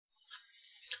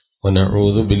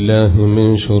ونعوذ بالله من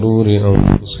شرور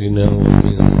أنفسنا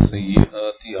ومن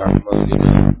سيئات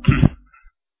أعمالنا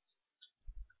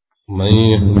من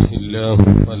يهده الله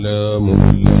فلا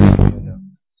مضل له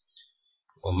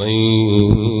ومن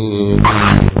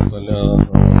يضلل فلا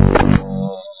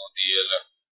هادي له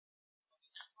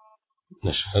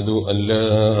نشهد أن لا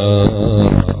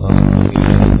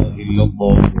إله إلا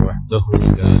الله وحده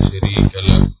لا شريك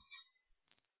له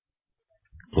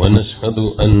ونشهد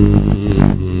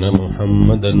أن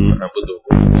محمدا عبده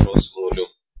ورسوله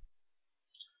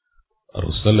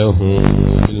أرسله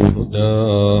بالهدى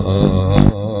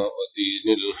ودين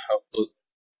الحق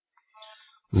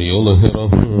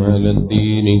ليظهره على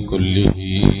الدين كله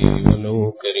ولو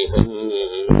كره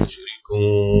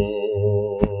المشركون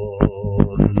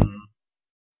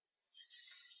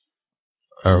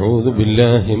أعوذ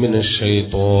بالله من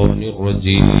الشيطان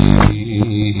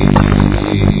الرجيم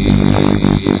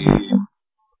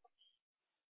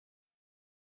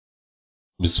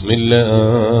بسم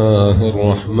الله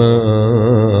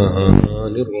الرحمن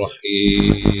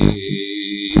الرحيم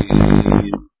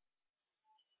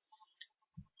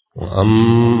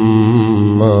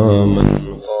وأما من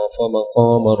خاف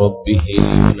مقام ربه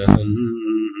ونهى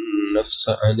النفس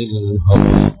عن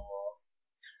الهوى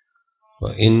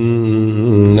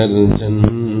فإن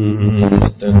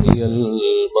الجنة هي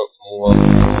المأوى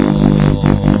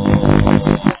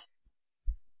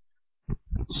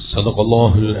صدق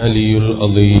الله العلي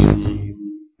العظيم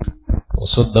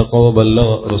وصدق وبلغ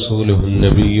رسوله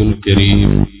النبي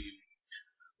الكريم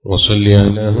وصل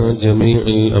على جميع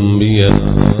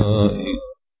الأنبياء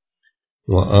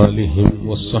وآلهم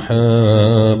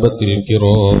والصحابة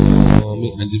الكرام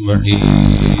أجمعين.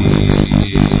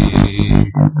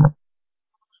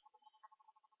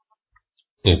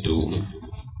 ഏറ്റവും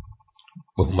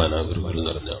ബഹുമാനാദരവുകൾ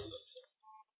നിറഞ്ഞ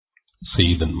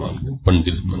സയ്യിദന്മാർ,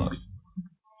 പണ്ഡിതന്മാർ,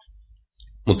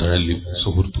 മുതഅല്ലിം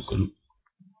സുഹൃത്തുക്കൾ,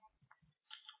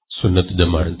 സുന്നത്ത്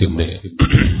ജമാഅത്തിന്റെ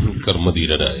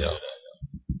കർമ്മധീരരായ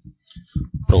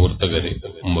പ്രവർത്തകരെ,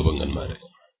 ഉമ്മബംഗന്മാരെ,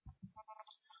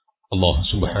 അല്ലാഹു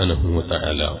സുബ്ഹാനഹു വ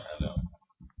തആല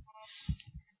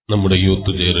നമ്മുടെ ഈ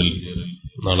ഒത്തുചേരൽ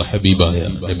നാളെ ഹബീബായ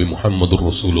നബി മുഹമ്മദുർ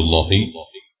റസൂലുള്ളാഹി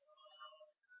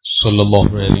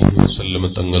സല്ലല്ലാഹു അലൈഹി വസല്ലം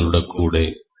തങ്ങളുടെ കൂടെ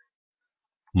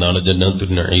നാളെ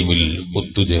ജന്നത്തുൽ നഈമിൽ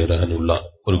ഒത്തുചേരാനുള്ള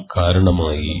ഒരു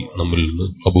കാരണമായി നമ്മിൽ നിന്ന്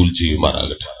കബൂൽ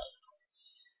ചെയ്യുമാറാകട്ടെ.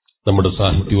 നമ്മുടെ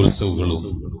സാഹിത്യോത്സവങ്ങളും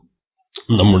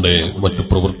നമ്മുടെ മറ്റു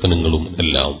പ്രവർത്തനങ്ങളും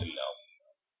എല്ലാം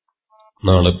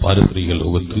നാളെ പാരത്രിക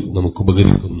ലോകത്ത് നമുക്ക്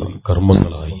ഉപകരിക്കുന്ന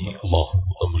കർമ്മങ്ങളായി അല്ലാഹു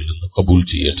നമ്മിൽ നിന്ന് കബൂൽ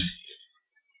ചെയ്യട്ടെ.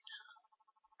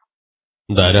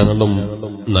 ധാരാളം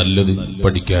നല്ലത്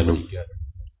പഠിക്കാനും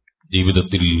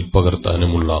ജീവിതത്തിൽ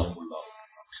പകർത്താനുമുള്ള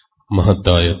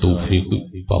മഹത്തായ തൗഫീഖ്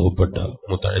പാവപ്പെട്ട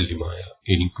മുതഅല്ലിമായ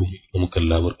എനിക്കും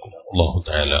നമുക്കെല്ലാവർക്കും അല്ലാഹു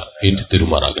തആല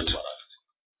ഏറ്റിത്തരുമാറാകട്ടെ.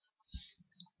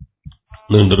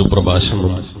 നീണ്ടൊരു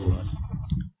പ്രഭാഷണം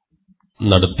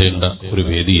നടത്തേണ്ട ഒരു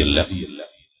വേദിയല്ല.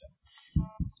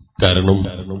 കാരണം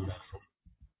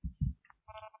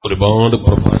ഒരുപാട്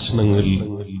പ്രഭാഷണങ്ങൾ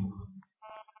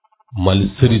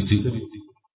മത്സരിച്ച്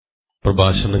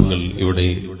പ്രഭാഷണങ്ങൾ ഇവിടെ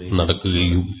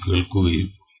നടക്കുകയും കേൾക്കുകയും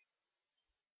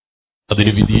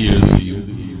അതിന് വിധി എഴുതുകയും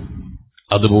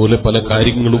അതുപോലെ പല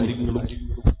കാര്യങ്ങളും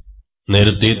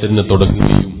നേരത്തെ തന്നെ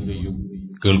തുടങ്ങുകയും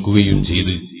കേൾക്കുകയും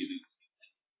ചെയ്ത്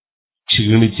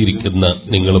ക്ഷീണിച്ചിരിക്കുന്ന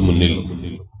നിങ്ങളുടെ മുന്നിൽ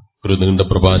ഒരു നീണ്ട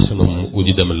പ്രഭാഷണം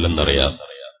ഉചിതമല്ലെന്നറിയാം.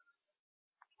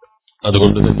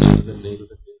 അതുകൊണ്ട് തന്നെ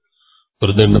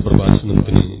ഒരു നീണ്ട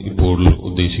പ്രഭാഷണത്തിന് ഇപ്പോൾ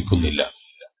ഉദ്ദേശിക്കുന്നില്ല.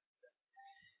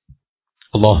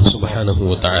 അല്ലാഹു സുബ്ഹാനഹു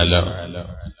വ തആല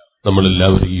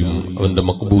നമ്മളെല്ലാവരെയും അവന്റെ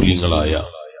മഖ്ബൂലിങ്ങളായ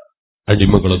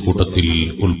അടിമകളെ കൂട്ടത്തിൽ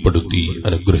ഉൾപ്പെടുത്തി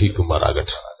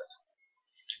അനുഗ്രഹിക്കുമാറാകട്ടെ.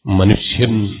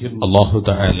 മനുഷ്യൻ അല്ലാഹു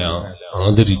തആല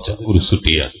ആദരിച്ച ഒരു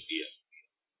സൃഷ്ടിയാണ്.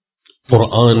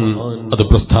 ഖുർആൻ അത്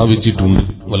പ്രസ്താവിച്ചിട്ടുണ്ട്.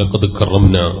 വലഖദ്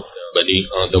കറംനാ ബനി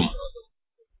ആദം.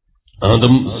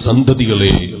 ആദം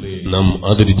സന്തതികളെ നാം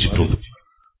ആദരിച്ചിട്ടുണ്ട്.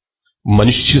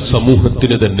 മനുഷ്യ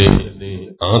സമൂഹത്തിന് തന്നെ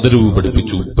ആദരവ്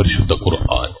പഠിപ്പിച്ചു പരിശുദ്ധ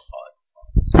ഖുർആൻ.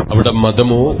 അവിടെ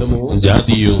മതമോ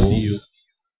ജാതിയോ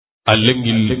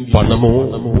അല്ലെങ്കിൽ പണമോ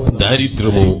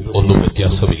ദാരിദ്ര്യമോ ഒന്നും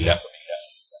വ്യത്യാസമില്ല.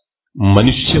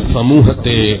 മനുഷ്യ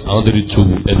സമൂഹത്തെ ആദരിച്ചു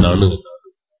എന്നാണ്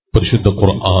പരിശുദ്ധ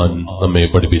ഖുർആൻ നമ്മെ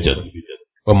പഠിപ്പിച്ചത്.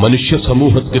 അപ്പൊ മനുഷ്യ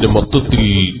സമൂഹത്തിന് മൊത്തത്തിൽ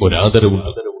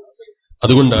ഒരാദരവുണ്ട്.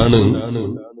 അതുകൊണ്ടാണ്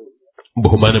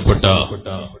ബഹുമാനപ്പെട്ട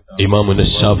ഇമാമുന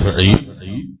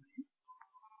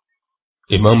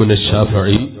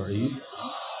ശാഫിഈ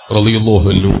റളിയല്ലാഹു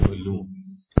അൻഹു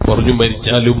പറഞ്ഞു,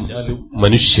 മരിച്ചാലും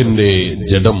മനുഷ്യന്റെ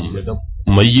ജഡം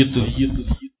മയ്യത്ത്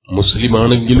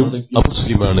മുസ്ലിമാണെങ്കിലും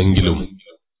അമുസ്ലിമാണെങ്കിലും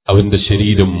അവന്റെ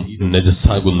ശരീരം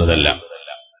നജസാകുന്നതല്ല.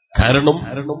 കാരണം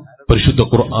പരിശുദ്ധ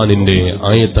ഖുർആനിന്റെ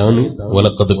ആയത്താണ്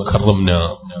വലഖദ് കറംനാ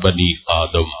ബനി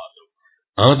ആദം.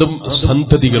 ആദം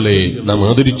സന്തതികളെ നാം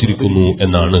ആദരിച്ചിരിക്കുന്നു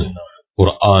എന്നാണ്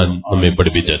ഖുർആൻ നമ്മെ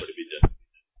പഠിപ്പിച്ചത്.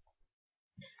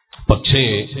 പക്ഷേ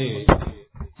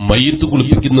മയ്യത്ത്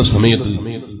കുളിപ്പിക്കുന്ന സമയത്ത്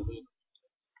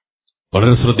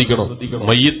വളരെ ശ്രദ്ധിക്കണം.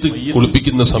 മയ്യത്ത്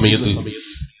കുളിപ്പിക്കുന്ന സമയത്ത്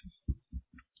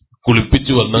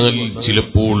കുളിപ്പിച്ചു വന്നാൽ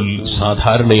ചിലപ്പോൾ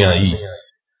സാധാരണയായി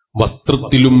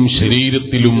വസ്ത്രത്തിലും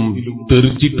ശരീരത്തിലും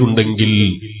തെറിച്ചിട്ടുണ്ടെങ്കിൽ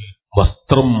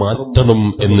വസ്ത്രം മാറ്റണം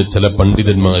എന്ന് ചില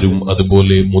പണ്ഡിതന്മാരും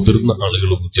അതുപോലെ മുതിർന്ന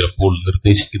ആളുകളും ചിലപ്പോൾ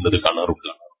നിർദ്ദേശിക്കുന്നത്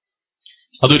കാണാറുണ്ട്.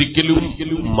 അതൊരിക്കലും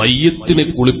മയ്യത്തിനെ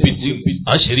കുളിപ്പിച്ച്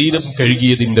ആ ശരീരം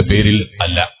കഴുകിയതിന്റെ പേരിൽ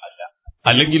അല്ല,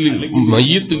 അല്ലെങ്കിൽ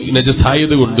മയ്യത്ത്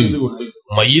നജസായത് കൊണ്ട്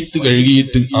മയ്യത്ത്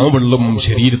കഴുകിയിട്ട് ആ വെള്ളം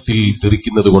ശരീരത്തിൽ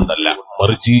തെറിക്കുന്നത് കൊണ്ടല്ല,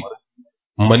 മറിച്ച്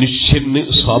മനുഷ്യന്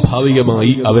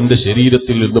സ്വാഭാവികമായി അവന്റെ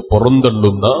ശരീരത്തിൽ നിന്ന്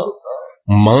പുറന്തള്ളുന്ന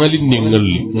മാലിന്യങ്ങൾ,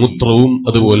 മൂത്രവും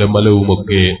അതുപോലെ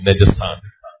മലവുമൊക്കെ നജസാണ്.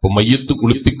 അപ്പൊ മയ്യത്ത്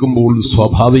കുളിപ്പിക്കുമ്പോൾ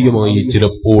സ്വാഭാവികമായി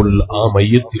ചിലപ്പോൾ ആ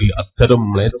മയ്യത്തിൽ അത്തരം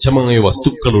മ്ലേച്ഛമായ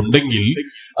വസ്തുക്കൾ ഉണ്ടെങ്കിൽ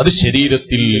അത്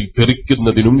ശരീരത്തിൽ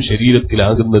തെറിക്കുന്നതിനും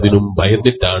ശരീരത്തിലാകുന്നതിനും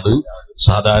ഭയന്നിട്ടാണ്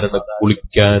സാധാരണ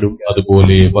കുളിക്കാനും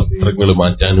അതുപോലെ വസ്ത്രങ്ങൾ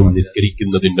മാറ്റാനും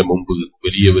നിസ്കരിക്കുന്നതിന്റെ മുമ്പ്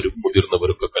വലിയവരും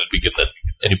മുതിർന്നവരൊക്കെ കൽപ്പിക്കുന്നത്.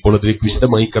 ഞാനിപ്പോൾ അതിലേക്ക്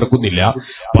വിശദമായി കിടക്കുന്നില്ല.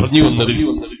 പറഞ്ഞു വന്നത്,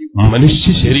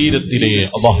 മനുഷ്യ ശരീരത്തിനെ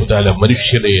അല്ലാഹു തആല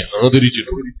മനുഷ്യനെ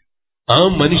ആദരിച്ചിട്ടുണ്ട്. ആ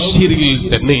മനുഷ്യരിൽ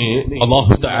തന്നെ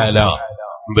അല്ലാഹു തആല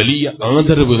വലിയ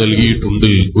ആദരവ്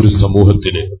നൽകിയിട്ടുണ്ട് ഒരു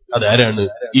സമൂഹത്തിന്. അതാരാണ്?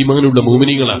 ഈമാനുള്ള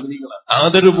മുഅ്മിനീങ്ങളാണ്.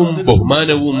 ആദരവും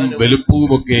ബഹുമാനവും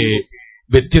വലുപ്പവുമൊക്കെ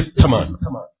വ്യത്യസ്തമാണ്.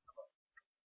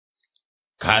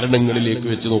 കാരണങ്ങളിലേക്ക്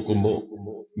വെച്ച് നോക്കുമ്പോൾ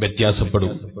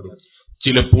വ്യത്യാസപ്പെടും,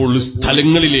 ചിലപ്പോൾ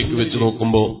സ്ഥലങ്ങളിലേക്ക് വെച്ച്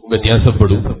നോക്കുമ്പോൾ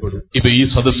വ്യത്യാസപ്പെടും. ഇപ്പൊ ഈ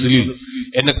സദസ്സിൽ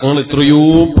എന്നെക്കാൾ എത്രയോ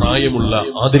പ്രായമുള്ള,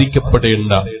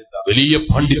 ആദരിക്കപ്പെടേണ്ട, വലിയ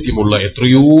പാണ്ഡിത്യമുള്ള,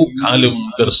 എത്രയോ കാലം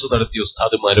ദർസ് നടത്തിയ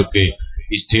ഉസ്താദുമാരൊക്കെ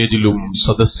ഈ സ്റ്റേജിലും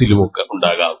സദസ്സിലുമൊക്കെ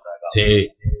ഉണ്ടാകാം. പക്ഷേ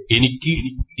എനിക്ക്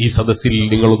ഈ സദസ്സിൽ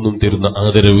നിങ്ങളൊന്നും തരുന്ന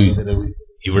ആദരവ്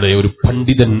ഇവിടെ ഒരു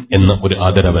പണ്ഡിതൻ എന്ന ഒരു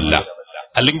ആദരവല്ല,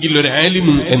 അല്ലെങ്കിൽ ഒരു ആലിം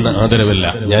എന്ന ആദരവല്ല.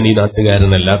 ഞാൻ ഈ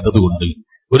നാട്ടുകാരനല്ലാത്തതുകൊണ്ട്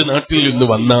ഒരു നാട്ടിൽ നിന്ന്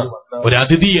വന്ന ഒരു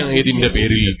അതിഥിയായതിന്റെ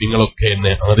പേരിൽ നിങ്ങളൊക്കെ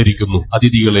എന്നെ ആദരിക്കുന്നു.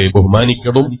 അതിഥികളെ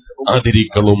ബഹുമാനിക്കണം,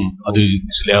 ആദരിക്കണം. അത്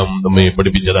ഇസ്ലാം നമ്മെ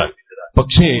പഠിപ്പിച്ചതാണ്.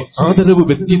 പക്ഷേ ആദരവ്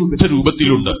വ്യത്യസ്ത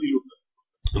രൂപത്തിലുണ്ട്.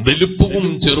 വലുപ്പവും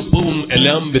ചെറുപ്പവും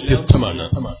എല്ലാം വ്യത്യസ്തമാണ്.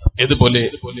 ഇതുപോലെ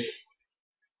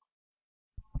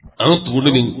ആ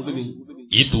തൂണിന്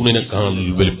ഈ തൂണിനേക്കാൾ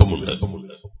വലുപ്പമുണ്ട്,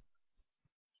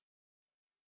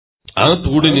 ആ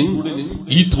തൂണിന്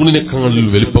ഈ തൂണിനേക്കാൾ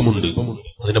വലുപ്പമുണ്ട്.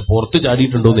 അതിനെ പുറത്ത്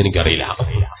ചാടിയിട്ടുണ്ടോ എന്ന് എനിക്കറിയില്ല,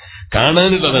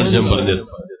 കാണാനുള്ളതാണ് ഞാൻ പറഞ്ഞത്.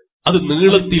 അത്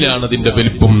നീളത്തിലാണ് അതിന്റെ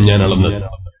വലുപ്പം ഞാൻ അളന്നത്.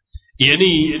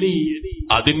 ഇനി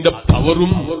അതിന്റെ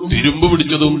പവറും തിരുമ്പ്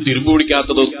പിടിച്ചതും തിരുമ്പ്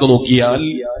പിടിക്കാത്തതും ഒക്കെ നോക്കിയാൽ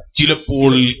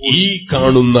ചിലപ്പോൾ ഈ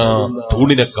കാണുന്ന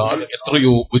തൂണിനേക്കാൾ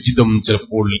എത്രയോ ഉചിതം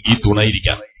ചിലപ്പോൾ ഈ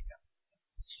തൂണായിരിക്കാം.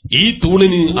 ഈ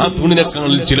തൂണിന് ആ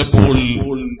തൂണിനേക്കാൾ ചിലപ്പോൾ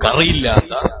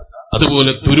കറയില്ലാത്ത,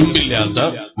 അതുപോലെ തുരുമ്പില്ലാത്ത,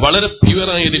 വളരെ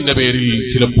പ്യുവറായതിന്റെ പേരിൽ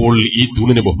ചിലപ്പോൾ ഈ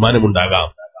തൂണിന് ബഹുമാനമുണ്ടാകാം.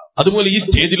 അതുപോലെ ഈ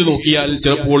സ്റ്റേജിൽ നോക്കിയാൽ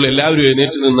ചിലപ്പോൾ എല്ലാവരും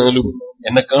എഴുന്നേറ്റ് നിന്നാലും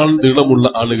എന്നെക്കാൾ നീളമുള്ള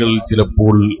ആളുകൾ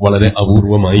ചിലപ്പോൾ വളരെ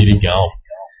അപൂർവമായിരിക്കാം.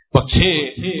 പക്ഷേ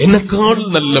എന്നെക്കാൾ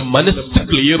നല്ല മനസ്സ്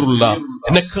ക്ലിയറുള്ള,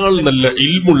 എന്നെക്കാൾ നല്ല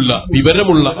ഇൽമുള്ള,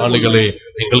 വിവരമുള്ള ആളുകളെ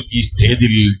നിങ്ങൾക്ക് ഈ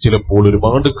സ്റ്റേജിൽ ചിലപ്പോൾ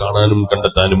ഒരുപാട് കാണാനും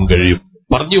കണ്ടെത്താനും കഴിയും.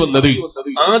 പറഞ്ഞു വന്നത്,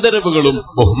 ആദരവുകളും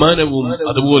ബഹുമാനവും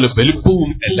അതുപോലെ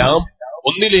വലുപ്പവും എല്ലാം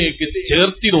ഒന്നിലേക്ക്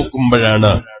ചേർത്തി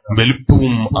നോക്കുമ്പോഴാണ്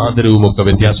വലുപ്പവും ആദരവും ഒക്കെ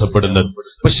വ്യത്യാസപ്പെടുന്നത്.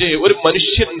 പക്ഷേ ഒരു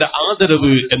മനുഷ്യന്റെ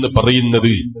ആദരവ് എന്ന്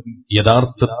പറയുന്നത്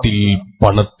യഥാർത്ഥത്തിൽ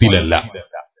പണത്തിലല്ല.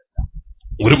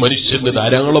 ഒരു മനുഷ്യന്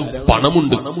ധാരാളം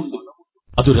പണമുണ്ട്,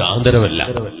 അതൊരു ആദരവല്ല.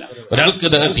 ഒരാൾക്ക്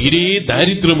തീരെ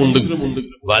ദാരിദ്ര്യമുണ്ട്,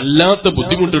 വല്ലാത്ത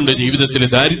ബുദ്ധിമുട്ടുണ്ട്, ജീവിതത്തിൽ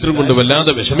ദാരിദ്ര്യം കൊണ്ട്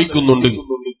വല്ലാതെ വിഷമിക്കുന്നുണ്ട്,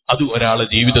 അത് ഒരാളെ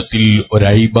ജീവിതത്തിൽ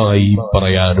ഒരൈബായി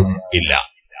പറയാനും ഇല്ല.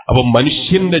 അപ്പൊ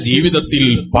മനുഷ്യന്റെ ജീവിതത്തിൽ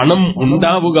പണം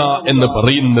ഉണ്ടാവുക എന്ന്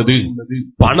പറയുന്നത്,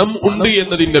 പണം ഉണ്ട്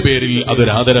എന്നതിന്റെ പേരിൽ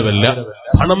അതൊരാദരവല്ല,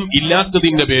 പണം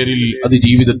ഇല്ലാത്തതിന്റെ പേരിൽ അത്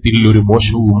ജീവിതത്തിൽ ഒരു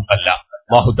മോശവും അല്ല.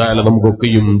 അല്ലാഹു തആല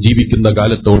നമുക്കൊക്കെയും ജീവിക്കുന്ന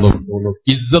കാലത്തോളം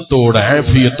ഇസ്സത്തോടെ,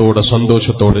 ആഫിയത്തോടെ,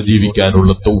 സന്തോഷത്തോടെ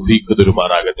ജീവിക്കാനുള്ള തൗഫീഖ്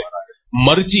തരുമാറാകട്ടെ.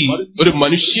 മറിച്ച് ഒരു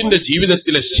മനുഷ്യന്റെ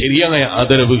ജീവിതത്തിലെ ശരിയായ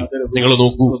ആദരവ് നിങ്ങൾ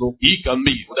നോക്കൂ. ഈ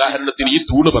കമ്പി, ഉദാഹരണത്തിന് ഈ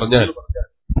തൂണ് പറഞ്ഞാൽ,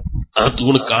 ആ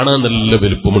തൂണ് കാണാൻ നല്ല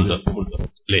വലുപ്പമുണ്ട്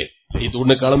അല്ലേ? ഈ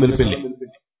തൂണിനെ കാണാൻ വലുപ്പമില്ലേ?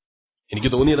 എനിക്ക്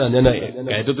തോന്നിയതാ, ഞാൻ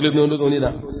കയറ്റത്തിൽ നിന്നുകൊണ്ട്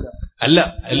തോന്നിയതാ അല്ല.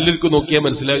 എല്ലാവർക്കും നോക്കിയാൽ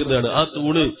മനസ്സിലാകുന്നതാണ്, ആ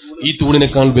തൂണ് ഈ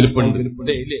തൂണിനേക്കാൾ വലുപ്പമുണ്ട്.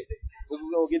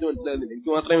 നോക്കിയത് മനസ്സിലാകുന്നില്ല,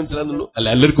 എനിക്ക് മാത്രമേ മനസ്സിലാകുന്നുള്ളൂ? അല്ല,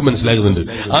 എല്ലാവർക്കും മനസ്സിലാകുന്നുണ്ട്.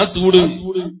 ആ തൂണ്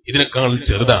ഇതിനേക്കാൾ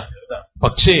ചെറുതാ.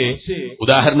 പക്ഷേ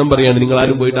ഉദാഹരണം പറയാണ്, നിങ്ങൾ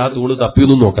ആരും പോയിട്ട് ആ തൂണ്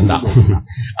തപ്പിയൊന്നും നോക്കണ്ട.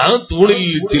 ആ തൂണിൽ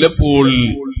ചിലപ്പോൾ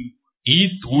ഈ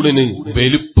തൂണിന്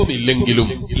വലുപ്പമില്ലെങ്കിലും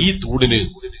ഈ തൂണിന്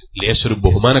ലേശൊരു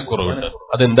ബഹുമാനക്കുറവുണ്ട്.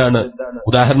 അതെന്താണ്?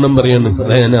 ഉദാഹരണം പറയാണ്,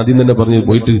 ഞാൻ ആദ്യം തന്നെ പറഞ്ഞു,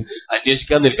 പോയിട്ട്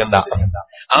അന്വേഷിക്കാൻ നിൽക്കണ്ട.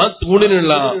 ആ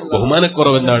തൂണിനുള്ള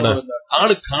ബഹുമാനക്കുറവ് എന്താണ്?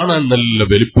 ആള് കാണാൻ നല്ല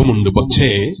വലുപ്പമുണ്ട്, പക്ഷേ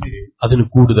അതിന്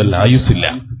കൂടുതൽ ആയുസ്സില്ല.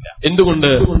 എന്തുകൊണ്ട്?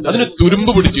 അതിന്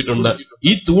തുരുമ്പ് പിടിച്ചിട്ടുണ്ട്.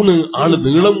 ഈ തൂണ് ആള്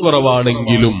നീളം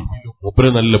കുറവാണെങ്കിലും മൂപ്പര്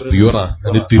നല്ല പ്യൂറാ,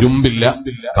 അതിന് തുരുമ്പില്ല,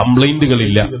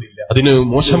 കംപ്ലൈന്റുകളില്ല, അതിന്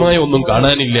മോശമായ ഒന്നും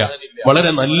കാണാനില്ല.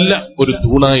 വളരെ നല്ല ഒരു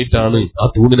തൂണായിട്ടാണ് ആ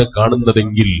തൂണിനെ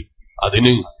കാണുന്നതെങ്കിൽ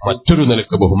അതിന് മറ്റൊരു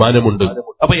നിലക്ക് ബഹുമാനമുണ്ട്.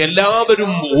 അപ്പൊ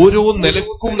എല്ലാവരും ഓരോ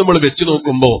നിലക്കും നമ്മൾ വെച്ചു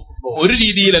നോക്കുമ്പോ ഒരു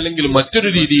രീതിയിൽ അല്ലെങ്കിൽ മറ്റൊരു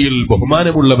രീതിയിൽ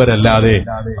ബഹുമാനമുള്ളവരല്ലാതെ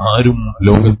ആരും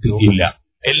ലോകത്തിൽ ഇല്ല.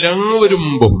 എല്ലാവരും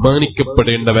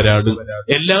ബഹുമാനിക്കപ്പെടേണ്ടവരാണ്,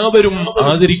 എല്ലാവരും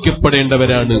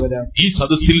ആദരിക്കപ്പെടേണ്ടവരാണ്. ഈ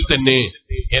സദസ്സിൽ തന്നെ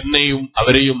എന്നെയും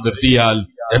അവരെയും നിർത്തിയാൽ,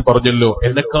 ഞാൻ പറഞ്ഞല്ലോ,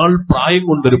 എന്നെക്കാൾ പ്രായം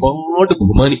കൊണ്ട് ഒരുപാട്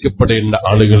ബഹുമാനിക്കപ്പെടേണ്ട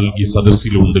ആളുകൾ ഈ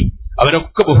സദസ്സിലുണ്ട്.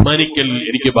 അവരൊക്കെ ബഹുമാനിക്കൽ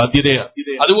എനിക്ക് ബാധ്യതയാണ്.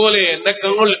 അതുപോലെ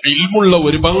എന്നെക്കാൾ ഇൽമുള്ള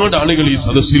ഒരുപാട് ആളുകൾ ഈ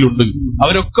സദസ്സിലുണ്ട്.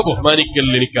 അവരൊക്കെ ബഹുമാനിക്കൽ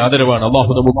എനിക്ക് ആദരവാണ്.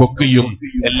 അല്ലാഹു നമുക്കൊക്കെയും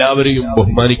എല്ലാവരെയും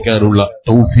ബഹുമാനിക്കാനുള്ള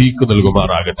തൗഫീഖ്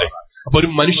നൽകുമാറാകട്ടെ. അപ്പൊ ഒരു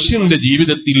മനുഷ്യന്റെ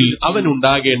ജീവിതത്തിൽ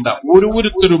അവനുണ്ടാകേണ്ട,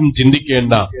 ഓരോരുത്തരും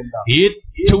ചിന്തിക്കേണ്ട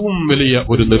ഏറ്റവും വലിയ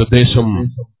ഒരു നിർദ്ദേശം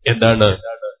എന്താണ്?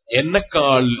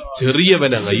 എന്നെക്കാൾ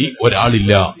ചെറിയവനായി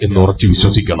ഒരാളില്ല എന്ന് ഉറച്ചു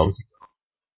വിശ്വസിക്കണം.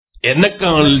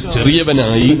 എന്നെക്കാൾ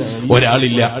ചെറിയവനായി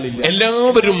ഒരാളില്ല.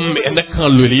 എല്ലാവരും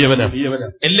എന്നെക്കാൾ വലിയവനാണ്,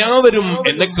 എല്ലാവരും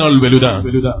എന്നെക്കാൾ വലുതാണ്,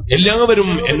 എല്ലാവരും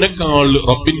എന്നെക്കാൾ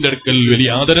റബ്ബിന്റെ അടുക്കൽ വലിയ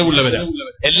ആദരവുള്ളവരാണ്,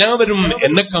 എല്ലാവരും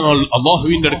എന്നെക്കാൾ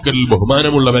അല്ലാഹുവിന്റെ അടുക്കൽ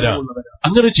ബഹുമാനമുള്ളവരാണ്.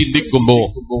 അങ്ങനെ ചിന്തിക്കുമ്പോ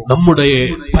നമ്മുടെ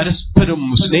പരസ്പരം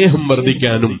സ്നേഹം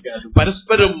വർദ്ധിക്കാനും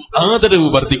പരസ്പരം ആദരവ്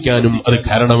വർദ്ധിക്കാനും അത്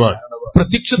കാരണമാണ്.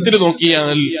 പ്രത്യക്ഷത്തിൽ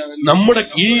നോക്കിയാൽ നമ്മുടെ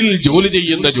കീഴിൽ ജോലി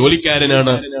ചെയ്യുന്ന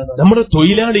ജോലിക്കാരനാണ്, നമ്മുടെ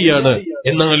തൊഴിലാളിയാണ്,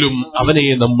 എന്നാലും അവനെ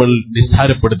നമ്മൾ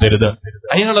നിസ്സാരപ്പെടുത്തരുത്,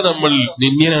 അയാളെ നമ്മൾ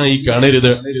നിന്ദ്യനായി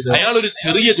കാണരുത്, അയാളൊരു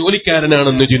ചെറിയ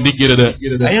ജോലിക്കാരനാണെന്ന് ചിന്തിക്കരുത്.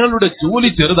 അയാളുടെ ജോലി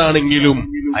ചെറുതാണെങ്കിലും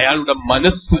അയാളുടെ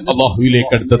മനസ്സ്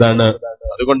അല്ലാഹുവിലേക്ക് അടുത്തതാണ്.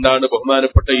 അതുകൊണ്ടാണ്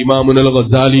ബഹുമാനപ്പെട്ട ഇമാമുൽ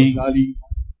ഗസാലി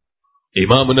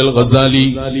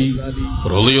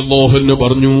റളിയല്ലാഹു അൻഹു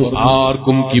പറഞ്ഞു,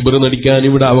 ആർക്കും കിബ്ർ നടിക്കാൻ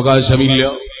ഇവിടെ അവകാശമില്ല,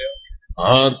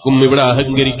 ആർക്കും ഇവിടെ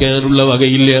അഹങ്കരിക്കാനുള്ള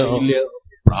വകയില്ല.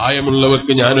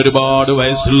 പ്രായമുള്ളവർക്ക് ഞാൻ ഒരുപാട്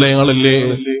വയസ്സുള്ളയാളല്ലേ,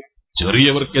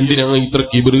 ചെറിയവർക്ക് എന്തിനാ ഇത്ര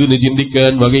കിബ്റിന്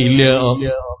ചിന്തിക്കാൻ വകയില്ല,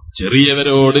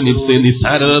 ചെറിയവരോട്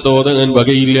നിസ്സാരത തോന്നാൻ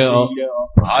വകയില്ല.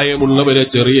 പ്രായമുള്ളവരെ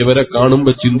ചെറിയവരെ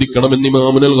കാണുമ്പോ ചിന്തിക്കണമെന്ന്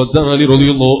ഇമാമുൽ ഗസാലി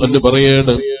റളിയല്ലാഹു അൻഹു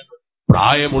പറയാണ്.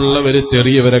 പ്രായമുള്ളവര്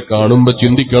ചെറിയവരെ കാണുമ്പോ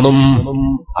ചിന്തിക്കണം,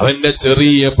 അവന്റെ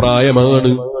ചെറിയ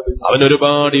പ്രായമാണ്,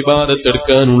 അവനൊരുപാട് ഇബാദത്ത്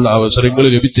എടുക്കാനുള്ള അവസരങ്ങൾ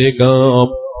ലഭിച്ചേക്കാം,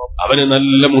 അവന്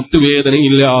നല്ല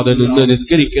മുട്ടുവേദനയില്ലാതെ നിന്ന്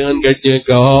നിസ്കരിക്കാൻ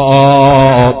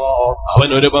കഴിഞ്ഞേക്കാം, അവൻ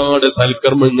ഒരുപാട്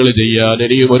സൽക്കർമ്മങ്ങൾ ചെയ്യാൻ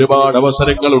ഇനിയും ഒരുപാട്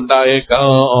അവസരങ്ങൾ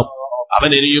ഉണ്ടായേക്കാം,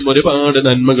 അവൻ ഇനിയും ഒരുപാട്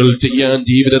നന്മകൾ ചെയ്യാൻ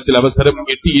ജീവിതത്തിൽ അവസരം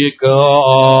കിട്ടിയേക്കാം.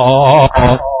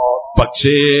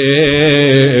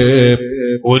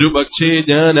 പക്ഷേ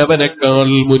ഞാൻ അവനേക്കാൾ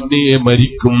മുന്നേ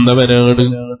മരിക്കുന്നവനാണ്.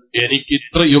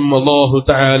 എനിക്കിത്രയും അല്ലാഹു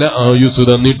തആല ആയുസ്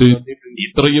തന്നിട്ട്,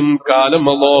 ഇത്രയും കാലം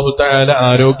അല്ലാഹു തആല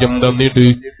ആരോഗ്യം തന്നിട്ട്,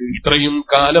 ഇത്രയും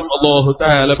കാലം അല്ലാഹു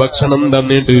തആല ഭക്ഷണം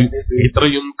തന്നിട്ട്,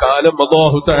 ഇത്രയും കാലം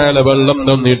അല്ലാഹു തആല വെള്ളം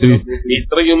തന്നിട്ട്,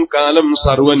 ഇത്രയും കാലം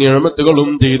സർവ്വ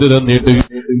നിഅമത്തുകളും ചെയ്തു തന്നിട്ട്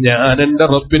ഞാൻ എന്റെ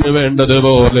റബ്ബിന്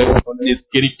വേണ്ടതുപോലെ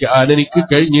നിസ്കരിക്കാൻ എനിക്ക്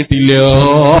കഴിഞ്ഞിട്ടില്ല.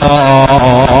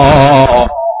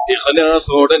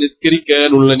 ഇഖ്ലാസോടെ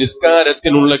നിസ്കരിക്കാനുള്ള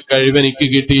നിസ്കാരത്തിനുള്ള കഴിവെനിക്ക്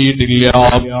കിട്ടിയിട്ടില്ല.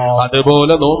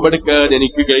 അതുപോലെ നോമ്പെടുക്കാൻ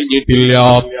എനിക്ക് കഴിഞ്ഞിട്ടില്ല,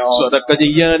 സദഖ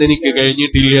ചെയ്യാൻ എനിക്ക്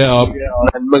കഴിഞ്ഞിട്ടില്ല,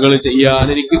 നന്മകൾ ചെയ്യാൻ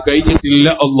എനിക്ക് കഴിഞ്ഞിട്ടില്ല.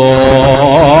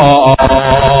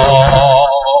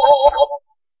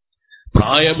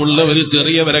 പ്രായമുള്ളവര്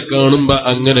ചെറിയവരെ കാണുമ്പോ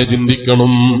അങ്ങനെ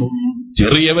ചിന്തിക്കണം.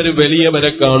 ചെറിയവര്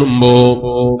വലിയവരെ കാണുമ്പോ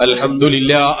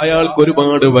അൽഹംദുലില്ലാ അയാൾക്ക്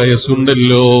ഒരുപാട്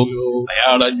വയസ്സുണ്ടല്ലോ,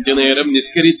 അയാൾ 5 നേരം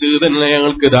നിസ്കരിച്ച് തന്നെ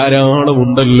അയാൾക്ക് ധാരാളം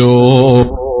ഉണ്ടല്ലോ,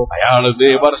 അയാൾ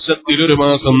വർഷത്തിൽ 1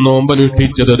 മാസം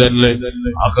നോമ്പനുഷ്ഠിച്ചത് തന്നെ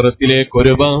ആഖിറത്തിലേക്ക്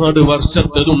ഒരുപാട്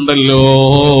വർഷത്തതുണ്ടല്ലോ.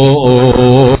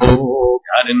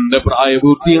 ഞാൻ എന്റെ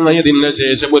പ്രായപൂർത്തിയായതിന്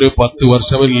ശേഷം ഒരു 10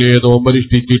 വർഷമല്ലേ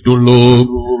നോമ്പനുഷ്ഠിച്ചിട്ടുള്ളൂ,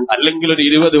 അല്ലെങ്കിൽ ഒരു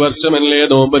 20 വർഷമല്ലേ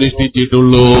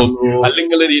നോമ്പനുഷ്ഠിച്ചിട്ടുള്ളൂ,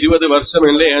 അല്ലെങ്കിൽ ഒരു 20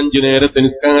 വർഷമല്ലേ 5 നേരത്തെ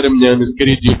നിസ്കാരം ഞാൻ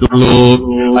നിസ്കരിച്ചിട്ടുള്ളൂ.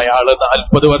 അയാള്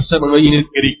 40 വർഷമായി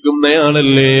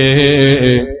നിസ്കരിക്കുന്നയാളല്ലേ,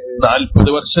 40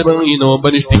 വർഷമായി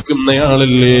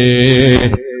നോമ്പനുഷ്ഠിക്കുന്നയാളല്ലേ.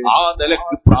 ആ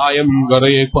നിലക്ക് പ്രായം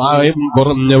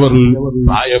കുറഞ്ഞവർ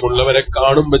പ്രായമുള്ളവരെ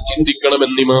കാണുമ്പോ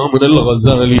ചിന്തിക്കണമെന്ന് ഇമാമുൽ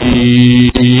ഗസാലി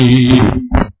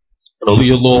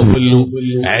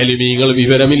ആലിമീങ്ങൾ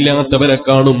വിവരമില്ലാത്തവരെ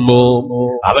കാണുമ്പോ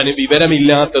അവന്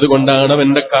വിവരമില്ലാത്തത് കൊണ്ടാണ്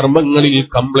അവന്റെ കർമ്മങ്ങളിൽ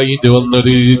കംപ്ലൈന്റ്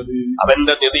വന്നത്,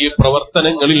 അവന്റെ നിധി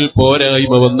പ്രവർത്തനങ്ങളിൽ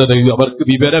പോരായ്മ വന്നത് അവർക്ക്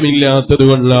വിവരമില്ലാത്തത്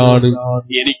കൊണ്ടാണ്.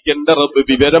 എനിക്കെന്റെ റബ്ബ്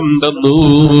വിവരം തന്നു,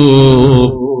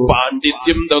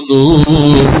 പാണ്ഡിത്യം തന്നു.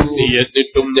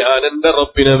 എന്നിട്ടും ഞാൻ എന്റെ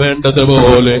റബ്ബിനെ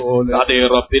വേണ്ടതുപോലെ, അതേ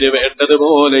റബ്ബിന്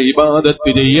വേണ്ടതുപോലെ ഇബാദത്ത്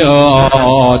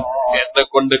ചെയ്യാൻ എന്നെ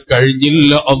കൊണ്ട്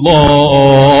കഴിഞ്ഞില്ല.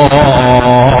 അല്ലാഹ്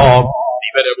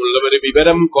വിവരമുള്ളവര്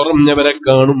വിവരം കുറഞ്ഞവരെ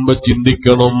കാണുമ്പോ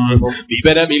ചിന്തിക്കണം,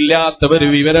 വിവരമില്ലാത്തവര്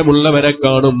വിവരമുള്ളവരെ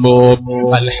കാണുമ്പോ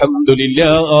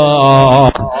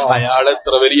അൽഹംദുലില്ലാഹ് അയാൾ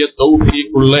എത്ര വലിയ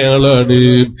തൗഫീഖുള്ളയാളാണ്,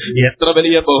 എത്ര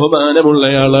വലിയ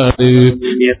ബഹുമാനമുള്ളയാളാണ്,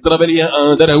 എത്ര വലിയ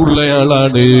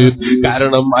ആദരവുള്ളയാളാണ്.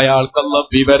 കാരണം അയാൾക്കുള്ള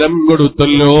വിവരം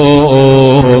കൊടുത്തല്ലോ,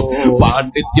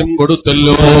 പാണ്ഡിത്യം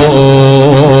കൊടുത്തല്ലോ.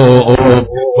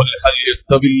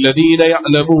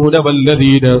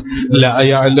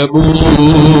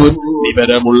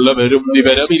 വിവരമുള്ളവരും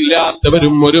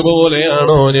വിവരമില്ലാത്തവരും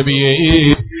ഒരുപോലെയാണോ നബിയേ?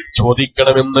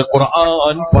 ചോദിക്കണമെന്ന്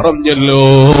ഖുർആൻ പറഞ്ഞല്ലോ.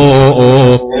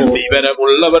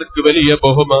 വിവരമുള്ളവർക്ക് വലിയ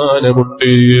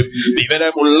ബഹുമാനമുണ്ട്,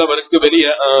 വിവരമുള്ളവർക്ക് വലിയ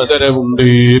ആദരവുണ്ട്.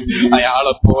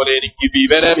 അയാളെപ്പോലെ എനിക്ക്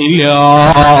വിവരമില്ല,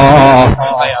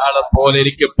 അയാളെപ്പോലെ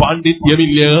എനിക്ക്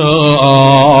പാണ്ഡിത്യമില്ല,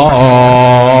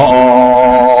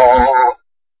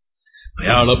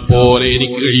 അയാളെപ്പോലെ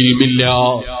എനിക്ക് ഇൽമില്ല.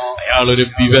 അയാളൊരു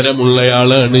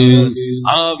വിവരമുള്ളയാളാണ്.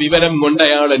 ആ വിവരം കൊണ്ട്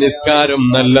അയാളെ നിസ്കാരം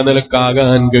നല്ല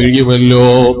നിലക്കാകാൻ കഴിയുമല്ലോ.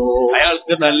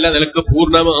 അയാൾക്ക് നല്ല നിലക്ക്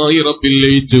പൂർണ്ണമായി റബ്ബിൽ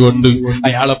ലയിച്ചുകൊണ്ട്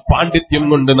അയാളെ പാണ്ഡിത്യം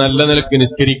കൊണ്ട് നല്ല നിലക്ക്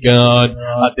നിസ്കരിക്കാൻ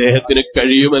അദ്ദേഹത്തിന്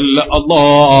കഴിയുമല്ല.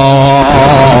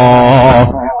 അല്ലാഹ്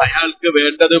അയാൾക്ക്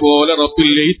വേണ്ടതുപോലെ റബ്ബിൽ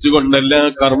ലയിച്ചുകൊണ്ട് എല്ലാ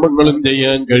കർമ്മങ്ങളും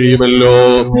ചെയ്യാൻ കഴിയുമല്ലോ.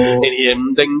 ഇനി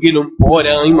എന്തെങ്കിലും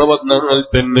പോരായ്മ വന്നാൽ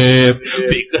തന്നെ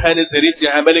ഫിഖ്ഹനുസരിച്ച്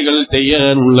അമലുകൾ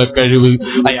ചെയ്യാനുള്ള കഴിവ്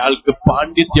അയാൾക്ക്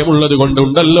പാണ്ഡിത്യമുള്ളത്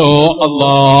കൊണ്ടുണ്ടല്ലോ.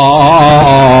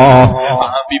 അല്ലാഹ് ആ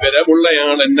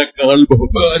വിവരമുള്ളയാൾ എന്നെക്കാൾ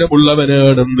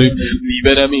ബഹുമാനമുള്ളവനാണെന്ന്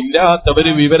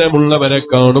വിവരമില്ലാത്തവര് വിവരമുള്ളവരെ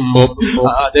കാണുമ്പോ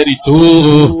ആദരിച്ചു,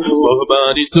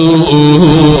 ബഹുമാനിച്ചു,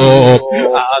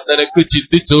 ആദരക്ക്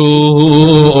ചിന്തിച്ചു.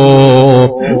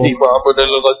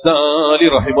 ഇമാമുൽ ഗസാലി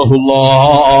റഹിമഹുല്ലാഹ്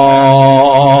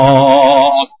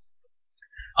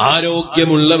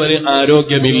ആരോഗ്യമുള്ളവര്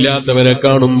ആരോഗ്യമില്ലാത്തവരെ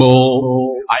കാണുമ്പോ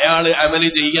അയാള് അമല്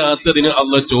ചെയ്യാത്തതിന്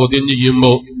അല്ലാഹ് ചോദ്യം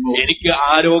ചെയ്യുമ്പോ എനിക്ക്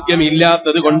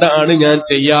ആരോഗ്യമില്ലാത്തത് കൊണ്ടാണ് ഞാൻ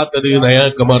ചെയ്യാത്തത് എന്ന്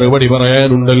അയാൾക്ക് മറുപടി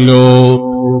പറയാനുണ്ടല്ലോ.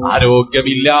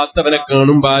 ആരോഗ്യമില്ലാത്തവനെ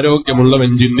കാണുമ്പോ ആരോഗ്യമുള്ളവൻ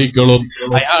ചിന്തിക്കണം.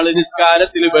 അയാള്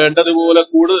നിസ്കാരത്തിൽ വേണ്ടതുപോലെ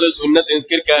കൂടുതൽ സുന്നത്ത്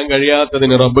നിസ്കരിക്കാൻ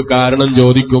കഴിയാത്തതിന് റബ്ബ് കാരണം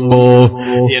ചോദിക്കുമ്പോ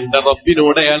എന്റെ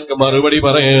റബ്ബിനോട് അയാൾക്ക് മറുപടി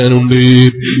പറയാനുണ്ട്.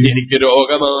 എനിക്ക്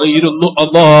രോഗമായിരുന്നു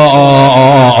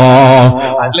അല്ലാഹ്,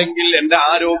 അല്ലെങ്കിൽ എന്റെ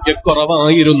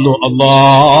ആരോഗ്യക്കുറവായിരുന്നു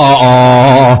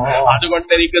അല്ലാഹ്,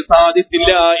 അതുകൊണ്ട് എനിക്ക്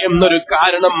സാധിച്ചില്ല എന്നൊരു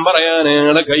കാരണം പറയാൻ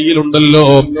അയാളെ കയ്യിലുണ്ടല്ലോ.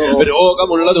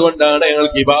 രോഗമുള്ളത് കൊണ്ടാണ്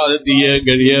അയാൾക്ക് ഇബാദത്ത് ചെയ്യാൻ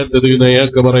കഴിയാത്തത് എന്ന്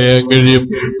അയാൾക്ക് പറയാൻ കഴിയും.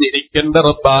 എനിക്കെന്റെ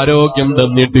റബ്ബ് ആരോഗ്യം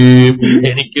തന്നിട്ട്,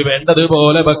 എനിക്ക്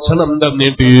വേണ്ടതുപോലെ ഭക്ഷണം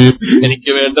തന്നിട്ട്,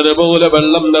 എനിക്ക് വേണ്ടതുപോലെ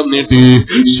വെള്ളം തന്നിട്ട്,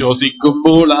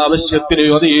 ശ്വസിക്കുമ്പോൾ ആവശ്യത്തിന്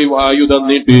അതേ വായു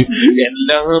തന്നിട്ട്,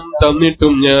 എല്ലാം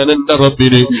തന്നിട്ടും ഞാൻ എന്റെ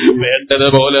റബ്ബിന്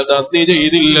വേണ്ടതുപോലെ നന്ദി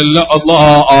ചെയ്തില്ലല്ലോ.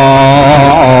 അല്ലാഹ്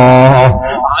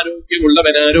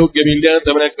ആരോഗ്യമുള്ളവൻ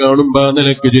ആരോഗ്യമില്ലാത്തവനെ കാണുമ്പോ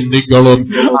നിനക്ക് ചിന്തിക്കണം.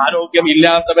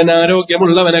 ആരോഗ്യമില്ലാത്തവൻ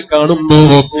ആരോഗ്യമുള്ളവനെ കാണുമ്പോ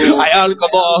അയാൾക്ക്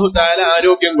അല്ലാഹു തആല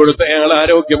ആരോഗ്യം കൊടുത്ത അയാൾ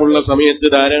ആരോഗ്യമുള്ള സമയത്ത്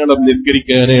ധാരാളം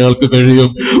നിസ്കരിക്കാൻ അയാൾക്ക് കഴിയും,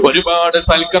 ഒരുപാട്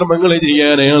സൽക്കർമ്മങ്ങൾ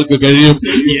ചെയ്യാൻ അയാൾക്ക് കഴിയും.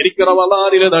 എനിക്ക്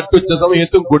റമളാനിലെ നട്ടുച്ച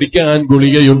സമയത്തും കുടിക്കാൻ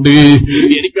ഗുളികയുണ്ട്.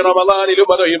 എനിക്ക് റമളാനിലും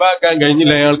അത് ഒഴിവാക്കാൻ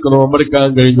കഴിഞ്ഞില്ല, അയാൾക്ക് നോമ്പെടുക്കാൻ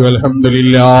കഴിഞ്ഞു.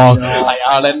 അൽഹംദുലില്ലാഹ്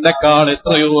അയാൾ എന്നെക്കാൾ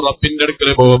എത്രയോ റബ്ബിന്റെ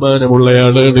അടുക്കൽ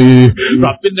ബഹുമാനമുള്ളയാളാണ്,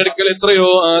 റബ്ബിന്റെ അടുക്കൽ എത്രയോ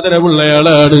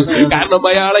ആദരവുള്ളയാളാണ്. കാരണം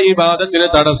അയാളെ ഇബാദത്തിന്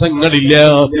തടസ്സങ്ങളില്ല,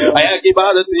 അയാൾക്ക്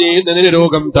ഇബാദത്ത് ചെയ്യുന്നതിന്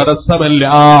രോഗം തടസ്സമല്ല,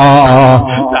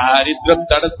 ദാരിദ്ര്യം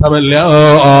തടസ്സമല്ല.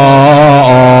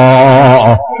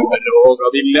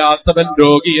 രോഗമില്ലാത്തവൻ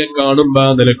രോഗിയെ കാണുമ്പോ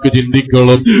നിനക്ക്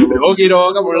ചിന്തിക്കണം,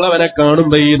 രോഗമുള്ളവനെ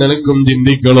കാണുമ്പോ ഈ നിനക്കും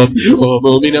ചിന്തിക്കണം. ഓ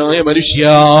മോമിനായ മനുഷ്യ,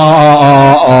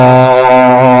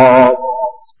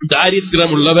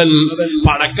 ദാരിദ്ര്യമുള്ളവൻ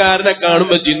പണക്കാരനെ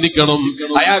കാണുമ്പോ ചിന്തിക്കണം,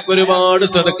 അയാൾക്ക് ഒരുപാട്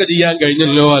സദഖ ചെയ്യാൻ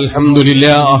കഴിഞ്ഞല്ലോ,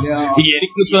 അൽഹംദുലില്ലാഹ്.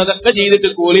 എനിക്ക് സദഖ ചെയ്തിട്ട്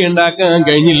കൂലി ഉണ്ടാക്കാൻ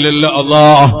കഴിഞ്ഞില്ലല്ലോ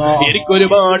അല്ലാഹ്,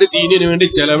 എനിക്കൊരുപാട് ദീനിനു വേണ്ടി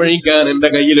ചെലവഴിക്കാൻ എന്റെ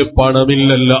കയ്യിൽ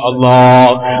പണമില്ലല്ലോ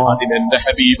അല്ലാഹ്. അതിനെന്റെ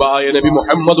ഹബീബായ നബി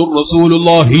മുഹമ്മദുർ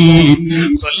റസൂലുള്ളാഹി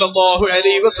സ്വല്ലല്ലാഹു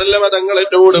അലൈഹി വസല്ലമ തങ്ങൾ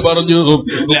എന്നോട് പറഞ്ഞു,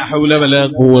 ലാ ഹൗല വലാ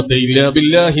ഖുവത ഇല്ലാ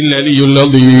ബില്ലാഹിൽ അലിയുൽ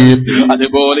അദീം.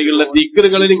 അതുപോലെയുള്ള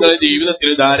ദിക്റുകൾ നിങ്ങളുടെ ജീവിതത്തിൽ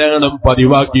ധാരാളം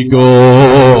പതിവാക്കി.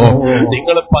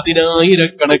 നിങ്ങൾ 10,000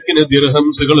 കണക്കിന്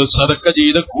ദിർഹംസുകൾ സദഖ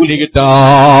ചെയ്ത കൂലി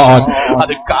കിട്ടാൻ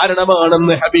അത്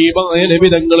കാരണമാണെന്ന് ഹബീബായ നബി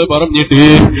തങ്ങൾ പറഞ്ഞിട്ട്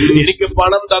എനിക്ക്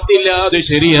പണം തന്നില്ല, അത്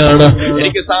ശരിയാണ്.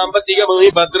 എനിക്ക് സാമ്പത്തികമായി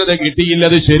ഭദ്രത കിട്ടിയില്ല,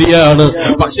 അത് ശരിയാണ്.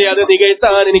 പക്ഷെ അത്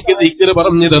നികത്താൻ എനിക്ക് ദിക്ർ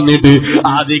പറഞ്ഞു തന്നിട്ട്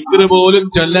ആ ദിക്ർ പോലും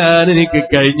ചൊല്ലാൻ എനിക്ക്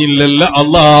കഴിഞ്ഞില്ലല്ലോ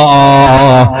അല്ലാ.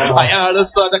 അയാള്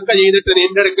സദഖ ചെയ്തിട്ട്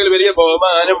നിന്റെ അടുക്കൽ വലിയ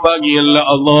ബഹുമാനം വാങ്ങിയല്ല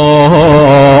അല്ലാ.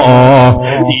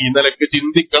 ഈ നിലക്ക്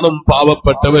ചിന്തിക്കണം.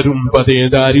 പാവപ്പെട്ടവരും പതേ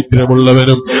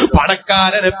ദാരിദ്ര്യമുള്ളവരും.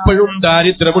 പണക്കാരൻ എപ്പോഴും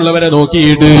ദാരിദ്ര്യമുള്ളവരെ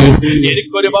നോക്കിയിട്ട്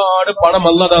എനിക്കൊരുപാട് പണം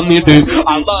അല്ല തന്നിട്ട്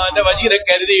അള്ളാന്റെ വജീനെ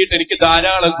കരുതിയിട്ട് എനിക്ക്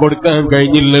ധാരാളം കൊടുക്കാൻ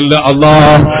കഴിഞ്ഞില്ലല്ലോ അല്ലാ.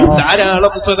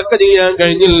 ധാരാളം സദഖ ചെയ്യാൻ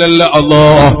കഴിഞ്ഞില്ലല്ലോ അല്ലാ.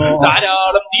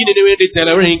 ധാരാളം ദീനിനു വേണ്ടി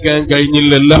ചെലവഴിക്കാൻ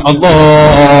കഴിഞ്ഞില്ലല്ലോ അല്ലാ.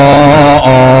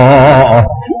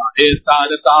 അതേ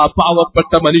സ്ഥാനത്ത് ആ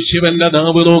പാവപ്പെട്ട മനുഷ്യവന്റെ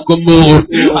നാവ് നോക്കുന്നു.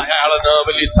 അയാളെ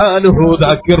നാവ് ലിസാനുഹു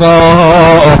ദാക്കിറാ.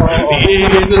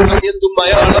 ഏത് സമയത്തും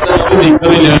അയാളെ നാവ്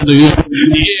ദിക്റിലാണ്.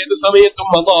 ഏത് സമയത്തും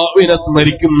അല്ലാഹുവിനെ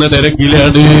സ്മരിക്കുന്ന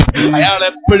തിരക്കിലാണ്. അയാൾ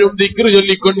എപ്പോഴും ദിക്ർ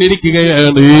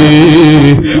ചൊല്ലിക്കൊണ്ടിരിക്കുകയാണ്.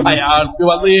 അയാൾക്ക്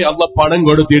വന്ന് അള്ള പണം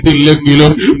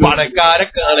കൊടുത്തിട്ടില്ലെങ്കിലും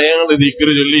പണക്കാരക്കാണ് അയാൾ ദിക്ർ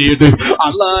ചൊല്ലിയിട്ട്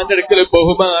അള്ളാന്റെ അടുക്കൽ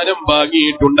ബഹുമാനം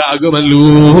വാങ്ങിയിട്ടുണ്ടാകുമല്ലോ.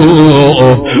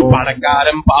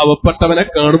 പണക്കാരൻ പാവപ്പെട്ടവനെ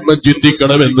കാണുമ്പോൾ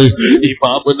ചിന്തിക്കണമെന്ന്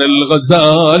ഇമാമുൽ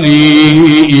ഗസാലി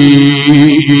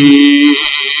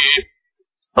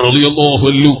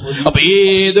അപ്പൊ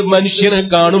ഏത് മനുഷ്യനെ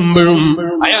കാണുമ്പോഴും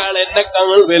അയാൾ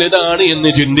എന്നെക്കാൾ വലുതാണ് എന്ന്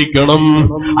ചിന്തിക്കണം.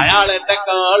 അയാൾ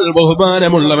എന്നെക്കാൾ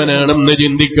ബഹുമാനമുള്ളവനാണെന്ന്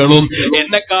ചിന്തിക്കണം.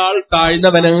 എന്നെക്കാൾ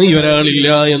താഴ്ന്നവനായി ഒരാളില്ല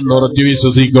എന്നുറച്ചു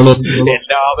വിശ്വസിക്കണം.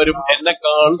 എല്ലാവരും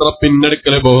എന്നെക്കാൾ റബ്ബിന്റെ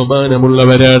അടുക്കൽ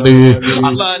ബഹുമാനമുള്ളവരാണ്,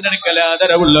 അള്ളാന്റെ അടുക്കൽ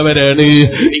ആദരവുള്ളവരാണ്.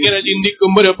 ഇങ്ങനെ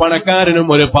ചിന്തിക്കുമ്പോൾ ഒരു പണക്കാരനും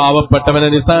ഒരു പാവപ്പെട്ടവനെ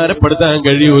നിസ്സാരപ്പെടുത്താൻ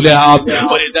കഴിയൂല.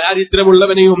 ഒരു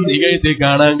ദാരിദ്ര്യമുള്ളവനെയും നികഴ്ത്തി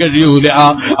കാണാൻ കഴിയൂല.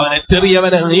 അവനെ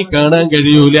ചെറിയവനായി കാണാൻ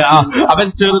കഴിയൂല. അവൻ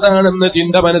ചെറുതാണെന്ന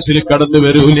ചിന്ത മനസ്സിൽ കടന്നു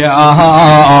വരൂല.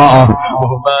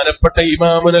 ബഹുമാനപ്പെട്ട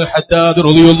ഇമാമുൽ ഹദ്ദാദ്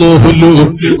റളിയല്ലാഹു അൻഹു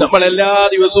നമ്മളെല്ലാ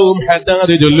ദിവസവും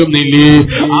ഹദ്ദാദ് ചൊല്ലുന്നില്ലേ?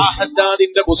 ആ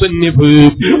ഹദ്ദാദിന്റെ മുസന്നിഫ്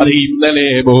അത് ഇന്നലെ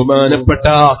ബഹുമാനപ്പെട്ട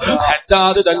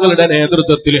ഹദ്ദാദ് തങ്ങളുടെ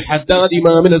നേതൃത്വത്തിൽ ഹദ്ദാദ്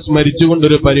ഇമാമിനെ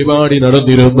സ്മരിച്ചുകൊണ്ടൊരു പരിപാടി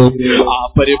നടന്നിരുന്നു. ആ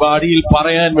പരിപാടിയിൽ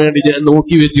പറയാൻ വേണ്ടി ഞാൻ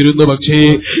നോക്കി വെച്ചിരുന്നു. പക്ഷേ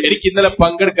എനിക്ക് ഇന്നലെ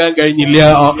പങ്കെടുക്കാൻ കഴിഞ്ഞില്ല.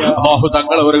 അല്ലാഹു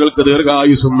തങ്ങളവർക്ക്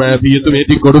ദീർഘായുസ്സും ആഫിയത്തും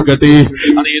കൊടുക്കട്ടെ.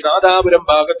 അത് ഈ നാദാപുരം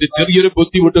ഭാഗത്ത് ചെറിയൊരു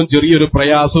ബുദ്ധിമുട്ടും ചെറിയൊരു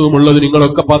പ്രയാസവും ഉള്ളത്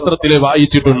നിങ്ങളൊക്കെ പത്രത്തിൽ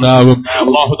വായിച്ചിട്ടുണ്ടാകും.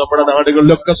 അല്ലാഹു നമ്മുടെ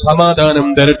നാടുകളിലൊക്കെ സമാധാനം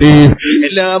തരട്ടെ.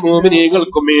 എല്ലാ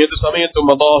മുഅ്മിനീങ്ങൾക്കും ഏത് സമയത്തും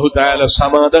അല്ലാഹു തആല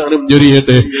സമാധാനം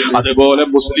ചൊരിയട്ടെ. അതുപോലെ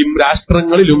മുസ്ലിം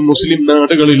രാഷ്ട്രങ്ങളിലും മുസ്ലിം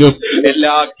നാടുകളിലും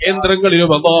എല്ലാ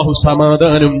കേന്ദ്രങ്ങളിലും അല്ലാഹു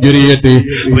സമാധാനം ചൊരിയട്ടെ.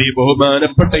 ഈ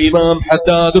ബഹുമാനപ്പെട്ട ഇമാം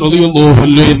ഹദ്ദാദ് റളിയല്ലാഹു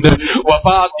അൻഹുവിന്റെ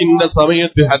വഫാത്തിന്റെ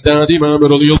സമയത്ത് ഹദ്ദാദ് ഇമാം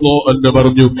റളിയല്ലാഹു അൻഹു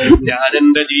പറഞ്ഞു, ഞാൻ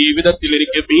എന്റെ ജീവിതത്തിൽ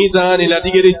എനിക്ക് മീസാനിൽ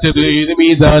അധികരിച്ചത് ഏത്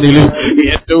മീസാനിൽ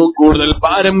ഏറ്റവും കൂടുതൽ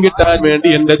ഭാരം കിട്ടാൻ വേണ്ടി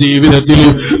എന്റെ ജീവിതത്തിൽ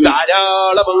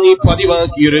ധാരാളമായി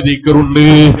പതിവാക്കിയൊരു ദിക്റുണ്ട്,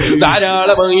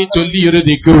 ധാരാളമായി ചൊല്ലിയൊരു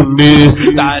ദിക്റുണ്ട്,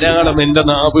 ധാരാളം എന്റെ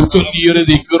നാവ് ചൊല്ലിയൊരു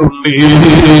ദിക്റുണ്ട്.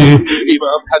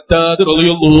 ഇമാം ഹദ്ദാദ്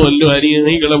റളിയല്ലാഹു അൻഹു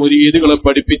അനുയായികളെ മുരീദുകളെ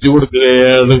പഠിപ്പിച്ചു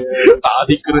കൊടുക്കുകയാണ്. ആ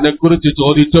ദിക്റിനെ കുറിച്ച്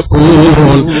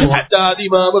ചോദിച്ചപ്പോൾ ഹദ്ദാദ്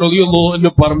ഇമാം റളിയല്ലാഹു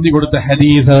അൻഹു പറഞ്ഞു കൊടുത്ത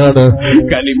ഹദീസാണ്,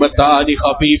 കലിമത്താനി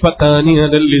ഖഫീഫത്താനി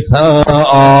അലൽ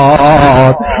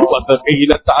ലിസാൻ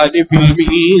വതഖീലത്താനി ഫിൽ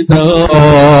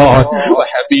മീസാൻ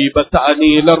വഹബീബത്താനി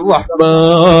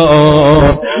ഇലർറഹ്മാൻ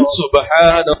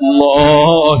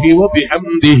സുബ്ഹാനല്ലാഹി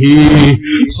വബിഹംദിഹി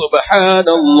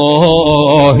സുബ്ഹാനല്ലാഹിൽ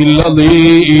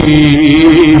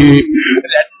അളീം.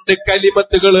 രണ്ട്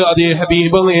കലിമത്തുകൾ അതേ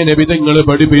ഹബീബായ നബി തങ്ങൾ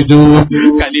പഠിപ്പിച്ചു.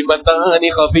 കലിമത്താനി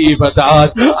ഖഫീഫത്താൻ.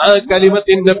 ആ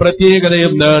കലിമത്തിന്റെ പ്രത്യേകത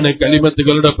എന്താണ്?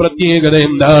 കലിമത്തുകളുടെ പ്രത്യേകത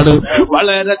എന്താണ്?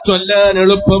 വളരെ ചൊല്ലാൻ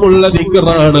എളുപ്പമുള്ള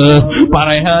ദിക്റാണ്,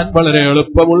 പറയാൻ വളരെ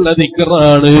എളുപ്പമുള്ള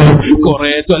ദിക്റാണ്,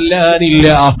 കുറെ ചൊല്ലാനില്ല,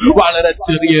 വളരെ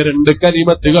ചെറിയ രണ്ട്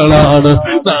കലിമത്തുകളാണ്,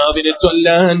 നാവിനെ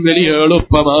ചൊല്ലാൻ വലിയ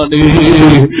എളുപ്പമാണ്.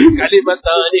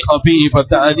 കലിമത്താനി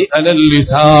ഖഫീഫത്താനി അലൽ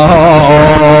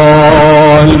ലിസാൻ.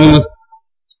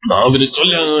 നാവിന്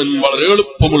ചൊല്ലാൻ വളരെ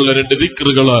എളുപ്പമുള്ള രണ്ട്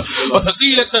ദിക്റുകള്.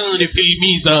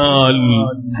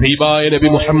 ഹബീബായ നബി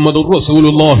മുഹമ്മദുർ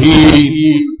റസൂലുള്ളാഹി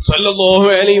സ്വല്ലല്ലാഹു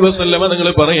അലൈഹി വസല്ലം നിങ്ങൾ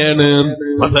പറയാണ്,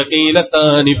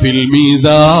 വസഖീലത്താനി ഫിൽ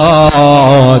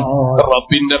മീസാൻ.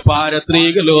 റബ്ബിന്റെ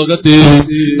പാരത്രിക ലോകത്ത്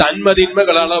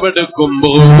നന്മതിന്മകൾ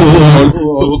അളവെടുക്കുമ്പോൾ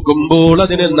തൂക്കുമ്പോൾ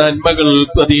അതിന് നന്മകൾ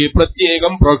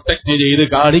പ്രത്യേകം പ്രൊട്ടക്ട് ചെയ്ത്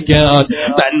കാണിക്കാൻ,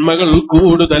 നന്മകൾ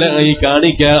കൂടുതലായി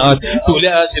കാണിക്കാൻ,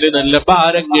 തുലാസിന് നല്ല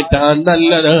ഭാരം കിട്ടാൻ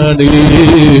നല്ലതാണ്.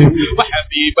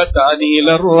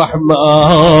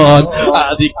 റഹ്മാൻ. ആ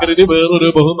ദിക്റിന് വേറൊരു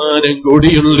ബഹുമാനം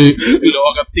കൂടിയുണ്ട്.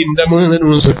 ലോകത്തിന്റെ മുഴുവൻ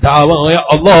സൃഷ്ടാവായ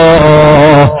അല്ലാഹ്,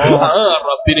 ആ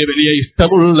റബ്ബിന് വലിയ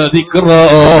ഇഷ്ടമുള്ള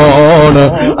ദിക്റാണ്.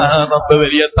 ആ റബ്ബ്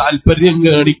വലിയ താല്പര്യം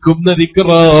കാണിക്കുന്ന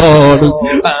ദിക്റാണ്.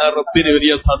 ആ റബ്ബിന്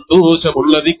വലിയ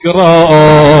സന്തോഷമുള്ള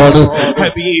ദിക്റാണ്.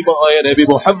 ഹബീബായ നബി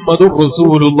മുഹമ്മദുർ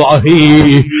റസൂലുള്ളാഹി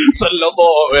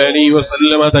സല്ലല്ലാഹു അലൈഹി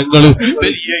വസല്ലമ തങ്ങൾ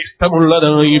വലിയ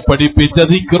ഇഷ്ടമുള്ളതായി പഠിപ്പിച്ച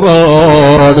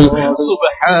ദിക്റാണ്.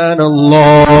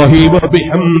 സുബ്ഹാനല്ലാഹി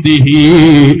വബിഹംദിഹി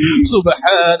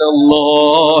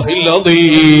സുബ്ഹാനല്ലാഹിൽ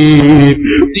അദീം.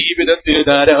 ജീവിതത്തിൽ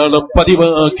ധാരാളം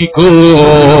പതിവാക്കിക്കോ,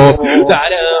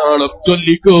 ധാരാളം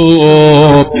ചൊല്ലിക്കോ,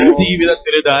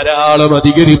 ജീവിതത്തിൽ ധാരാളം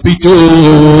അധികരിപ്പിക്കോ.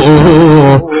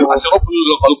 അഷ്റഫുൽ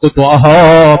ഖൽഖ് ത്വാഹ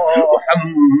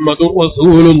മുഹമ്മദുർ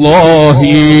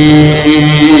റസൂലുള്ളാഹി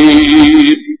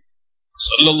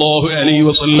സല്ലല്ലാഹു അലൈഹി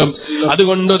വസല്ലം.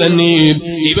 അതുകൊണ്ട് തന്നെ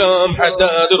ഇമാം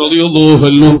ഹദ്ദാദ് റളിയല്ലാഹു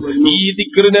അൻഹു ഈ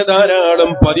ദിക്റിനെ ധാരാളം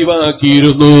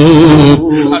പതിവാക്കിയിരുന്നു.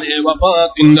 അതേ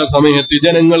വഫാത്തിന്റെ സമയത്ത്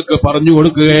ജനങ്ങൾക്ക് പറഞ്ഞു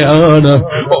കൊടുക്കുകയാണ്,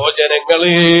 ഓ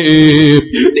ജനങ്ങളെ,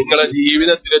 നിങ്ങളുടെ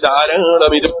ജീവിതത്തിൽ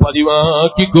ധാരാളം ഇത്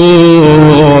പതിവാക്കിക്കോ,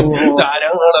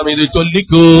 ധാരാളം ഇത്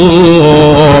ചൊല്ലിക്കോ.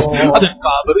 അത്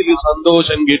ഖബറിൽ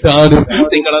സന്തോഷം കിട്ടാനും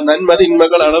നിങ്ങളുടെ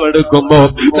നന്മതിന്മകൾ അളവെടുക്കുമ്പോ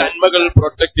നന്മകൾ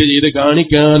പ്രൊട്ടക്ട് ചെയ്ത്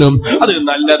കാണിക്കാനും അത്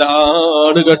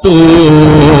നല്ലതാണ് കേട്ടോ.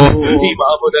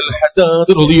 ഇമാമുൽ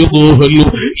ഹദ്ദാദ് റളിയല്ലാഹു അൻഹു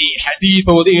ഈ ഹദീസ്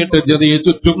ഓതിയിട്ട് ജനയെ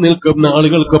ചുറ്റും നിൽക്കുന്ന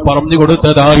ആളുകൾക്ക് പറഞ്ഞു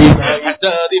കൊടുത്തതായി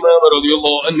ഹദ്ദാദ് ഇമാം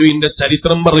റളിയല്ലാഹു അൻഹുവിന്റെ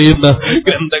ചരിത്രം പറയുന്ന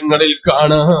ഗ്രന്ഥങ്ങളിൽ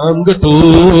കാണാം കേട്ടോ.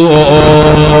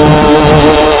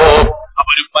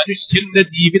 ഒരു മനുഷ്യന്റെ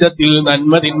ജീവിതത്തിൽ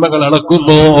നന്മതിന്മകൾ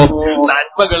അളക്കുന്നു.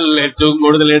 നന്മകൾ ഏറ്റവും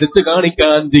കൂടുതൽ എടുത്തു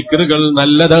കാണിക്കാൻ ദിക്റുകൾ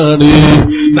നല്ലതാണ്.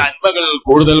 നന്മകൾ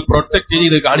കൂടുതൽ പ്രൊട്ടക്ട്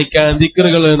ചെയ്ത് കാണിക്കാൻ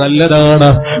ദിക്റുകൾ നല്ലതാണ്.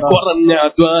 കുറഞ്ഞ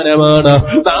അധ്വാനമാണ്.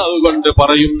 നാവ് കൊണ്ട്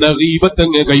പറയുന്ന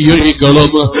ഗീബത്തങ്ങ്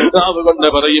കൈയൊഴിക്കണം, നാവ് കൊണ്ട്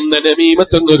പറയുന്ന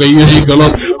നമീമത്തങ്ങ്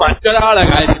കൈയൊഴിക്കണം, മറ്റൊരാളെ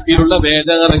കാര്യത്തിലുള്ള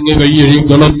വേദനങ്ങ്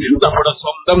കൈയൊഴിക്കണം. നമ്മുടെ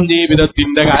സ്വന്തം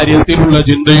ജീവിതത്തിന്റെ കാര്യത്തിലുള്ള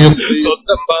ചിന്തയും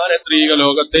സ്വന്തം പാരത്രിക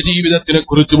ലോകത്തെ ജീവിതത്തിനെ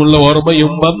കുറിച്ചുമുള്ള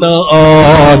ഓർമ്മയും വന്നാൽ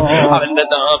അവന്റെ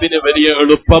നാവിന് വലിയ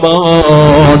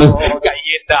എളുപ്പമാണ്.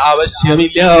 കയ്യിന്റെ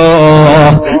ആവശ്യമില്ല,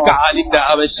 കാലിന്റെ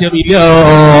ആവശ്യമില്ല.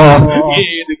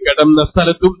 ഏത് കിടന്ന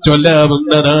സ്ഥലത്തും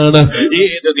ചൊല്ലാവുന്നതാണ്,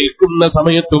 ഏത് നിൽക്കുന്ന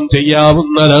സമയത്തും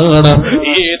ചെയ്യാവുന്നതാണ്,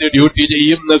 ഏത് ഡ്യൂട്ടി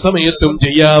ചെയ്യുന്ന സമയത്തും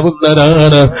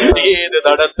ചെയ്യാവുന്നതാണ്, ഏത്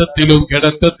നടത്തത്തിലും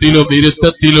കിടത്തത്തിലും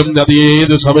ഇരുത്തത്തിലും അത്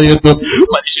ഏത് സമയത്തും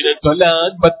മനുഷ്യന്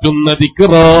ചൊല്ലാൻ പറ്റുന്ന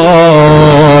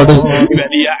ദിക്റാണ്.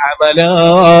 വലിയ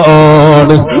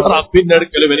അമലാണ്, റബ്ബിന്റെ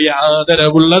അടുക്കൽ വലിയ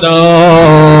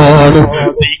ആദരവുള്ളതാണ്.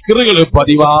 ദിക്റുകൾ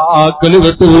പതിവാക്കൽ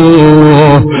കേട്ടു.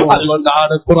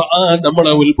 അതുകൊണ്ടാണ് ഖുർആൻ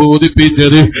നമ്മളെ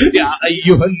ഉത്ബോധിപ്പിച്ചത്, യാ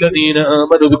അയ്യുഹല്ലദീന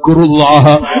ആമനു ദിക്റുല്ലാഹ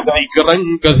ദിക്റൻ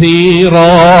കസീറാ.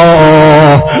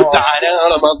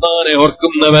 ധാരാളം അല്ലാഹുവിനെ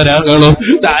ഓർക്കുന്നവരാകണം,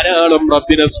 ധാരാളം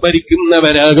റബ്ബിനെ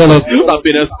സ്മരിക്കുന്നവരാകണം,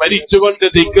 റബ്ബിനെ സ്മരിച്ചുകൊണ്ട്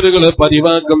ദിക്റുകൾ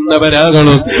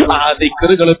പതിവാക്കുന്നവരാകണം. ആ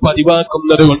ദിക്റുകൾ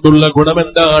പതിവാക്കുന്നത് കൊണ്ടുള്ള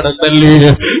ഗുണമെന്താണെന്നല്ലേ,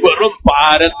 വെറും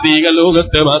പാരത്രിക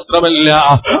ലോകത്ത് മാത്രമല്ല,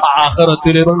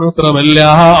 ആഖിറത്തില് മാത്രമല്ല.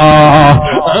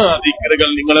 ആ ദിക്റുകൾ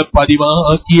നിങ്ങളെ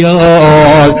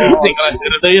പതിവാക്കിയാൽ നിങ്ങളെ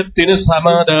ഹൃദയത്തിന്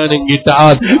സമാധാനം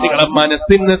കിട്ടാൻ, നിങ്ങളെ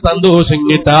മനസ്സിന് സന്തോഷം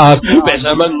കിട്ടാൻ,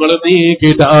 വിഷമങ്ങൾ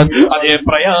നീക്കിട്ടാൻ, അതേ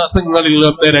പ്രയാസങ്ങളിൽ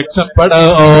നിന്ന്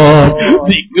രക്ഷപ്പെടാൻ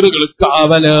ദിക്റുകൾ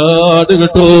കാവലാണ്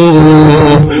കേട്ടോ.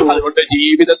 അതുകൊണ്ട്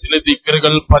ജീവിതത്തിലെ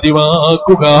ദിക്റുകൾ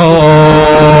പതിവാക്കുക.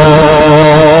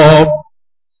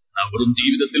 വെറും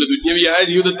ജീവിതത്തിൽ ദുന്യവിയായ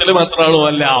ജീവിതത്തിൽ മാത്രമാണോ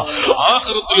അല്ല,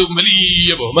 ആഖിറത്തിലും വലിയ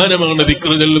ബഹുമാനമാണ്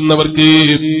ദിക്ർ ചെല്ലുന്നവർക്ക്.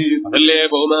 അതല്ലേ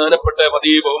ബഹുമാനപ്പെട്ട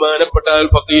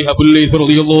ഫഖീഹ് അബുൽ ലൈസ്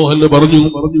റളിയല്ലാഹു അൻഹു പറഞ്ഞു,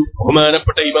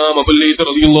 ബഹുമാനപ്പെട്ട ഇമാം അബുൽ ലൈസ്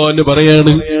റളിയല്ലാഹു അൻഹു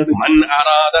പറയാണ്, മൻ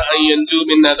അറാദ അൻ യൻജു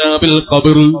മിൻ അദാബിൽ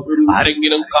ഖബർ,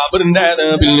 ആരെങ്കിലും ഖബറിന്റെ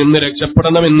അദാബിൽ നിന്ന്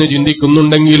രക്ഷപ്പെടണമെന്ന്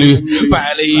ചിന്തിക്കുന്നുണ്ടെങ്കിൽ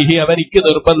ഫഅലൈഹി, അവനിക്ക്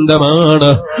നിർബന്ധമാണ്,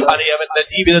 അത് അവന്റെ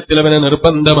ജീവിതത്തിൽ അവന്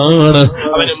നിർബന്ധമാണ്,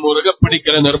 അവന് മുറുകെ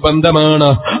പിടിക്കൽ നിർബന്ധമാണ്.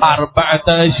 4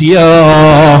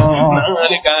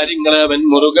 കാര്യങ്ങൾ അവൻ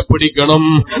മുറുകെ പിടിക്കണം.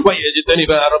 4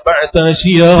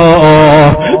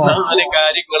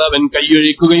 കാര്യങ്ങൾ അവൻ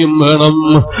കൈയൊഴിക്കുകയും വേണം.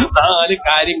 4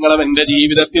 കാര്യങ്ങൾ അവന്റെ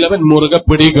ജീവിതത്തിൽ അവൻ മുറുകെ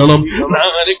പിടിക്കണം.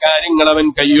 4 കാര്യങ്ങൾ അവൻ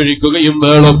കൈയൊഴിക്കുകയും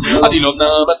വേണം.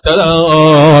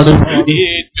 അതിലൊന്നാമത്തതാണ്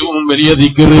ഏറ്റവും വലിയ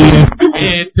ദിക്ർ,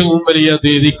 ഏറ്റവും വലിയ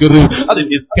ദിക്ർ അത്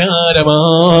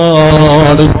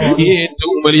നിസ്കാരമാണ്.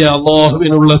 ഏറ്റവും വലിയ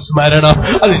അല്ലാഹുവിനുള്ള സ്മരണ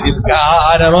അത്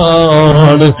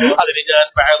നിസ്കാരമാണ്. അതിന് ഞാൻ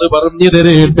പറഞ്ഞു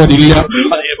തരേണ്ടതില്ല.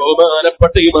 അതേ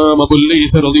ബഹുമാനപ്പെട്ട ഇമാം അബുൽ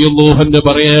ലൈസ് റളിയല്ലാഹു അൻഹു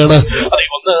പറയാണ്, അത്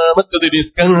ഒന്നാമത്തത്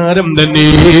നിസ്കാരം തന്നെ.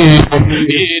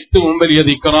 ഏറ്റവും വലിയ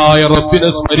ദിക്റായ റബ്ബിനെ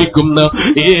സ്മരിക്കുന്ന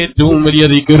ഏറ്റവും വലിയ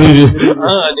ദിക്ർ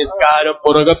ആ നിസ്കാരം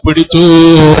പുറകെ പിടിച്ചു.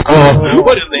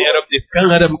 ഒരു നേരം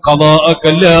നിസ്കാരം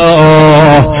ഖളാഅല്ല,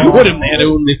 ഒരു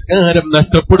നേരവും നിസ്കാരം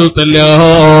നഷ്ടപ്പെടുത്തല്ല.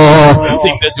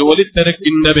 നിന്റെ ജോലി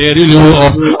തിരക്കിന്റെ പേരിലോ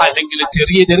അല്ലെങ്കിൽ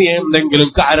ചെറിയ ചെറിയ എന്തെങ്കിലും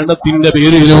കാരണത്തിന്റെ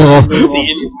പേരിലോ നീ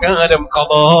നിസ്കാരം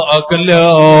ഖളാഅല്ല.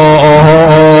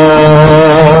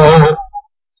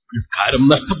 നിസ്കാരം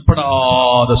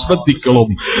നഷ്ടപ്പെടാതെ ശ്രദ്ധിക്കണം.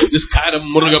 നിസ്കാരം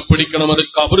മുറുകെ പിടിക്കണം. അത്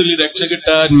ഖബറിൽ രക്ഷ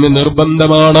കിട്ടാൻ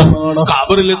നിർബന്ധമാണ്.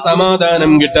 ഖബറിൽ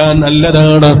സമാധാനം കിട്ടാൻ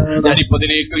നല്ലതാണ്. ഞാനിപ്പോ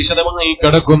ഇതിലേക്ക് വിശദമായി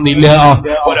കടക്കുന്നില്ല.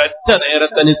 ഒരൊറ്റ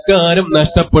നേരത്തെ നിസ്കാരം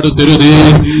നഷ്ടപ്പെടുത്തരുത്.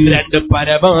 രണ്ട്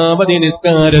പരമാവധി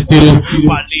നിസ്കാരത്തിൽ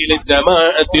പള്ളിയിലെ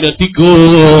ജമാഅത്തിനെത്തിക്കൂ.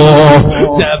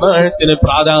 ജമാഅത്തിന്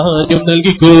പ്രാധാന്യം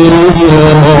നൽകിക്കൂ.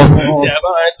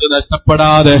 ജമാഅത്ത്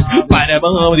നഷ്ടപ്പെടാതെ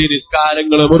പരമാവധി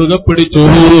നിസ്കാരങ്ങൾ മുറുകെ പിടിച്ചു.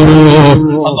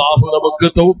 അല്ലാഹു നമുക്ക്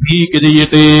തൗഫീഖ്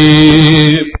ചെയ്യട്ടെ.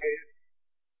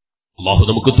 അല്ലാഹു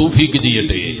നമുക്ക് തൗഫീഖ്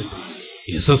ചെയ്യട്ടെ.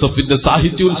 SSFന്റെ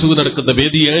സാഹിത്യോത്സവം നടക്കുന്ന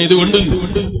വേദിയായതുകൊണ്ട്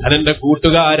ഞാൻ എന്റെ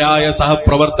കൂട്ടുകാരായ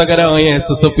സഹപ്രവർത്തകരായ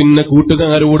SSFന്റെ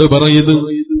കൂട്ടുകാരോട് പറയുന്നു,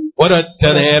 ഒരൊറ്റ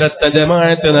നേരത്തെ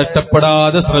ജമാഅത്ത്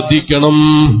നഷ്ടപ്പെടാതെ ശ്രദ്ധിക്കണം.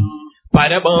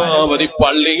 പരമാവധി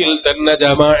പള്ളിയിൽ തന്നെ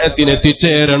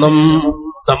ജമാഅത്തിനെത്തിച്ചേരണം.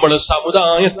 നമ്മൾ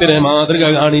സമുദായത്തിന് മാതൃക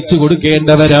കാണിച്ചു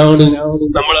കൊടുക്കേണ്ടവരാണ്.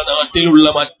 നമ്മുടെ നാട്ടിലുള്ള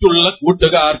മറ്റുള്ള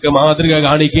കൂട്ടുകാർക്ക് മാതൃക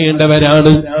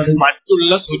കാണിക്കേണ്ടവരാണ്.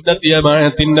 മറ്റുള്ള സുന്നത്ത്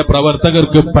ജമാഅത്തിന്റെ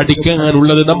പ്രവർത്തകർക്ക്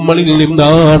പഠിക്കാനുള്ളത് നമ്മളിൽ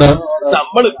നിന്നാണ്.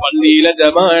 നമ്മൾ പള്ളിയിലെ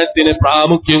ജമാഅത്തിന്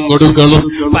പ്രാമുഖ്യം കൊടുക്കണം.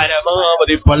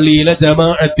 പരമാവധി പള്ളിയിലെ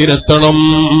ജമാഅത്തിനെത്തണം.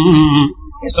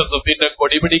 SSFന്റെ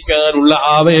കൊടി പിടിക്കാനുള്ള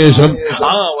ആവേശം,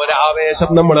 ആ ഒരാവേശം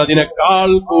നമ്മൾ അതിനേക്കാൾ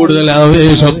കൂടുതൽ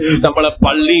ആവേശം നമ്മളെ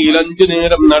പള്ളിയിൽ 5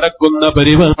 നേരം നടക്കുന്ന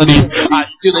പരിപാടി,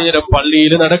 5 നേരം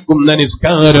പള്ളിയിൽ നടക്കുന്ന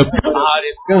നിസ്കാരം, ആ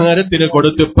നിസ്കാരത്തിന്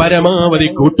കൊടുത്ത് പരമാവധി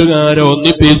കൂട്ടുകാരെ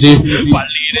ഒന്നിപ്പിച്ച്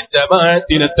പള്ളിയിലെ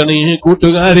ജമാഅത്തിനെത്തണേ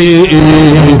കൂട്ടുകാരെ.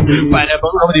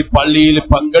 പരമാവധി പള്ളിയിൽ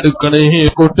പങ്കെടുക്കണേ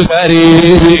കൂട്ടുകാരെ.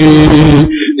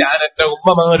 ഞാൻ എന്റെ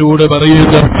ഉമ്മമാരോട്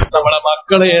പറയുന്നു, നമ്മളെ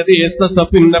മക്കളെ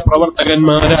SSFന്റെ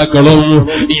പ്രവർത്തകന്മാരാക്കണം.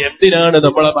 എന്തിനാണ്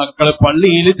നമ്മളെ മക്കളെ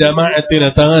പള്ളിയിൽ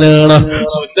ജമാഅത്തിനെത്താനാണ്.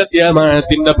 സുന്നത്ത്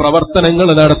ജമാഅത്തിന്റെ പ്രവർത്തനങ്ങൾ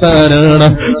നടത്താനാണ്.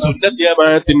 സുന്നത്ത്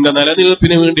ജമാഅത്തിന്റെ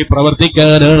നിലനിൽപ്പിന് വേണ്ടി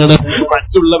പ്രവർത്തിക്കാനാണ്.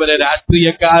 മറ്റുള്ളവരെ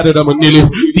രാഷ്ട്രീയക്കാരുടെ മുന്നിൽ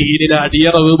ദീനിനെ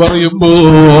അടിയറവ്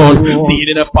പറയുമ്പോൾ,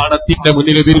 ദീനിനെ പണത്തിന്റെ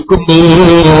മുന്നിൽ വിൽക്കുമ്പോൾ,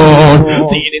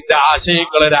 ദീനിന്റെ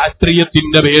ആശയങ്ങളെ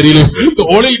രാഷ്ട്രീയത്തിന്റെ പേരിൽ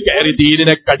തോളിൽ കയറി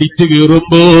ദീനിനെ കടിച്ചു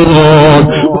കീറുമ്പോൾ,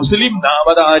 മുസ്ലിം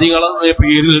നാമധാരികളായ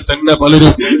പേരിൽ തന്നെ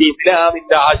പലരും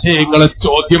ഇസ്ലാമിന്റെ ആശയങ്ങളെ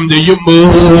ചോദ്യം ചെയ്യുമ്പോൾ,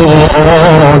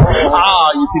 ആ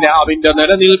ഇസ്ലാമിന്റെ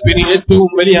നിലനിൽപ്പിന്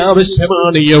ഏറ്റവും വലിയ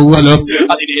ആവശ്യമാണ് യൗവനം.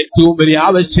 അതിന് ഏറ്റവും വലിയ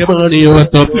ആവശ്യമാണ്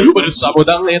യുവത്വം. ഒരു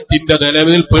സമുദായത്തിന്റെ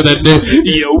നിലനിൽപ്പ് തന്നെ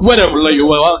യൗവനമുള്ള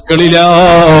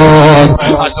യുവാക്കളിലാണ്.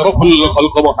 അഷ്റഫുൽ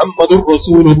ഖൽഖ് മുഹമ്മദുർ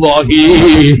റസൂലുള്ളാഹി.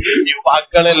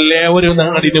 യുവാക്കളല്ലേ ഒരു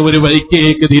നാടിനെ ഒരു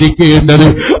വഴിക്കേക്ക് തിരിക്കേണ്ടത്.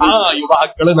 ആ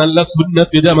യുവാക്കള് നല്ല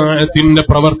സുന്നത്ത് ജമാഅത്തിന്റെ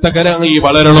പ്രവർത്തകരായി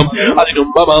വളരണം.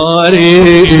 അതിനുമ്പമാരെ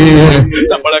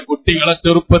നമ്മളെ കുട്ടികളെ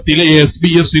ചെറുപ്പത്തിലെ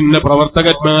SBSന്റെ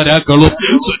പ്രവർത്തകന്മാരാക്കളും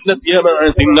സുന്നത്ത്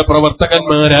ജമാഅത്തിന്റെ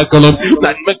പ്രവർത്തകന്മാരാക്കളും.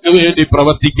 നന്മയ്ക്ക് വേണ്ടി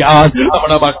പ്രവർത്തിക്കാൻ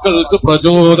നമ്മുടെ മക്കൾക്ക്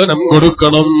പ്രചോദനം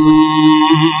കൊടുക്കണം.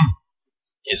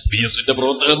 SPSന്റെ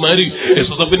പ്രവർത്തകന്മാര്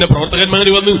SSFന്റെ പ്രവർത്തകന്മാര്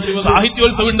വന്ന്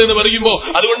സാഹിത്യോത്സവം ഉണ്ടെന്ന് പറയുമ്പോ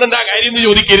അതുകൊണ്ട് എന്താ കാര്യം എന്ന്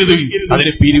ചോദിക്കരുത്.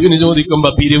 അതിന് പിരിവിന് ചോദിക്കുമ്പോ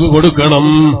പിരിവ് കൊടുക്കണം.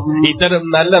 ഇത്തരം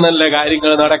നല്ല നല്ല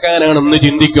കാര്യങ്ങൾ നടക്കാനാണെന്ന്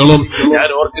ചിന്തിക്കണം. ഞാൻ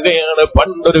ഓർക്കുകയാണ്,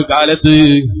 പണ്ടൊരു കാലത്ത്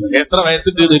എത്ര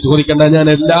വയസ്സുണ്ട് എന്ന് ചോദിക്കണ്ട, ഞാൻ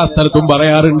എല്ലാ സ്ഥലത്തും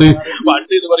പറയാറുണ്ട്.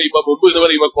 പണ്ട് എന്ന് പറയുമ്പോ, മുമ്പ് എന്ന്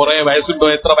പറയുമ്പോ കുറെ വയസ്സുണ്ടോ,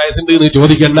 എത്ര വയസ്സുണ്ട് എന്ന്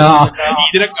ചോദിക്കണ്ട.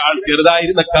 ഇതിനേക്കാൾ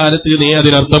ചെറുതായിരുന്ന കാലത്ത് നീ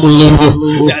അതിനർത്ഥമുള്ളൂ.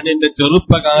 ഞാൻ എന്റെ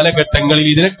ചെറുപ്പ കാലഘട്ടങ്ങളിൽ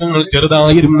ഇതിനേക്കാൾ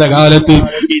ചെറുതായിരുന്ന കാലത്ത്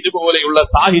ഇതുപോലെയുള്ള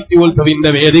സാഹിത്യോത്സവിന്റെ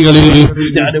വേദികളിൽ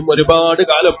ഞാനും ഒരുപാട്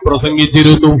കാലം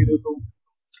പ്രസംഗിച്ചിരുന്നു.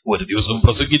 ഒരു ദിവസം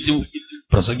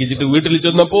പ്രസംഗിച്ചിട്ട് വീട്ടിൽ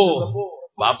ചെന്നപ്പോ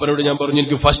ബാപ്പനോട് ഞാൻ പറഞ്ഞു,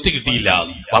 എനിക്ക് ഫസ്റ്റ് കിട്ടിയില്ല.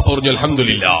 ബാപ്പ പറഞ്ഞു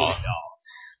അൽഹംദുലില്ലാ.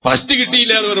 ഫസ്റ്റ്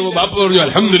കിട്ടിയില്ല എന്ന് പറയുമ്പോ ബാപ്പ പറഞ്ഞു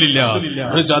അൽഹംദുലില്ലാ.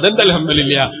 അതെന്താ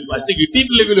അൽഹംദുലില്ലാ? ഫസ്റ്റ്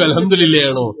കിട്ടിയിട്ടില്ലെങ്കിലും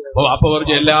അൽഹംദുലില്ലയാണോ? അപ്പൊ ബാപ്പ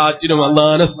പറഞ്ഞു എല്ലാറ്റിനും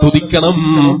അല്ലാഹനെ സ്തുതിക്കണം.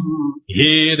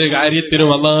 ഏത് കാര്യത്തിനും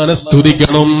അല്ലാഹനെ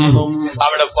സ്തുതിക്കണം.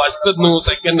 അവിടെ ഫസ്റ്റ് എന്നോ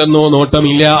സെക്കൻഡ് എന്നോ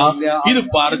നോട്ടമില്ല. ഇത്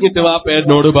പറഞ്ഞിട്ട് വാപ്പ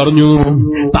എന്നോട് പറഞ്ഞു,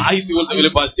 സാഹിത്യോത്സവിൽ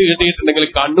ഫസ്റ്റ് കിട്ടിയിട്ടുണ്ടെങ്കിൽ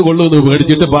കണ്ണുകൊള്ളൂന്ന്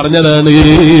പേടിച്ചിട്ട് പറഞ്ഞതാണ്.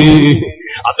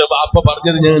 അത് വാപ്പ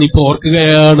പറഞ്ഞത് ഞാനിപ്പോ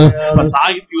ഓർക്കുകയാണ്.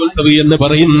 സാഹിത്യോത്സവം എന്ന്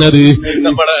പറയുന്നത്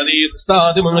നമ്മുടെ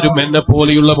ഉസ്താദുമാരും എന്നെ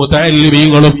പോലെയുള്ള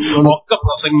മുതഅല്ലിമീങ്ങളും ഒക്കെ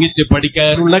പ്രസംഗിച്ച്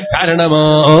പഠിക്കാനുള്ള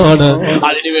കാരണമാണ്.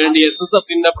 അതിനുവേണ്ടി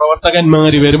SSFന്റെ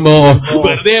പ്രവർത്തകന്മാര് വരുമ്പോ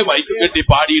വെറുതെ മൈക്ക് കെട്ടി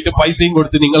പാടിയിട്ട് പൈസയും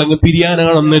കൊടുത്ത് നിങ്ങളങ്ങ്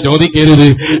പിരിയാനാണെന്ന് ചോദിക്കരുത്.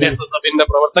 SSFന്റെ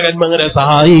പ്രവർത്തകന്മാരെ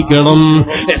സഹായിക്കണം.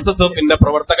 SSFന്റെ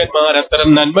പ്രവർത്തകന്മാർ അത്തരം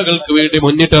നന്മകൾക്ക് വേണ്ടി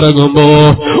മുന്നിട്ടിറങ്ങുമ്പോ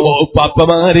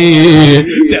പാപ്പമാരെ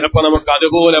ചിലപ്പോ നമുക്ക്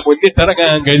അതുപോലെ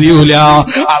മുന്നിട്ടിറങ്ങാൻ കഴിയൂല.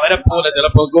 അവരെ പോലെ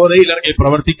ചിലപ്പോ ഗോതയിലിറങ്ങി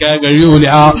പ്രവർത്തിക്കാൻ കഴിയൂല.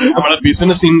 നമ്മളെ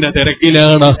ബിസിനസിന്റെ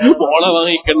തിരക്കിലാണ്, മോളെ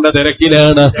വാങ്ങിക്കേണ്ട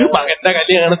തിരക്കിലാണ്, മകന്റെ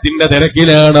കല്യാണത്തിന്റെ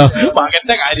തിരക്കിലാണ്,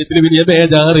 മകന്റെ കാര്യത്തിൽ വലിയ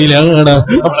ബേജാറിലാണ്,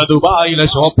 നമ്മളെ ദുബായിലെ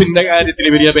ഷോപ്പിന്റെ കാര്യത്തിൽ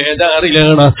വലിയ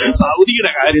ബേജാറിലാണ്,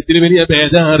 സൗദിയുടെ കാര്യത്തിൽ വലിയ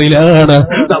ബേജാറിലാണ്.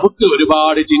 നമുക്ക്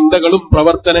ഒരുപാട് ചിന്തകളും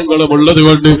പ്രവർത്തനങ്ങളും ഉള്ളത്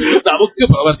കൊണ്ട് നമുക്ക്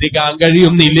പ്രവർത്തിക്കാൻ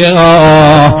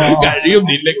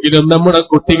കഴിയുന്നില്ലെങ്കിലും നമ്മുടെ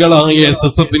കുട്ടികളായ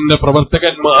SSFന്റെ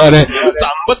പ്രവർത്തകന്മാരെ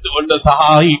സമ്പത്ത് കൊണ്ട്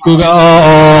സഹായിക്കുക.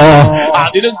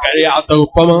 അതിനും കഴിയാത്ത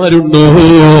ഉപ്പമാരുണ്ടോ?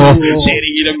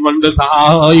 ശരീരം കൊണ്ട്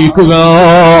സഹായിക്കുക.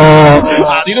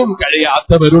 അതിനും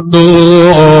കഴിയാത്തവരുണ്ടോ?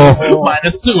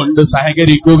 മനസ്സുകൊണ്ട്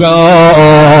സഹകരിക്കുക.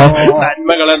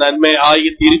 നന്മകളെ നന്മയായി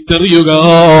തിരിച്ചറിയുക.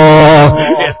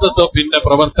 SSFന്റെ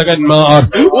പ്രവർത്തകന്മാർ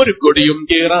ഒരു കൊടിയും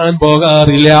കീറാൻ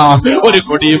പോകാറില്ല, ഒരു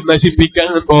കൊടിയും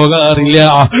നശിപ്പിക്കാൻ പോകാറില്ല,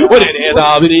 ഒരു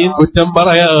നേതാവിനെയും കുറ്റം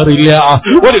പറയാറില്ല,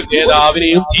 ഒരു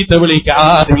നേതാവിനെയും ചീത്ത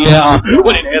വിളിക്കാറില്ല,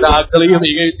 ഒരു നേതാക്കളെയും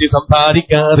ഇകഴ്ത്തി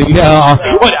സംസാരിക്കാറില്ല,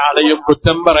 ഒരാളെയും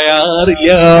കുറ്റം പറയാറില്ല.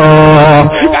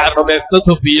 കാരണം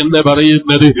SSF എന്ന്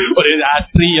പറയുന്നത് ഒരു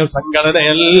രാഷ്ട്രീയ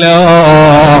സംഘടനയല്ല.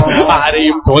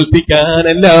 ആരെയും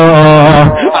തോൽപ്പിക്കാനല്ല,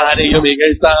 ആരെയും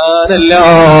ഇകഴ്ത്താനല്ല,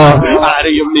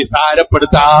 ആരെയും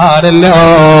നിസാരപ്പെടുത്താനല്ല.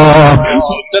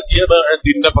 സുന്നത്ത്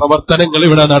ജമാഅത്തിന്റെ പ്രവർത്തനങ്ങൾ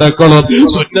ഇവിടെ നടക്കണം.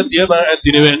 സുന്നത്ത്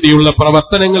ജമാഅത്തിന് വേണ്ടിയുള്ള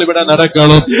പ്രവർത്തനങ്ങൾ ഇവിടെ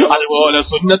നടക്കണം. അതുപോലെ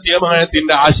സുന്നത്ത്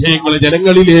ജമാഅത്തിന്റെ ആശയങ്ങൾ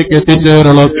ജനങ്ങളിലേക്ക്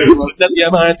എത്തിച്ചേരണം. സുന്നത്ത്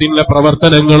ജമാഅത്തിന്റെ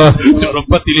പ്രവർത്തനങ്ങൾ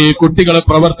ചെറുപ്പത്തിലെ കുട്ടികളെ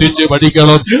പ്രവർത്തിച്ച്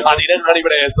പഠിക്കണം. അതിനാണ്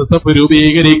ഇവിടെ SSF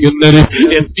രൂപീകരിക്കുന്നത്,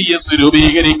 SPS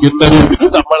രൂപീകരിക്കുന്നത്.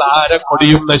 നമ്മൾ ആരെ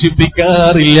കൊടിയും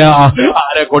നശിപ്പിക്കാറില്ല,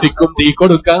 ആരെ കൊടിക്കും തീ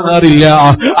കൊടുക്കാറില്ല,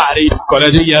 ആരെയും കൊല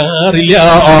ചെയ്യാറില്ല.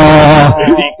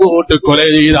 ഇങ്ങോട്ട് കൊല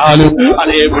ചെയ്താലും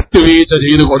അതേ വിട്ടുവീഴ്ച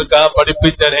ചെയ്ത് കൊടുക്കാൻ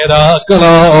പഠിപ്പിച്ച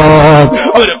നേതാക്കളാണ്.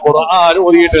 അവര് ഖുർആൻ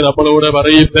ഓതിയിട്ട് നമ്മളോട്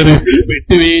പറയുന്നത്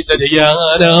വിട്ടുവീഴ്ച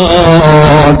ചെയ്യാനാ,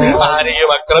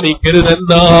 ആരെയും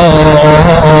ആക്രമിക്കരുതെന്നാ.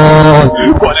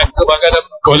 കൊലക്ക് പകരം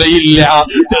കൊലയില്ല,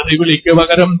 തെറിവിളിക്ക്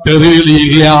പകരം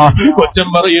തെറിവിളിയില്ല, കുറ്റം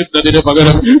പറയുന്നതിന്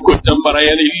പകരം കുറ്റം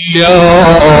പറയലില്ല.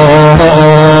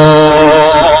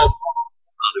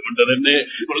 അതുകൊണ്ട് തന്നെ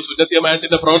നമ്മൾ സുന്നത്ത്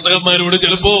ജമാഅത്തിന്റെ പ്രവർത്തകന്മാരോട്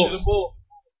ചിലപ്പോ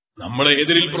നമ്മളെ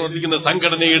എതിരിൽ പ്രവർത്തിക്കുന്ന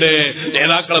സംഘടനയുടെ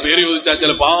നേതാക്കളെ പേര് ചോദിച്ചാൽ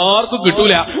ചിലപ്പോ ആർക്കും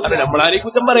കിട്ടൂല. അത് നമ്മളാരെയും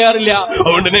കുറ്റം പറയാറില്ല,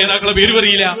 അതുകൊണ്ട് നേതാക്കളെ പേര്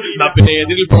പറയില്ല. പിന്നെ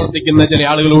എതിരിൽ പ്രവർത്തിക്കുന്ന ചില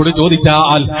ആളുകളോട്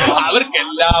ചോദിച്ചാൽ അവർക്ക്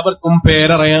എല്ലാവർക്കും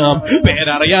പേരറിയാം.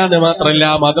 പേരറിയാതെ മാത്രമല്ല,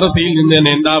 മദ്രസയിൽ നിന്ന്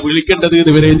തന്നെ എന്താ വിളിക്കേണ്ടത്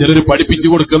ഇതുവരെ ചിലർ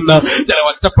പഠിപ്പിച്ചു കൊടുക്കുന്ന ചില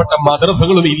ഒറ്റപ്പെട്ട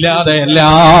മദ്രസകളും ഇല്ലാതെയല്ല.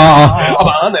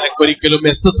 അപ്പൊ ആ നിലക്കൊരിക്കലും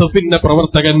SSFന്റെ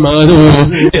പ്രവർത്തകന്മാരോ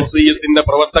SESന്റെ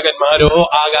പ്രവർത്തകന്മാരോ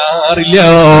ആകാറില്ല.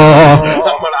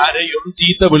 നമ്മൾ ആരെയും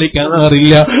ചീത്ത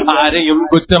വിളിക്കാറില്ല, ആരെയും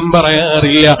കുറ്റം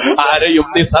പറയാറില്ല, ആരെയും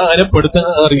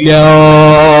നിസാരപ്പെടുത്താറില്ല.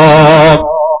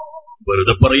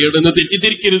 വെറുതെ പറയണമെന്ന്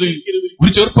തെറ്റിദ്ധരിക്കരുത്.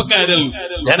 ഒരു ചെറുപ്പക്കാരൻ,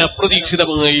 ഞാൻ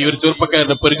അപ്രതീക്ഷിതമായി ഒരു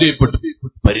ചെറുപ്പക്കാരനെ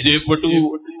പരിചയപ്പെട്ടു.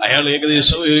 അയാൾ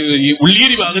ഏകദേശം ഈ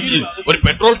ഉള്ളിയേരി ഭാഗത്ത് ഒരു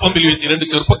പെട്രോൾ പമ്പിൽ വെച്ച് 2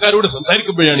 ചെറുപ്പക്കാരോട്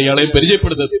സംസാരിക്കുമ്പോഴാണ് ഇയാളെ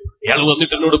പരിചയപ്പെടുന്നത്. ഇയാൾ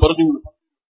വന്നിട്ട് എന്നോട് പറഞ്ഞു,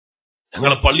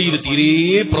 ഞങ്ങളെ പള്ളിയിൽ തീരെ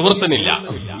പ്രവർത്തനമില്ല.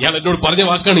 ഇയാൾ എന്നോട് പറഞ്ഞ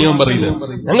വാക്കാണ് ഞാൻ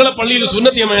പറയുന്നത്. ഞങ്ങളെ പള്ളിയിൽ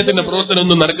സുന്നത്ത് ജമാഅത്തിന്റെ പ്രവർത്തനം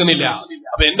ഒന്നും നടക്കുന്നില്ല.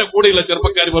 അപ്പൊ എന്റെ കൂടെയുള്ള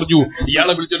ചെറുപ്പക്കാർ പറഞ്ഞു,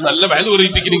 ഇയാളെ വിളിച്ചൊരു നല്ല വാല്യൂ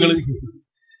പറയിപ്പിക്കും, നിങ്ങൾ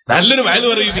നല്ലൊരു വാല്യൂ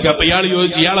പറയിപ്പിക്കുക. അപ്പൊ ഇയാൾ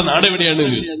ചോദിച്ചു, ഇയാളെ നാട് എവിടെയാണ്?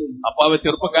 അപ്പൊ അവ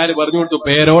ചെറുപ്പക്കാര് പറഞ്ഞു കൊടുത്തു,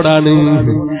 പേരോടാണ്.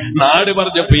 നാട്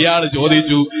പറഞ്ഞപ്പോ ഇയാൾ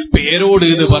ചോദിച്ചു, പേരോട്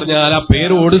എന്ന് പറഞ്ഞാൽ ആ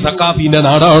പേരോട് സക്കാഫിന്റെ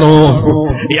നാടാണോ?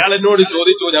 ഇയാൾ എന്നോട്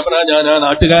ചോദിച്ചു, ഞാൻ ആ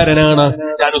നാട്ടുകാരനാണ്,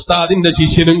 ഞാൻ ഉസ്താദിന്റെ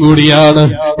ശിഷ്യനും കൂടിയാണ്.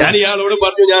 ഞാൻ ഇയാളോട്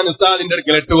പറഞ്ഞു, ഞാൻ ഉസ്താദിന്റെ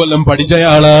അടുക്കൽ 8 കൊല്ലം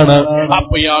പഠിച്ചയാളാണ്.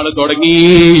 അപ്പൊ ഇയാള് തുടങ്ങി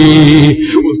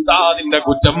ഉസ്താദിന്റെ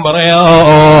കുറ്റം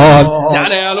പറയാൻ. ഞാൻ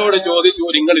അയാളോട് ചോദിച്ചു,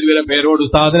 നിങ്ങൾ ഇതുവരെ പേരോട്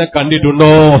ഉസ്താദിനെ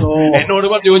കണ്ടിട്ടുണ്ടോ? എന്നോട്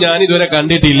പറഞ്ഞു, ഞാൻ ഇതുവരെ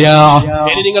കണ്ടിട്ടില്ല.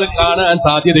 ഇനി നിങ്ങൾ കാണാൻ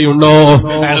സാധ്യതയുണ്ടോ?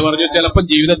 അയാൾ പറഞ്ഞു, ചിലപ്പോൾ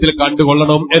ജീവിതത്തിൽ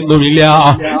കണ്ടുകൊള്ളണം എന്നുമില്ല.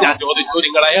 ഞാൻ ചോദിച്ചു,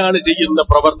 നിങ്ങൾ അയാൾ ചെയ്യുന്ന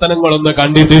പ്രവർത്തനങ്ങളൊന്ന്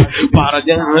കണ്ടിട്ട്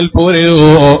പറഞ്ഞാൽ പോരെയോ?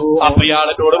 അപ്പൊ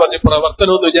ഇയാളെന്നോട് പറഞ്ഞു,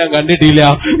 പ്രവർത്തനമൊന്നും ഞാൻ കണ്ടിട്ടില്ല,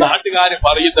 നാട്ടുകാർ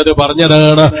പറയുന്നത്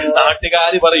പറഞ്ഞതാണ്.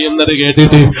 നാട്ടുകാർ പറയുന്നത്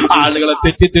കേട്ടിട്ട് ആളുകളെ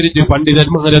തെറ്റിദ്ധരിച്ച്,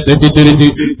 പണ്ഡിതന്മാരെ തെറ്റിദ്ധരിച്ച്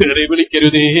തെറി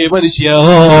വിളിക്കരുതേ മനുഷ്യ.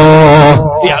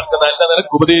 ഇയാൾക്ക് നല്ല നിലക്ക്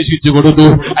അയാൾക്ക് ഉപദേശിച്ചു കൊടുത്തു.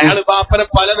 അയാൾ ബാപ്പനെ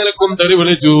പല നിലക്കും തെറി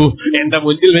വിളിച്ചു. എന്റെ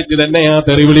മുന്നിൽ വെച്ച് തന്നെയാ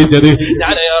തെറി വിളിച്ചത്.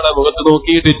 ഞാൻ അയാളെ മുഖത്ത്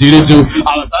നോക്കിയിട്ട് ചിരിച്ചു.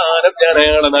 അവസാനം ഞാൻ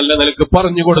അയാളെ നല്ല നിലക്ക്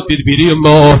പറഞ്ഞു കൊടുത്തിട്ട്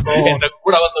പിരിയുമ്പോ എന്റെ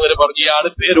കൂടെ വന്നവര് പറഞ്ഞു ഇയാള്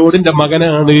പേരോടിന്റെ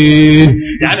മകനാണ്.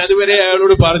 ഞാൻ അതുവരെ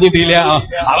അയാളോട് പറഞ്ഞിട്ടില്ല.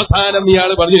 അവസാനം ഇയാൾ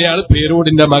പറഞ്ഞു ഇയാള്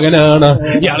പേരോടിന്റെ മകനാണ്.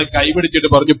 ഇയാൾ കൈപിടിച്ചിട്ട്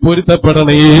പറഞ്ഞു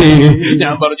പൊരുത്തപ്പെടണേ.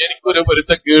 ഞാൻ പറഞ്ഞു എനിക്കൊരു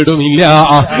പൊരുത്തക്കേടുമില്ല,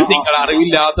 നിങ്ങൾ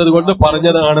അറിവില്ലാത്തത് കൊണ്ട്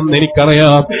പറഞ്ഞതാണെന്ന്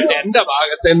എനിക്കറിയാം. എന്റെ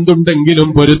ഭാഗത്ത് എന്തുണ്ടെങ്കിലും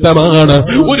പൊരുത്തമാണ്,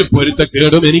 ഒരു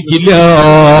പൊരുത്തക്കേടും എനിക്കില്ല.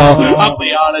 അപ്പൊ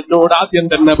ഇയാൾ എന്നോട് ആദ്യം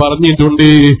തന്നെ പറഞ്ഞിട്ടുണ്ട്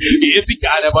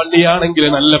ഏസിക്കാര പള്ളിയാണെങ്കിൽ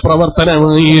നല്ല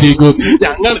പ്രവർത്തനമായിരിക്കും.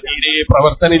 ഞങ്ങൾ തീരെ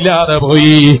പ്രവർത്തനമില്ലാതെ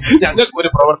പോയി, ഞങ്ങൾക്കൊരു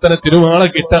പ്രവർത്തനത്തിനും ആളെ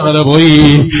കിട്ടാതെ പോയി.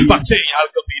 പക്ഷെ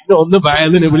ഇയാൾക്ക് പിന്നെ ഒന്ന്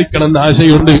വയലിന് വിളിക്കണം എന്ന്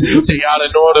ആശയുണ്ട്. ഇയാൾ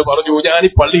എന്നോട് പറഞ്ഞു ഞാൻ ഈ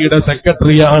പള്ളിയുടെ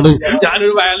സെക്രട്ടറിയാണ്,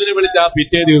 ഞാനൊരു വയലിന് വിളിച്ചാൽ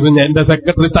പിറ്റേ ദിവസം എന്റെ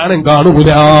സെക്രട്ടറി സ്ഥാനം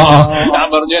കാണൂല. ഞാൻ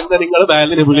പറഞ്ഞു എന്നെ നിങ്ങൾ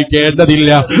വയലിന്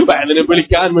വിളിക്കേണ്ടതില്ല, വയലിന്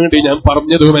വിളിക്കാൻ വേണ്ടി ഞാൻ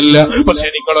പറഞ്ഞതുമല്ല. പക്ഷെ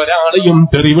നിങ്ങൾ ഒരാളെയും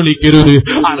തെറി വിളിക്കരുത്,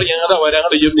 അറിയാതെ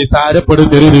ഒരാളെയും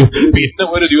നിസാരപ്പെടുത്തരുത്. പിന്നെ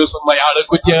ഒരു ദിവസം അയാൾ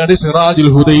കുറ്റ്യാടി സിറാജുൽ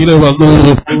ഹുദയിൽ വന്നു,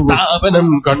 സ്ഥാപനം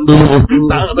കണ്ടു,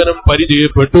 സ്ഥാപനം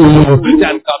പരിചയപ്പെട്ടു.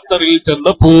 ഞാൻ ഖത്തറിൽ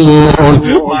ചെന്നപ്പോൾ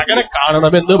മകനെ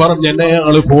കാണണമെന്ന് പറഞ്ഞ് എന്നെ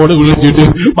അയാൾ ഫോണ് വിളിച്ചിട്ട്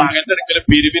മകന്റെ അടുക്കൽ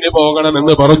പിരിവിന്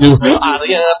പോകണമെന്ന് പറഞ്ഞു.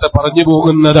 അറിയാതെ പറഞ്ഞു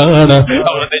പോകുന്നതാണ്.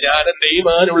 അവരുടെ ഞാൻ എന്റെ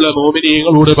ഈമാനുള്ള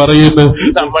മോമിനികളോട് പറയുന്നു,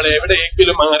 നമ്മൾ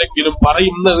എവിടെയെങ്കിലും ആരെങ്കിലും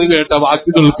പറയുന്നത് കേട്ട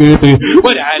വാക്കുകൾ കേട്ട്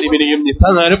ഒരാലിമിനെയും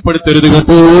നിസ്സാരപ്പെടുത്തരുത്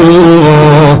കേട്ടോ,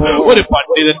 ഒരു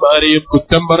പണ്ഡിതന്മാരെയും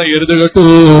കുറ്റം പറയരുത് കേട്ടോ,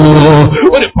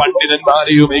 ഒരു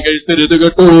പണ്ഡിതന്മാരെയും ഇകഴ്ത്തരുത്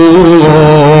കേട്ടോ.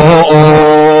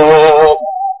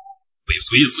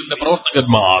 SSFന്റെ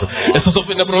പ്രവർത്തകന്മാർ,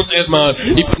 SSFന്റെ പ്രവർത്തകന്മാർ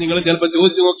ഇപ്പൊ നിങ്ങൾ ചിലപ്പോൾ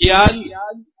ചോദിച്ചു നോക്കിയാൽ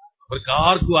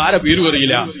അവർക്കാർക്കും ആരെ പേര്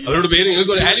പറയില്ല. അവരുടെ പേര്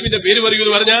നിങ്ങൾക്ക് ഒരു ആലിമിന്റെ പേര്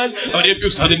പറയൂന്ന് പറഞ്ഞാൽ അവർ എ പി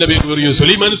ഉസ്താദിന്റെ പേര് പറയും,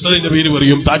 സുലൈമാൻ ഉസ്താദിന്റെ പേര്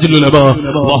പറയും, താജുൽ ഉലമ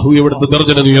അല്ലാഹു ഇവിടുത്തെ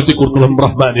ദർജന ഉയർത്തി കൊടുക്കണം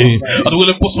റഹ്മാനെ.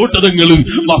 അതുപോലെ പൊസോട്ടതങ്ങൾ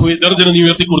അല്ലാഹു ദർജന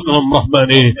ഉയർത്തി കൊടുക്കണം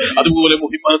റഹ്മാനെ. അതുപോലെ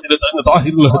മുഹിമ്മാത്തിന്റെ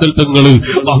താഹിറുൽ ഹദൽ തങ്ങൾ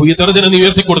അല്ലാഹു ദർജന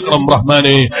ഉയർത്തി കൊടുക്കണം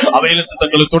റഹ്മാനെ. അവയിലത്തെ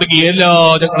തങ്ങൾ തുടങ്ങിയ എല്ലാ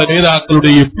ഞങ്ങളുടെ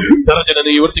നേതാക്കളുടെയും ദർജന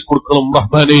ഉയർത്തി കൊടുക്കണം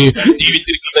റഹ്മാനെ.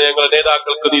 ജീവിച്ചിരിക്കുന്ന ഞങ്ങളുടെ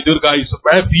നേതാക്കൾക്ക് നീ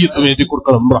ദീർഘായുസ്സും ആഫിയത്തും ഏറ്റി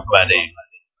കൊടുക്കണം റഹ്മാനെ.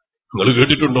 നിങ്ങൾ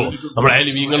കേട്ടിട്ടുണ്ടോ നമ്മൾ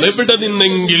ആലിമീങ്ങൾ എവിടെ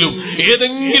നിന്നെങ്കിലും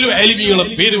ഏതെങ്കിലും ആലിമീങ്ങളെ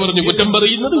പേര് പറഞ്ഞ് കുറ്റം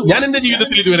പറയുന്നത്? ഞാൻ എന്റെ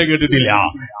ജീവിതത്തിൽ ഇതുവരെ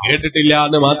കേട്ടിട്ടില്ല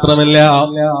എന്ന് മാത്രമല്ല,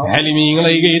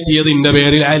 ആലിമീങ്ങളെ കയറ്റിയതിന്റെ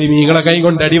പേരിൽ ആലിമീങ്ങളെ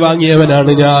കൈകൊണ്ട് അടി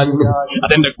വാങ്ങിയവനാണ് ഞാൻ.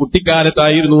 അതെന്റെ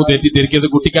കുട്ടിക്കാലത്തായിരുന്നു. തെറ്റിദ്ധരിക്കത്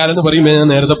കുട്ടിക്കാലെന്ന് പറയുമ്പോൾ ഞാൻ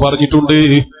നേരത്തെ പറഞ്ഞിട്ടുണ്ട്.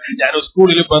 ഞാൻ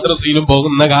സ്കൂളിലും മദ്രസയിലും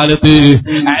പോകുന്ന കാലത്ത്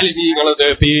ആലിമീങ്ങളെ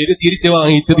പേര് തിരിച്ചു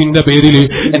വാങ്ങിച്ചതിന്റെ പേരിൽ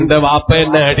എന്റെ വാപ്പ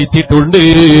എന്നെ അടിച്ചിട്ടുണ്ട്,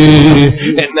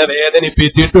 എന്നെ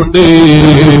വേദനിപ്പിച്ചിട്ടുണ്ട്,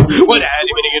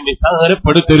 ഒരാലിമിനെയും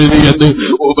നിസ്സാരപ്പെടുത്തരുത് എന്ന്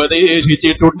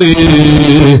ഉപദേശിച്ചിട്ടുണ്ട്.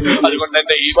 അതുകൊണ്ട്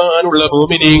എന്റെ ഈമാനുള്ള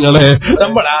മോമിനീങ്ങളെ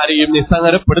നമ്മൾ ആരെയും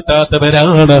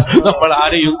നിസ്സാരപ്പെടുത്താത്തവരാണ്, നമ്മൾ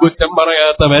ആരെയും കുറ്റം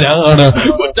പറയാത്തവരാണ്,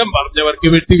 കുറ്റം പറഞ്ഞവർക്ക്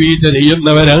വിട്ടുവീഴ്ച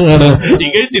ചെയ്യുന്നവരാണ്,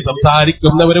 ഇകഴ്ത്തി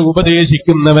സംസാരിക്കുന്നവരെ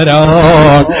ഉപദേശിക്കുന്നവരാണ്.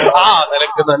 ആ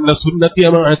നിലക്ക് നല്ല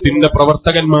സുന്നത്യമാത്തിന്റെ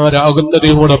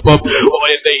പ്രവർത്തകന്മാരാകുന്നതിനോടൊപ്പം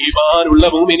എന്റെ ഈമാനുള്ള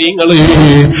മോമിനീങ്ങളെ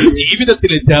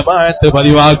ജീവിതത്തിൽ ജമാഅത്ത്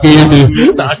പതിവാക്കിയിട്ട്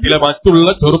നാട്ടിലെ മറ്റുള്ള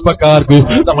ചെറുപ്പക്കാർക്ക്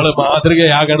നമ്മൾ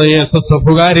മാതൃകയാകണേ.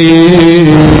 SSFകാരെ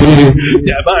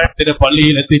ജമാഅത്തിന്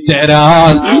പള്ളിയിൽ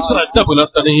എത്തിച്ചേരാൻ ശ്രദ്ധ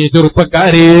പുലർത്തണേ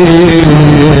ചെറുപ്പക്കാരെ.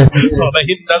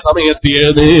 സ്വബഹിന്റെ സമയത്ത്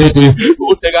എഴുന്നേറ്റ്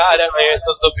കൂട്ടുകാരനെ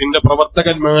SSFന്റെ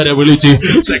പ്രവർത്തകന്മാരെ വിളിച്ച്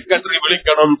സെക്രട്ടറി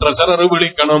വിളിക്കണം, ട്രഷറർ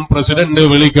വിളിക്കണം, പ്രസിഡന്റ്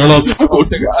വിളിക്കണം,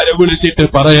 കൂട്ടുകാരെ വിളിച്ചിട്ട്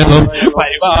പറയണം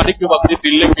പരിപാടിക്ക്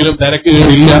വന്നിട്ടില്ലെങ്കിലും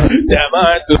തിരക്കുകളില്ല,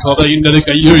 ജമാഅത്ത് സ്വബഹിന്റെ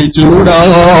കൈയൊഴിച്ചുകൂടാ.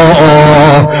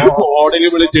 ഫോണിൽ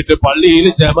വിളിച്ചിട്ട് പള്ളിയിൽ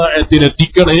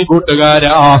ജമാഅത്തിനെത്തിക്കണേ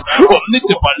കൂട്ടുകാരാ.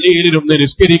 ഒന്നിച്ച് പള്ളിയിലൊന്ന്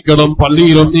നിസ്കരിക്കണം,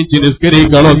 പള്ളിയിൽ ഒന്നിച്ച്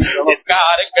നിസ്കരിക്കണം.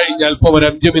 നിസ്കാരം കഴിഞ്ഞാൽ ഇപ്പൊ ഒരു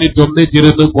 5 മിനിറ്റ്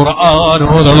ഒന്നിച്ചിരുന്ന് ഖുർആൻ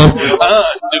ഓതണം.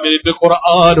 5 മിനിറ്റ്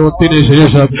ഖുർആനോത്തിന്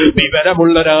ശേഷം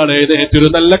വിവരമുള്ള ഒരാളെ എഴുന്നേറ്റൊരു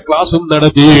നല്ല ക്ലാസും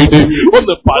നടത്തിയിട്ട്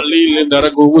ഒന്ന് പള്ളിയിൽ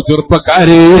നിന്നിറങ്ങൂ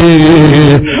ചെറുപ്പക്കാരെ.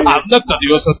 അന്നത്തെ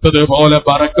ദിവസത്തത് പോലെ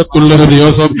ബറക്കത്തുള്ളൊരു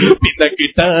ദിവസം പിന്നെ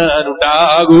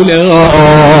കിട്ടാനുണ്ടാകൂല.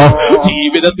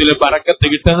 ജീവിതത്തിൽ ബറക്കത്ത്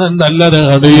കിട്ടാൻ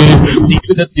നല്ലതാണ്,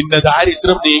 ജീവിതത്തിന്റെ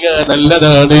ദാരിദ്ര്യം നീങ്ങാൻ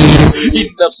നല്ലതാണ്.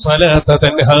 ഇന്ന സ്വലാത്ത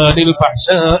തൻഹാ അനിൽ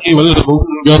ഫഹ്ശാഇ വൽ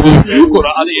മുൻകർ.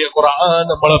 ഖുർആൻ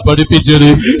നമ്മളെ പഠിപ്പിച്ചത്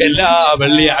എല്ലാ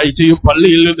വെള്ളിയാഴ്ചയും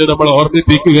പള്ളിയിൽ നിന്ന് നമ്മൾ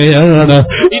ഓർമ്മിപ്പിക്കുകയാണ്.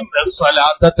 ഇന്ന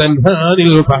സ്വലാത്ത തൻഹാ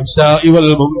അനിൽ ഫഹ്ശാഇ വൽ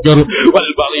മുൻകർ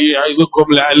വൽ ബഗി യഅ്ദുകും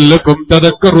ലഅല്ലകും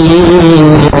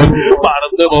തദക്കറൂൻ.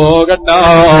 മറന്നു പോകണ്ട.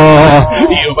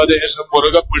 ഈ ഉപദേശം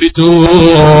മുറുകെ പിടിച്ചു.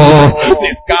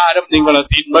 നിസ്കാരം നിങ്ങളെ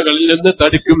തിന്മകളിൽ നിന്ന്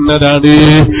തടുക്കുന്നതാണ്,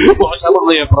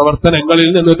 മോശമായ പ്രവർത്തനങ്ങളിൽ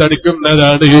നിന്ന്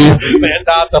തടുക്കുന്നതാണ്,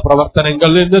 വേണ്ടാത്ത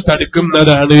പ്രവർത്തനങ്ങളിൽ നിന്ന്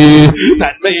തടുക്കുന്നതാണ്,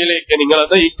 നന്മയിലേക്ക് നിങ്ങളെ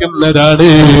നയിക്കുന്നതാണ്.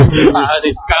 ആ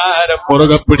നിസ്കാരം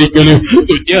മുറുകെ പിടിക്കലും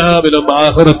ദുനിയാവിലും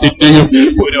ആഖിറത്തിന്റെയും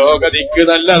പുരോഗതിക്ക്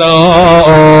നല്ലതാ.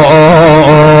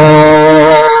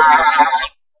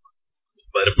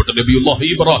 ബഹുമാനപ്പെട്ട നബിയുല്ലാഹി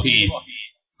ഇബ്രാഹിം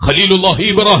ഖലീലുല്ലാഹി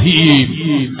ഇബ്രാഹിം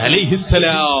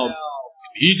അലൈഹിസ്സലാം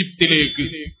ഈജിപ്തിലേക്ക്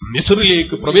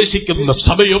മിസ്റിലേക്ക് പ്രവേശിക്കുന്ന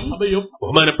സമയം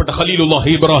ബഹുമാനപ്പെട്ട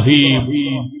ഖലീലുല്ലാഹി ഇബ്രാഹിം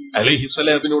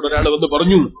അലൈഹിസ്സലാമിനോട് ഒരാൾ വന്ന്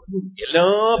പറഞ്ഞു, എല്ലാ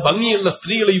ഭംഗിയുള്ള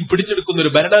സ്ത്രീകളെയും പിടിച്ചെടുക്കുന്ന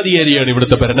ഒരു ഭരണാധികാരിയാണ്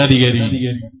ഇവിടുത്തെ ഭരണാധികാരി.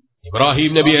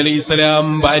 ഇബ്രാഹിം നബി അലൈഹിസ്സലാം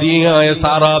ഭാര്യയായ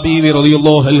സാറാ ബീവി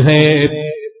റളിയല്ലാഹു അൻഹയെ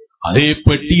അതേ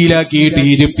പെട്ടിയിലാക്കിയിട്ട്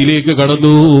ഈജിപ്തിലേക്ക്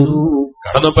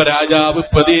കടന്നപ്പോ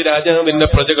രാജാവിന്റെ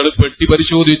പ്രജകൾ പെട്ടി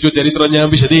പരിശോധിച്ചു. ചരിത്രം ഞാൻ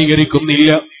വിശദീകരിക്കുന്നില്ല.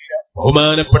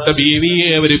 ബഹുമാനപ്പെട്ട ബീവിയെ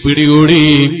അവര് പിടികൂടി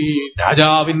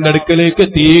രാജാവിന്റെ അടുക്കലേക്ക്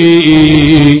എത്തി.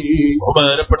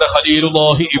 ബഹുമാനപ്പെട്ട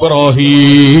ഖലീലുല്ലാഹി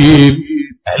ഇബ്രാഹിം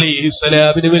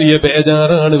അലൈഹിസ്സലാമിന് വലിയ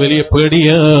ബേജാറാണ്, വലിയ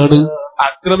പേടിയാണ്,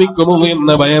 ആക്രമിക്കുമോ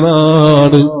എന്ന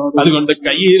ഭയമാണ്. അതുകൊണ്ട്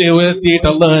കയ്യിലെ ഉയർത്തിയിട്ട്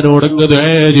അല്ലാഹുവോടങ്ങ്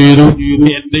ദുആ ചെയ്തു,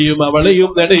 എന്റെയും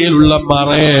അവളെയും ഇടയിലുള്ള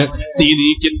മറയെ നീ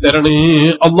നീക്കിത്തരണേ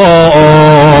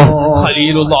അല്ലാഹ്.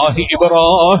 ഖലീലുല്ലാഹി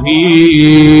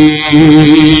ഇബ്രാഹിം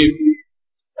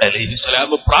അലൈഹിസ്സലാം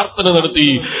പ്രാർത്ഥന നടത്തി,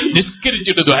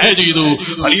 നിസ്കരിച്ചിട്ട് ദുആ ചെയ്തു.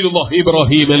 ഖലീലുല്ലാഹി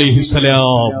ഇബ്രാഹിം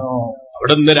അലൈഹിസ്സലാം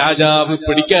അവിടുന്ന് രാജാവ്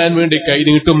പിടിക്കാൻ വേണ്ടി കൈ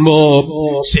നീട്ടുമ്പോ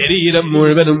ശരീരം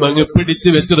മുഴുവനും അങ്ങ് പിടിച്ചു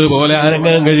വെച്ചതുപോലെ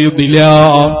അനങ്ങാൻ കഴിയുന്നില്ല.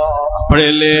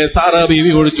 അപ്പോഴല്ലേ സാറാ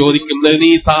ബീവിയോട് ചോദിക്കുന്നത്,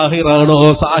 നീ സാഹിറാണോ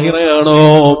സാഹിറയാണോ,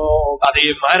 അതേ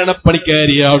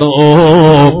മരണപ്പണിക്കാരിയാണോ,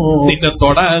 നിന്നെ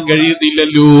തൊടാൻ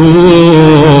കഴിയുന്നില്ലല്ലോ.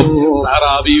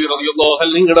 സാറാ ബീവി റളിയല്ലാഹു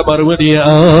അൻഹ നിങ്ങളുടെ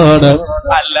മറുപടിയാണ്,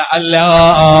 അല്ല അല്ല,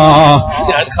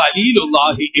 ഞാൻ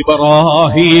ഖലീലുല്ലാഹി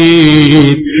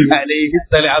ഇബ്രാഹിം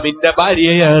അലൈഹിസ്സലാമിന്റെ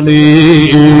ഭാര്യയാണ്,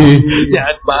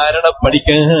 ഞാൻ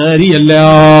മരണപ്പണിക്കാരിയല്ല.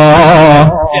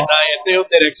 എന്നാ എന്നെ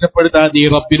ഒന്ന് രക്ഷപ്പെടുത്താൻ നീ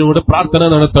റബ്ബിനോട് പ്രാർത്ഥന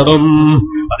നടത്തണം.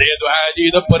 അതേ ദുആ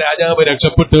ചെയ്തപ്പോ രാജാവ്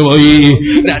രക്ഷപ്പെട്ടു പോയി.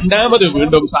 രണ്ടാമത്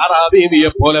വീണ്ടും സാറാ ബീവിയെ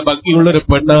പോലെ ഭംഗിയുള്ളൊരു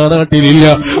പെണ്ണാ നാട്ടിലില്ല.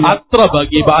 അത്ര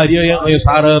ഭംഗി ഭാര്യയായ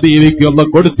സാറാ ബീവിക്ക് ഒന്ന്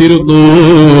കൊടുത്തിരുന്നു.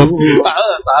 ആ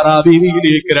സാറാ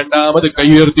ബീവിയിലേക്ക് രണ്ടാമത്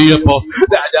കൈയുയർത്തിയപ്പോ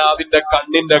രാജാവിന്റെ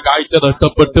കണ്ണിന്റെ കാഴ്ച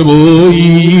നഷ്ടപ്പെട്ടു പോയി.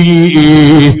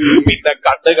 പിന്നെ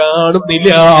കണ്ണ് കാണുന്നില്ല,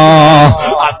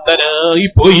 അന്ധനായി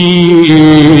പോയി.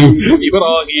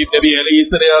 ഇബ്രാഹിം നബി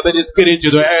അലൈഹിസ്സലാം നിസ്കരിച്ചു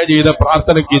ദുആ ചെയ്ത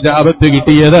പ്രാർത്ഥനയ്ക്ക് ഇജാബത്ത്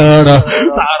കിട്ടിയതാണ്.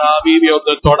 സാറാ ബീവി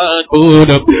ഒന്ന് തൊടാൻ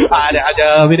പോലും ആ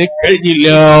രാജാവിന് കഴിഞ്ഞില്ല.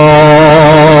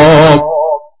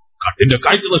 കണ്ണിന്റെ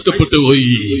കാഴ്ച നഷ്ടപ്പെട്ടു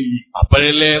പോയി.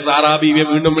 അപ്പോഴല്ലേ സാറാ ബീവിയെ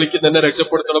വീണ്ടും വിളിക്കുന്ന, എന്നെ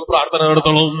രക്ഷപ്പെടുത്തണം, പ്രാർത്ഥന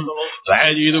നടത്തണം. ദുആ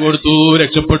ചെയ്തു കൊടുത്തു,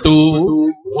 രക്ഷപ്പെട്ടു.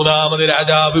 മൂന്നാമത്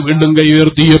രാജാവ് വീണ്ടും കൈ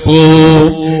ഉയർത്തിയപ്പോ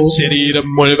ശരീരം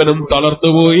മുഴുവനും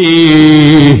തളർന്നുപോയി,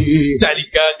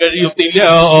 ചലിക്കാൻ കഴിയുന്നില്ല.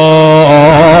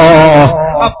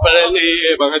 അപ്പോഴല്ലേ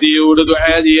മഹദിയോട്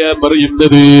ദുആ ചെയ്യാൻ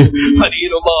പറയുന്നത്.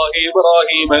 ഖലീലുല്ലാഹി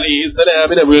ഇബ്രാഹിം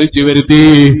അലൈഹിസ്സലാമിനെ വിളിച്ചു വരുത്തി.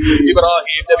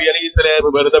 ഇബ്രാഹിം നബി അലൈഹിസ്സലാം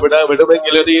വെറുതെ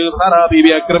വിടുമെങ്കിൽ സാറാ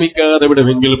ബീവി ആക്രമിക്കാതെ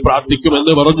വിടുമെങ്കിൽ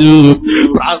പ്രാർത്ഥിക്കുമെന്ന് പറഞ്ഞു.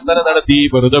 പ്രാർത്ഥന നടത്തി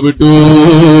വെറുതെ വിട്ടു.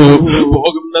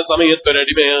 പോകുന്ന സമയത്ത്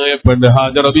ഒരടിമയായ പെണ്ണ്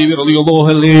ഹാജറ ബീവി റളിയല്ലാഹു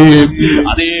അൻഹ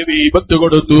അതേ വിപത്ത്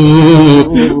കൊടുത്തു,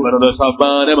 വെറുതെ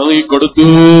സമ്മാനമായി കൊടുത്തു.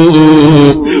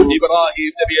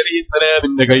 ഇബ്രാഹിം നബി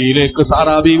അലൈഹിസ്സലാമിന്റെ കയ്യിലേക്ക്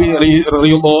സാറാ ബീവി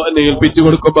റളിയല്ലാഹു അൻഹ ഏൽപ്പിച്ചു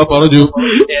കൊടുക്കുമ്പോ പറഞ്ഞു,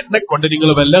 എന്നെ കൊണ്ട് നിങ്ങൾ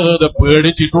വല്ലാതെ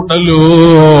പേടിച്ചിട്ടുണ്ടല്ലോ,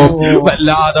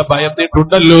 വല്ലാതെ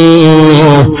ഭയന്നിട്ടുണ്ടല്ലോ.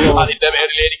 അതിന്റെ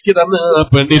പേരിൽ എനിക്ക് തന്ന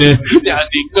പെണ്ണിന് ഞാൻ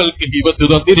നിങ്ങൾക്ക് ഹിബത്ത്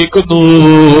തന്നിരിക്കുന്നു.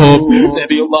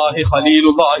 നബിയുല്ലാഹി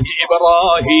ഖലീലുല്ലാഹി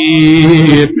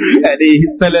ഇബ്രാഹിം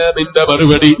അലൈഹിസ്സലാമിന്റെ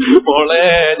മറുപടി, മോളെ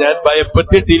ഞാൻ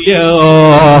ഭയപ്പെട്ടിട്ടില്ല,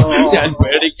 ഞാൻ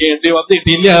പേടിക്കേണ്ടി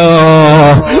വന്നിട്ടില്ല,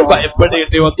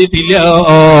 ഭയപ്പെടേണ്ടി വന്നിട്ടില്ല,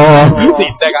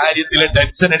 നിന്റെ കാര്യത്തിൽ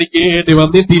ടെൻഷൻ അടിക്കേണ്ടി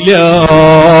വന്നിട്ടില്ല.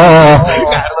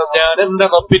 കാരണം ഞാൻ എന്റെ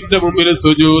റബ്ബിന്റെ മുമ്പിൽ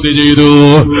സുജൂദ് ചെയ്തു,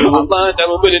 അല്ലാഹുവിന്റെ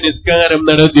മുമ്പിൽ നിസ്കാരം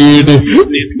നടത്തിയിട്ട്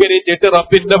നിസ്കരിച്ചിട്ട്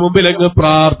റബ്ബിന്റെ മുമ്പിൽ അങ്ങ്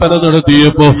പ്രാർത്ഥന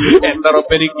നടത്തിയപ്പോ എന്റെ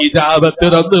റബ്ബിനിക്ക് ഇജാബത്ത്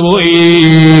തന്നുപോയി.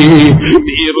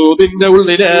 നീ റൂമിന്റെ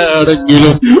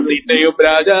ഉള്ളിലാണെങ്കിലും നിന്നെയും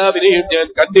രാജാവിനെയും ഞാൻ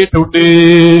കണ്ടിട്ടുണ്ട്,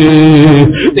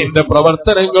 നിന്റെ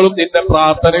പ്രവർത്തനങ്ങളും നിന്റെ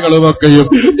പ്രാർത്ഥനകളും ഒക്കെയും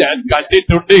ഞാൻ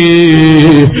കണ്ടിട്ടുണ്ട്.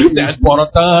 ഞാൻ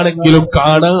പുറത്താണെങ്കിലും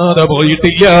കാണാതെ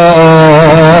പോയിട്ടില്ല.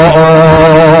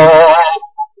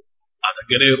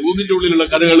 അതങ്ങനെ റൂമിന്റെ ഉള്ളിലുള്ള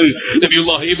കഥകള്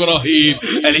നബിയുല്ലാഹി ഇബ്രാഹിം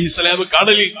അലൈഹിസ്സലാം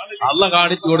കടലിൽ അല്ലാഹ്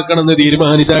കാണിച്ചു കൊടുക്കണമെന്ന്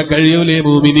തീരുമാനിച്ചാൽ കഴിയൂലേ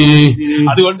മൂമിനി?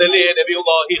 അതുകൊണ്ടല്ലേ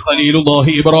നബിയുല്ലാഹി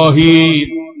ഖലീലുല്ലാഹി ഇബ്രാഹിം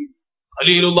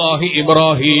ഖലീലുല്ലാഹി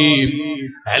ഇബ്രാഹിം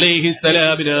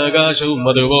അലൈഹിസ്സലാമിന് ആകാശവും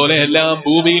അതുപോലെ എല്ലാം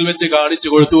ഭൂമിയിൽ വെച്ച് കാണിച്ചു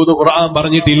കൊടുത്തു എന്ന് ഖുർആൻ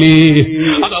പറഞ്ഞിട്ടില്ലേ?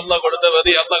 അത് അല്ലാഹ് കൊടുത്ത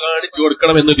മതി, അല്ലാഹ് കാണിച്ചു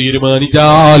കൊടുക്കണമെന്ന്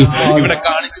തീരുമാനിച്ചാൽ ഇവിടെ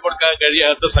കാണിച്ചു കൊടുക്കാൻ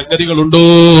കഴിയാത്ത സംഗതികളുണ്ടോ?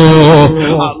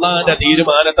 അള്ളാന്റെ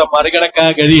തീരുമാനത്തെ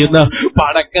മറികടക്കാൻ കഴിയുന്ന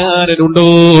പണക്കാരനുണ്ടോ?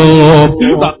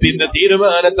 റബ്ബിന്റെ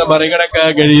തീരുമാനത്തെ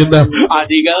മറികടക്കാൻ കഴിയുന്ന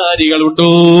അധികാരികളുണ്ടോ?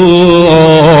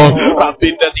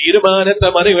 റബ്ബിന്റെ തീരുമാനത്തെ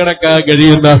മറികടക്കാൻ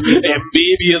കഴിയുന്ന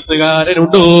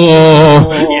MBBSകാരനുണ്ടോ?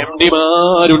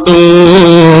 MDമാരുണ്ടോ?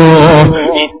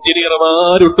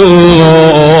 എഞ്ചിനീയർമാരുണ്ടോ?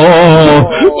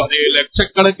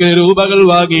 ലക്ഷക്കണക്കിന് രൂപകൾ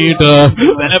വാങ്ങിയിട്ട്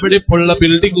വിലപിടിപ്പുള്ള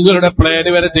ബിൽഡിങ്ങുകളുടെ പ്ലാന്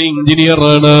വരച്ച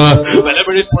എഞ്ചിനീയറാണ്.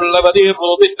 വിലപിടിപ്പുള്ള വലിയ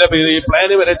റൂമിന്റെ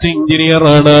പ്ലാന് വരച്ച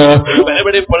എഞ്ചിനീയറാണ്.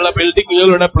 വിലപിടിപ്പുള്ള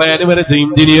ബിൽഡിങ്ങുകളുടെ പ്ലാന് വരച്ച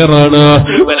എഞ്ചിനീയറാണ്.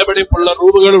 വിലപിടിപ്പുള്ള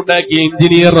റൂമുകൾ ഉണ്ടാക്കിയ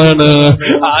എഞ്ചിനീയറാണ്.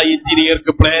 ആ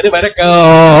എഞ്ചിനീയർക്ക് പ്ലാന്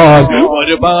വരക്കാൻ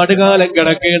ഒരുപാട് കാലം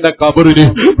കിടക്കേണ്ട കബറിന്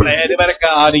പ്ലാന്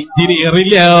വരക്കാൻ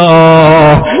എഞ്ചിനീയറില്ല.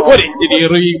 ഒരു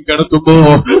എഞ്ചിനീയറിങ് കിടക്കുമ്പോ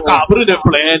കബറിന്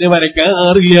പ്ലാന്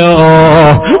വരക്കാറില്ല,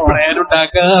 പ്ലാൻ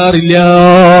ഉണ്ടാക്കാറില്ല.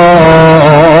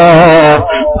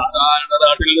 സാധാരണ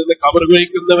നാട്ടിൽ നിന്ന് കബർ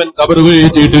കുഴിക്കുന്നവൻ കബർ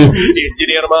കുഴിച്ചിട്ട്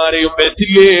എഞ്ചിനീയർമാരെയും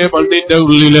വെച്ചില്ലേ മണ്ണിന്റെ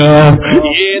ഉള്ളില്.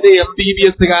 ഏത്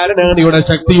MBBSകാരനാണ് ഇവിടെ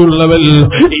ശക്തിയുള്ളവൻ?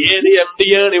 ഏത്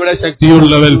MDയാണ് ഇവിടെ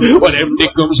ശക്തിയുള്ളവൻ? ഒരു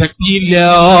MDക്കും ശക്തിയില്ല,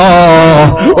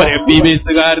 ഒരു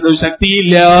MBBSകാരനും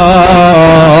ശക്തിയില്ല.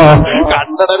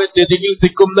 കണ്ണട വെച്ച്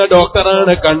ചികിത്സിക്കുന്ന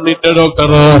ഡോക്ടറാണ് കണ്ണിന്റെ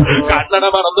ഡോക്ടർ. കണ്ണട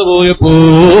മറന്നുപോയപ്പോ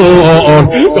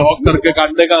ഡോക്ടർക്ക്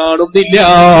കണ്ണ് കാണുന്നില്ല.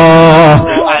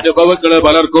 അനുഭവങ്ങൾ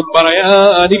പലർക്കും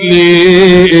പറയാനില്ലേ?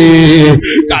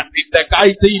 കണ്ണിന്റെ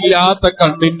കാഴ്ചയില്ലാത്ത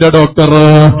കണ്ണിന്റെ ഡോക്ടർ,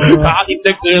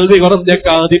 കാതിന്റെ കേൾവി കുറഞ്ഞ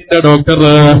കാതിന്റെ ഡോക്ടർ,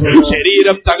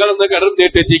 ശരീരം തകർന്ന്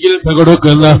കിടന്നിട്ട് ചികിത്സ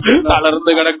കൊടുക്കുന്ന,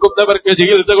 തളർന്ന് കിടക്കുന്നവർക്ക്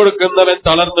ചികിത്സ കൊടുക്കുന്നവൻ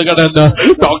തളർന്ന് കിടന്ന്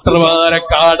ഡോക്ടർമാരെ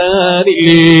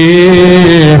കാണാനില്ലേ?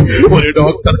 ഒരു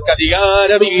ഡോക്ടർക്ക്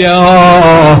അധികാരമില്ല,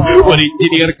 ഒരു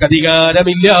എഞ്ചിനീയർക്ക്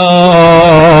അധികാരമില്ല,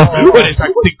 ഒരു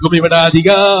ശക്തിക്കും ഇവിടെ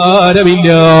അധികാരമില്ല.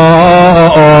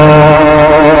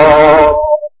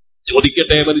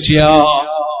 ചോദിക്കട്ടെ മനുഷ്യ,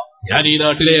 ഞാൻ ഈ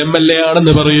നാട്ടിലെ MLA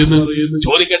ആണെന്ന് പറയുന്നു.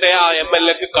 ചോദിക്കട്ടെ, ആ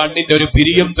MLAക്ക് കണ്ണിന്റെ ഒരു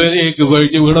പിരികം തേക്ക്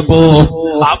കഴിഞ്ഞു വീണപ്പോ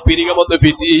ആ പിരികം ഒന്ന്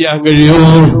ഫിറ്റ് ചെയ്യാൻ കഴിയുമോ?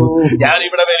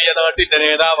 ഞാനിവിടെ വലിയ നാട്ടിന്റെ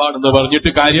നേതാവാണെന്ന്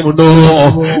പറഞ്ഞിട്ട് കാര്യമുണ്ടോ?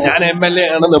 ഞാൻ MLA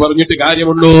ആണെന്ന് പറഞ്ഞിട്ട്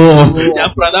കാര്യമുണ്ടോ? ഞാൻ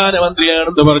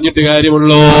പ്രധാനമന്ത്രിയാണെന്ന് പറഞ്ഞിട്ട്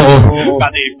കാര്യമുള്ളോ?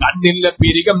 അതേ കണ്ണിലെ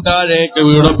പിരികം താഴേക്ക്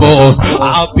വീണപ്പോ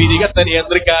ആ പിരികത്തെ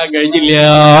നിയന്ത്രിക്കാൻ കഴിഞ്ഞില്ല.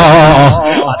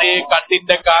 അതേ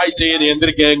കണ്ണിന്റെ കാഴ്ചയെ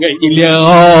നിയന്ത്രിക്കാൻ കഴിഞ്ഞില്ല.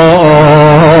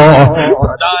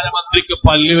 പ്രധാനമന്ത്രിക്ക്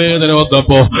പല്ലുവേദന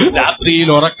വന്നപ്പോ രാത്രിയിൽ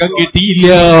ഉറക്കം കിട്ടിയില്ല.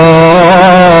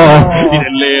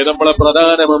 ഇതല്ലേ നമ്മളെ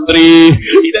പ്രധാനമന്ത്രി?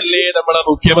 ഇതല്ലേ നമ്മളെ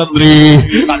മുഖ്യമന്ത്രി?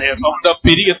 അതേ സ്വന്തം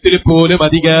പിരിയത്തിൽ പോലും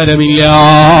അധികാരമില്ല,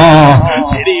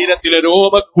 ശരീരത്തിലെ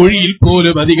രോമക്കുഴിയിൽ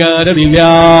പോലും അധികാരമില്ല.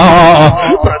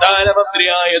 പ്രധാനമന്ത്രി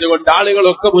ആയതുകൊണ്ട്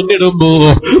ആളുകളൊക്കെ മുന്നിടുമ്പോ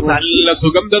നല്ല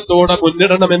സുഗന്ധത്തോടെ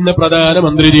മുന്നിടണമെന്ന്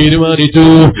പ്രധാനമന്ത്രി തീരുമാനിച്ചു.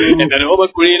 എന്റെ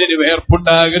രോമക്കുഴിയിലിന്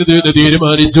വേർപ്പുണ്ടാകരുത് എന്ന്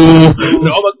തീരുമാനിച്ചു.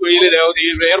 രോമക്കുഴിയിൽ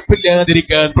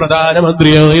വേർപ്പില്ലാതിരിക്കാൻ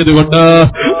പ്രധാനമന്ത്രിയായതുകൊണ്ട്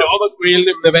രോമക്കുഴിയിൽ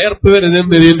നിന്ന് വേർപ്പ്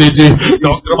വരുന്നെന്ന് ചിന്തിച്ച്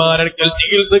ഡോക്ടർമാരടുക്കൽ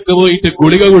ചികിത്സക്ക് പോയിട്ട്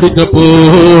ഗുളിക കുടിച്ചപ്പോൾ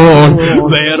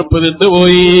വേർപ്പ്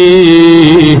നിന്നുപോയി.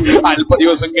 അല്പ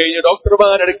ദിവസം കഴിഞ്ഞ്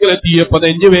ഡോക്ടർമാരടുക്കൽ എത്തിയപ്പോ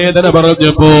നെഞ്ചുവേദന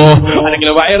പറഞ്ഞപ്പോ, അല്ലെങ്കിൽ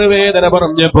വയറുവേദന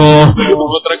പറഞ്ഞപ്പോ,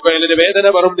 മൂത്രക്കൊയലിന് വേദന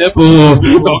പറഞ്ഞപ്പോ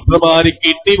ഡോക്ടർമാര്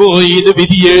കിട്ടിപ്പോയി ഇത്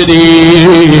വിധിയേടി.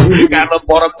 കാരണം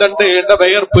പുറത്തണ്ടേണ്ട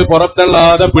വേർപ്പ്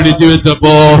പുറത്തള്ളാതെ പിടിച്ചു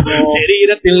വെച്ചപ്പോ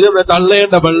ശരീരത്തിൽ നിന്ന്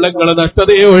തള്ളേണ്ട വെള്ളങ്ങള്,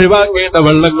 നഷ്ടതയെ ഒഴിവാക്കേണ്ട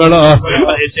വെള്ളങ്ങള്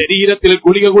ശരീരത്തിൽ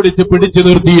ഗുളിക കുടിച്ച് പിടിച്ചു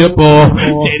നിർത്തിയപ്പോ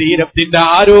ശരീരത്തിന്റെ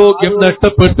ആരോഗ്യം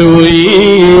നഷ്ടപ്പെട്ടുപോയി.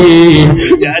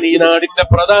 ഞാൻ ഈ നാടിന്റെ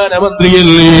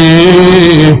പ്രധാനമന്ത്രിയല്ലേ,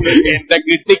 എന്റെ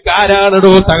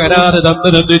കിട്ടിക്കാരാണോ തകരാറ്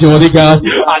തന്നതെന്ന് ചോദിക്കാൻ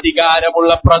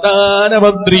അധികാരമുള്ള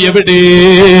പ്രധാനമന്ത്രി എവിടെ?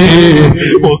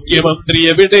 മുഖ്യമന്ത്രി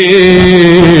എവിടെ?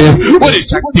 ഒരു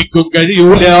ശക്തിക്കും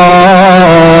കഴിയൂല.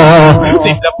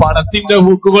 നിന്റെ പണത്തിന്റെ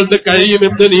ഹൂക്കുകൊണ്ട്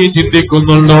കഴിയുമെന്ന് നീ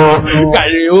ചിന്തിക്കുന്നുണ്ടോ?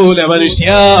 കഴിയൂല മനുഷ്യ.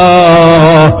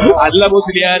 അല്ല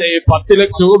മുസ്ലിയാരെ, 10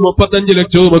 ലക്ഷവും 35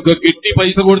 ലക്ഷവും ഒക്കെ കിട്ടി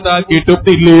പൈസ കൊടുത്താൽ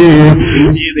കിട്ടുന്നില്ലേ?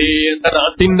 ഇതേ എന്റെ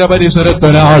നാട്ടിന്റെ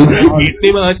പരിസരത്തൊരാൾ കിട്ടി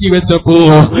മാറ്റി വെച്ചപ്പോ,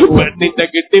 പെണ്ണിന്റെ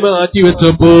കിട്ടി മാറ്റി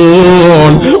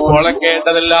വെച്ചപ്പോൾ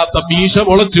മുളക്കേണ്ടതല്ലാത്ത മീശ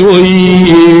മുളച്ചുപോയി.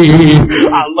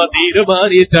 അള്ള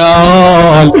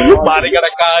തീരുമാനിച്ചാൽ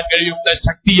മറികടക്കാൻ കഴിയുന്ന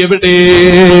ശക്തി എവിടെ?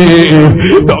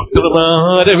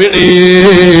 ഡോക്ടർമാരെവിടെ?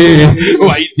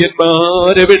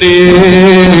 വൈദ്യന്മാരെവിടെ?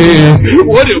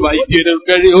 ഒരു വൈദ്യനും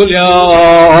കഴിയൂല,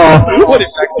 ഒരു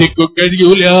ശക്തിക്കും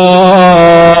കഴിയൂല,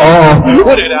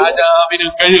 ഒരു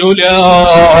രാജാവിനും കഴിയൂല.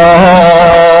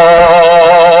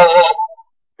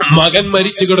 മകൻ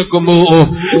മരിച്ചു കിടക്കുമ്പോ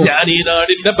ഞാൻ ഈ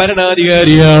നാടിന്റെ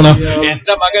ഭരണാധികാരിയാണ്,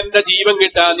 എന്റെ മകന്റെ ജീവൻ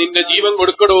കിട്ടാൻ നിന്റെ ജീവൻ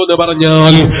കൊടുക്കണോ എന്ന്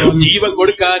പറഞ്ഞാൽ ജീവൻ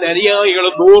കൊടുക്കാൻ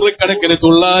അനുയായികളും നൂറുകണക്കിന്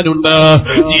തുള്ളാനുണ്ട്.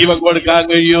 ജീവൻ കൊടുക്കാൻ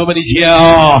കഴിയോ മനുഷ്യ?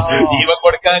 ജീവൻ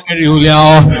കൊടുക്കാൻ കഴിയൂല.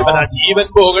 അതാ ജീവൻ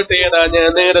പോകട്ടെ എന്നാ ഞാൻ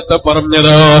നേരത്തെ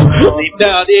പറഞ്ഞത്. നിന്റെ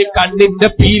അതേ കണ്ണിന്റെ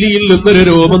പീലിയിൽ നിന്നൊരു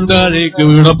രോമം താഴേക്ക്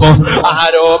വീണപ്പോ ആ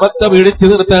രോമത്തെ പിടിച്ചു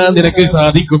നിർത്താൻ നിനക്ക്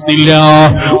സാധിക്കുന്നില്ല.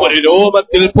 ഒരു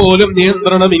രോമത്തിൽ പോലും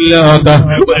നിയന്ത്രണമില്ലാത്ത,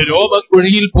 ഒരു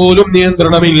രോമക്കുഴിയിൽ പോലും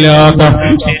നിയന്ത്രണമില്ലാത്ത,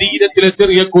 ശരീരത്തിലെ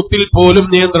ചെറിയ കുത്തിൽ പോലും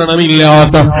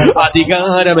നിയന്ത്രണമില്ലാത്ത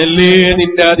അധികാരമല്ലേ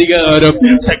നിന്റെ അധികാരം,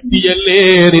 ശക്തിയല്ലേ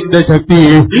നിന്റെ ശക്തി.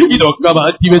 ഇതൊക്കെ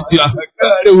മാറ്റിവെച്ച്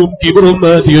അഹങ്കാരവും കിബറും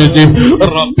മാറ്റിവെച്ച്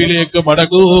റബ്ബിലേക്ക്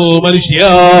മടങ്ങൂ മനുഷ്യ.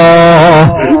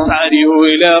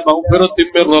 സാരിയൂല മഗ്ഫിറത്തിൻ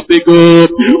മിൻ റബ്ബിക്കും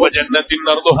വജന്നത്തിൻ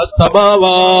അർദുഹാ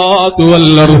അസ്സമാവാതു വൽ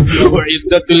അർദ്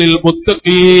ഉഇദ്ദത്ത് ലിൽ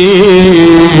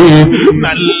മുത്തഖീൻ.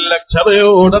 നല്ല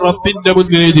ക്ഷമയോടെ റബ്ബിന്റെ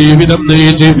മുന്നിൽ ജീവിതം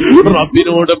നയിച്ച്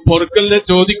റബ്ബിനോട് പൊറുക്കലിനെ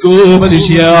ചോദിക്കൂ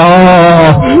മനുഷ്യ.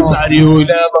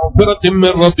 സാരിയൂല മഗ്ഫിറത്തിൻ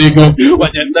മിൻ റബ്ബിക്കും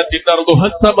വജന്നത്തിൻ അർദുഹാ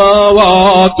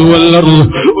അസ്സമാവാതു വൽ അർദ്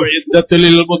ഉഇദ്ദത്ത്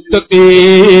ലിൽ മുത്തഖീൻ.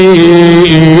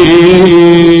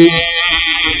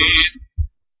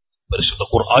 പരിശുദ്ധ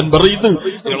ഖുർആൻ പറയുന്നു,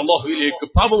 നിങ്ങൾ അല്ലാഹുവിലേക്ക്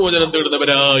പാപമോചനം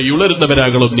തേടുന്നവരായി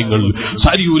ഉണരുന്നവരാകണം നിങ്ങൾ.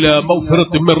 സരിയൂല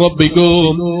മഗ്ഫിറത്തും മിർ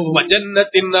റബ്ബിക്കും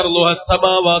വജന്നത്തിൻ അർളുഹാ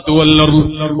അസ്സമാവാതു വൽ അർദ്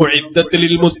ഉഇദ്ദത്ത്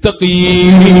ലിൽ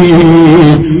മുത്തഖീൻ.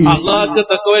 അല്ലാഹുവിനെ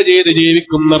തഖ്വ ചെയ്ത്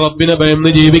ജീവിക്കുന്ന, റബ്ബിനെ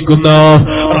ഭയന്ന് ജീവിക്കുന്ന,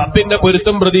 റബ്ബിന്റെ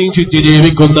പൊരുത്തം പ്രതീക്ഷിച്ച്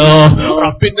ജീവിക്കുന്ന,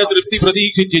 റബ്ബിന്റെ തൃപ്തി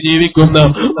പ്രതീക്ഷിച്ച് ജീവിക്കുന്ന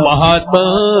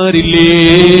മഹാന്മാരില്ലേ,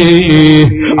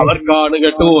 അവർക്കാണ്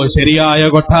കേട്ടോ ശരിയായ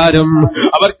കൊട്ടാരം,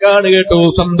 അവർക്കാണ് കേട്ടോ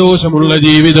സന്തോഷമുള്ള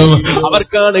ജീവിതം,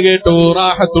 അവർക്കാണ് കേട്ടോ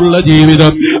റാഹത്തുള്ള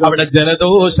ജീവിതം. അവിടെ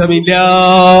ജലദോഷമില്ല,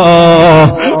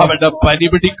 അവിടെ പനി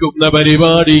പിടിക്കുന്ന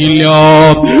പരിപാടിയില്ല,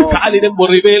 കാലിന്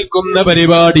മുറിവേൽക്കുന്ന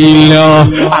പരിപാടിയില്ല,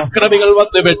 അക്രമികൾ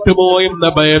വന്ന് വെട്ടുമോ എന്ന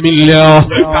ഭയമില്ല,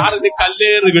 കാറിന്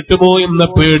കല്ലേറ് കിട്ടുമോ എന്ന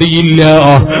പേടിയില്ല,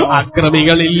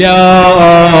 അക്രമികളില്ല,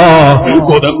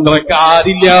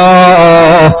 കുതന്ത്രക്കാരില്ല,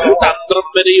 തന്ത്രം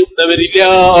വരെയുന്നവരില്ല,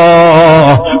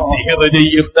 സിഹർ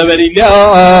ചെയ്യുന്നവരില്ല,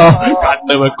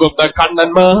 കണ്ണുവെക്കുന്ന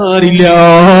കണ്ണന്മാരില്ല,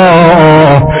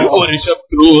 ഒരു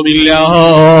ശത്രുവുമില്ല.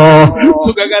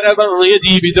 സുഖകരമായ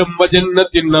ജീവിതം.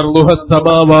 വജന്നത്തിൻ അർളുഹാ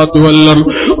അസ്സമാവാതു വൽ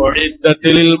അർദ്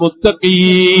ഉഇദ്ദത്ത് ലിൽ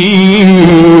മുത്തഖീൻ.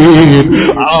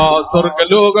 ആ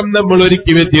സ്വർഗ്ഗലോകം നമ്മൾ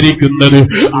ഒരുക്കി വെച്ചിരിക്കുന്നത്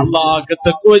അല്ലാഹുവിനെ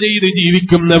തഖ്വ ചെയ്ത്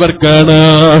ജീവിക്കുന്നവർക്കാണ്,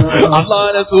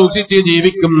 അല്ലാഹുവിനെ സൂക്ഷിച്ച്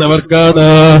ജീവിക്കുന്നവർക്കാണ്,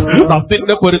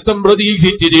 റബ്ബിന്റെ പൊരുത്തം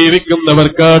പ്രതീക്ഷിച്ച്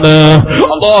ജീവിക്കുന്നവർക്കാണ്,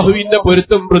 അല്ലാഹുവിന്റെ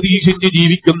പൊരുത്തം പ്രതീക്ഷിച്ച്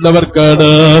ജീവിക്കുന്നവർക്കാണ്.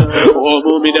 ഓ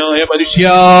മുഅ്മിനായ മനുഷ്യ,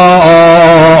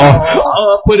 ആ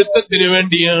പൊരുത്തത്തിന്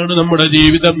വേണ്ടിയാണ് നമ്മുടെ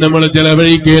ജീവിതം നമ്മൾ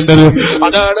ചെലവഴിക്കേണ്ടത്.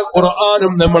 അതാണ്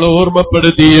ഖുർആനും നമ്മൾ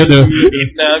ഓർമ്മപ്പെടുത്തിയത്.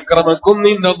 ഇന്ന അക്രമക്കും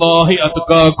ഇൻദല്ലാഹി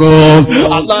അത്ഖാക്കും.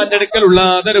 അല്ലാഹുവിന്റെ അടുക്കലുള്ള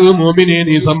ആദരവ് മുഅ്മിനെ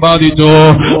നീ സമ്പാദിച്ചോ,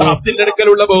 റബ്ബിന്റെ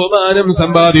അടുക്കലുള്ള ബഹുമാനം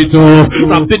സമ്പാദിച്ചോ,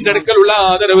 റബ്ബിന്റെ അടുക്കലുള്ള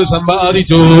ആദരവ്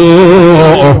സമ്പാദിച്ചോ.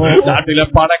 നാട്ടിലെ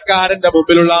പണക്കാരന്റെ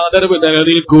മുമ്പിലുള്ള ആദരവ്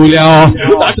നിലനിൽക്കൂല,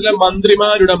 നാട്ടിലെ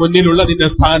മന്ത്രിമാരുടെ മുന്നിലുള്ള നിന്റെ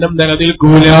സ്ഥാനം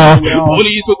നിലനിൽക്കൂല,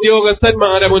 പോലീസ്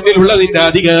ഉദ്യോഗസ്ഥന്മാരുടെ മുന്നിലുള്ള നിന്റെ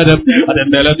അധികാരം അത്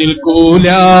നിലനിൽക്കൂല.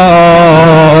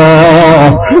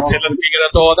 ചിലർക്ക് ഇങ്ങനെ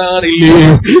തോന്നാറില്ലേ,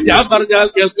 ഞാൻ പറഞ്ഞാൽ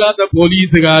കേൾക്കാത്ത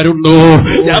പോലീസുകാരുണ്ടോ,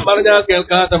 ഞാൻ പറഞ്ഞാൽ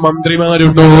കേൾക്കാത്ത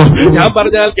മന്ത്രിമാരുണ്ടോ, ഞാൻ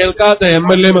പറഞ്ഞാൽ കേൾക്കാത്ത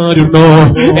MLA-മാരുണ്ടോ,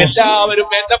 എല്ലാവരും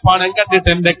എന്റെ പണം കണ്ടിട്ട്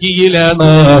എന്റെ കീഴിലാണ്.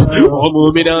 ഓ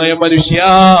മുഅ്മിനായ മനുഷ്യ,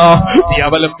 നീ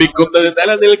അവലംബിക്കുന്നത്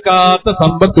നിലനിൽക്കാത്ത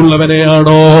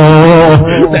സമ്പത്തുള്ളവനെയാണോ,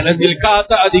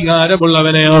 നിലനിൽക്കാത്ത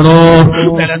അധികാരമുള്ളവനെയാണോ,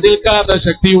 നിലനിൽക്കാത്ത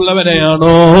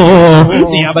ശക്തിയുള്ളവനെയാണോ?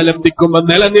 നീ അവലംബിക്കുമ്പോ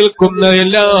നിലനിൽക്കുന്ന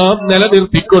എല്ലാം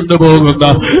നിലനിർത്തിക്കൊണ്ടുപോകുന്ന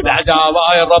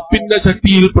രാജാവായ റബ്ബിന്റെ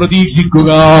ശക്തിയിൽ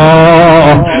പ്രതീക്ഷിക്കുക,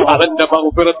 അവന്റെ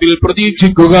മഗ്ഫിറത്തിൽ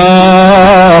പ്രതീക്ഷിക്കുക,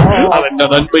 അവന്റെ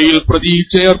നന്മയിൽ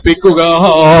പ്രതീക്ഷയർപ്പിക്കുക.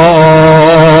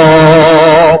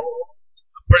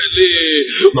 അപ്പോഴല്ലേ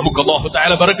നമുക്ക് അല്ലാഹു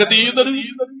തആല ബറക്കത്ത് ചെയ്യുന്നത്.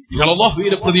 നിങ്ങൾ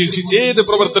അല്ലാഹുവിനെ പ്രതീക്ഷിച്ച് ഏത്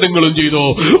പ്രവർത്തനങ്ങളും ചെയ്തോ,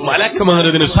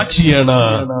 മലക്കുമാരതിന് സാക്ഷിയാണ്.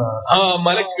 ആ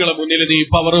മലക്കുകളെ മുന്നിൽ നീ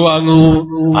പവർ വാങ്ങൂ,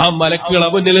 ആ മലക്കുകളെ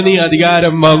മുന്നിൽ നീ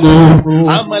അധികാരം വാങ്ങൂ,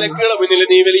 ആ മലക്കുകളെ മുന്നിൽ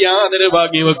നീ വലിയ ആദരവ്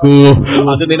വാങ്ങി വെക്കൂ.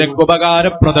 അത് നിനക്ക്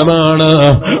ഉപകാരപ്രദമാണ്,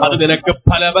 അത് നിനക്ക്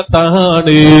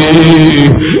ഫലവത്താണ്,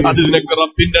 അത് നിനക്ക്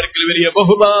റബ്ബിന്റെ അടുക്കൽ വലിയ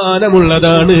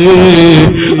ബഹുമാനമുള്ളതാണ്.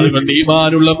 അതുകൊണ്ട്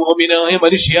ഈമാനുള്ള മുഅ്മിനായ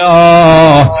മനുഷ്യ,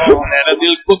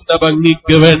 നിലനിൽക്കുന്ന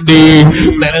ഭംഗിക്ക് വേണ്ടി,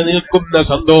 നിലനിൽക്കുന്ന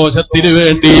സന്തോഷത്തിന്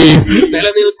വേണ്ടി,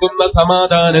 നിലനിൽക്കുന്ന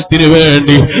സമാധാനത്തിന്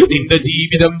വേണ്ടി നിന്റെ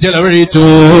ജീവിതം ചെലവഴിച്ചു,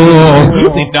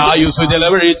 നിന്റെ ആയുസ്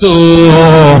ചെലവഴിച്ചു,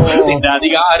 നിന്റെ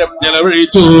അധികാരം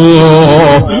ചെലവഴിച്ചു,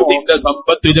 നിന്റെ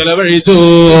സമ്പത്ത് ചെലവഴിച്ചു,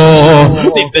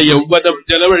 നിന്റെ യൗവനം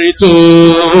ചെലവഴിച്ചു.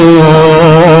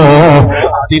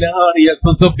 അതിനാണ്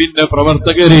SSFന്റെ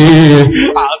പ്രവർത്തകരെ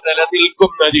ആ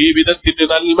നിലനിൽക്കുന്ന ജീവിതത്തിന്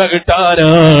നന്മ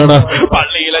കിട്ടാനാണ്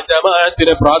പള്ളിയിലെ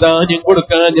ജമാഅത്തിന് പ്രാധാന്യം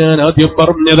കൊടുക്കാൻ ഞാൻ ആദ്യം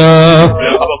പറഞ്ഞത്.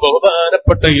 അപ്പൊ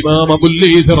ബഹുമാനപ്പെട്ട ഇമാം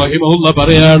അബുല്ലീസ് റഹിമഹുല്ലാഹ്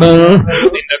പറയാണ്,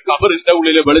 നിന്റെ ഖബറിന്റെ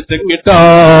ഉള്ളിൽ വെളിച്ചം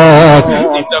കിട്ടാൻ,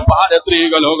 നിന്റെ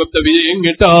പാരത്രിക ലോകത്തെ വിജയം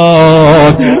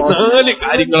കിട്ടാൻ 4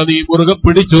 കാര്യങ്ങൾ നീ മുറുകെ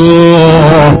പിടിച്ചു.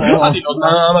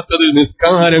 അതിലൊന്നാമത്തത്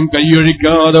നിസ്കാരം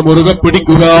കൈയൊഴിക്കാതെ മുറുകെ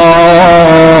പിടിക്കുക.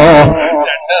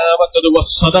 രണ്ടാമത്തത്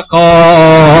വസ്സദഖ,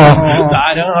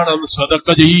 ധാരാളം സദഖ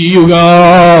ചെയ്യുക,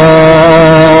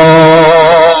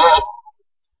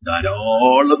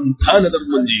 ധാരാളം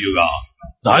ദാനധർമ്മം ചെയ്യുക,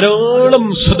 ധാരാളം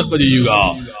സദഖ ചെയ്യുക.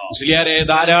 മുസ്ലിയാരെ,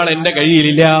 ധാരാളം എന്റെ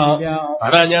കയ്യിലില്ല.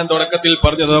 അതാ ഞാൻ തുടക്കത്തിൽ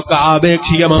പറഞ്ഞതൊക്കെ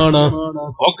ആപേക്ഷികമാണ്,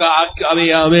 ഒക്കെ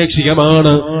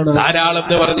ആപേക്ഷികമാണ്. ധാരാളം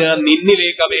എന്ന് പറഞ്ഞാൽ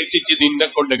നിന്നിലേക്ക് അപേക്ഷിച്ച് നിന്നെ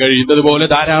കൊണ്ട് കഴിയുന്നത് പോലെ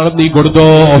ധാരാളം നീ കൊടുത്തോ.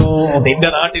 നിന്റെ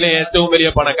നാട്ടിലെ ഏറ്റവും വലിയ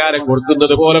പണക്കാരൻ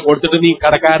കൊടുക്കുന്നത് പോലെ കൊടുത്തിട്ട് നീ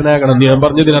കടക്കാരനാകണം ഞാൻ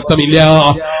പറഞ്ഞതിനർത്ഥമില്ല.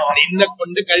 നിന്നെ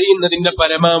കൊണ്ട് കഴിയുന്നതിന്റെ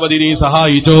പരമാവധി നീ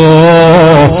സഹായിച്ചോ.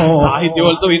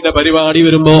 സാഹിത്യോത്സവത്തിന്റെ പരിപാടി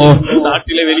വരുമ്പോ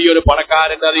നാട്ടിലെ വലിയൊരു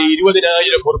പണക്കാരൻ അത് 20,000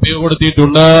 ഉറുപ്പിക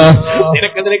കൊടുത്തിട്ടുണ്ട്.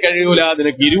 നിനക്കതിന് കഴിയൂല,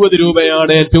 നിനക്ക് 20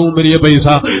 രൂപയാണ് ഏറ്റവും വലിയ പൈസ,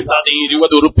 നീ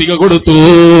 20 ഉറുപ്പിക കൊടുത്തു.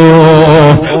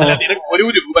 അല്ല, നിനക്ക്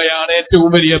 1 രൂപയാണ് ഏറ്റവും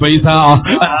വലിയ പൈസ,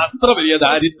 അത്ര വലിയ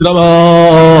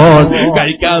ദാരിദ്ര്യമാണ്,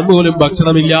 കഴിക്കാൻ പോലും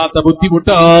ഭക്ഷണമില്ലാത്ത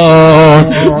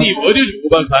ബുദ്ധിമുട്ടാണ്. നീ 1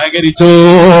 രൂപ സഹകരിച്ചോ.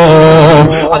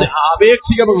 അത്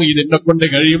ആപേക്ഷികമായി നിന്നെ കൊണ്ട്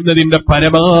കഴിയുന്നതിന്റെ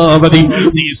പരമാവധി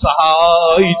നീ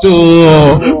സഹായിച്ചോ,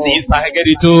 നീ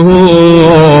സഹകരിച്ചോ,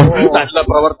 നല്ല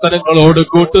പ്രവർത്തനങ്ങളോട്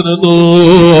കൂട്ടുനിന്നു.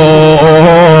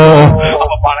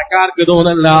 അപ്പൊ പണക്കാർക്ക്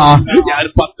തോന്നല്ല ഞാൻ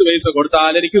 10 പൈസ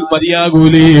കൊടുത്താൽ എനിക്ക്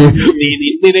മതിയാകൂലേ. നീ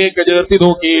നിന്നിലേക്ക് ചേർത്തി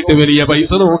നോക്കിയിട്ട് വലിയ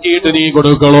പൈസ നോക്കിയിട്ട് നീ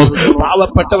കൊടുക്കണം.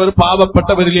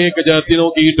 പാവപ്പെട്ടവരിലേക്ക് ചേർത്തി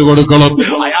നോക്കിയിട്ട് കൊടുക്കണം.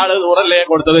 അയാള് 100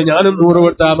 കൊടുത്തത് ഞാനും 100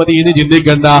 കൊടുത്താൽ മതി എന്ന്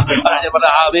ചിന്തിക്കണ്ട. ഞാൻ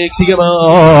പറഞ്ഞ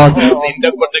ആപേക്ഷികമാണ്. നിന്നെ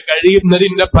കൊണ്ട്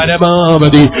കഴിയുന്നതിന്റെ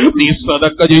പരമാവധി നീ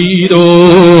സദഖ ചെയ്തോ,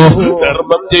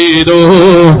 ധർമ്മം ചെയ്തോ,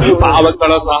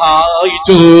 പാവങ്ങളെ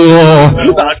സഹായിച്ചു.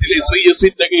 നാട്ടിലെ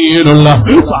SSFന്റെ കീഴിലുള്ള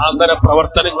സാന്ത്വന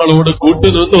പ്രവർത്തനങ്ങളോട്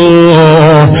കൂട്ടുനിന്നു.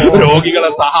 രോഗികളെ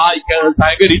സഹായിക്കാൻ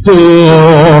സഹകരിച്ചു.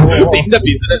 നിന്റെ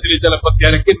ബിസിനസ്സിൽ ചിലപ്പോ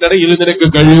തിരക്കിന്റെ ഇടയിൽ നിനക്ക്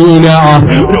കഴിയൂല,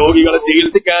 രോഗികളെ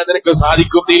ചികിത്സിക്കാൻ നിനക്ക്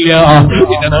സാധിക്കുന്നില്ല.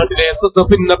 നിന്റെ നാട്ടിലെ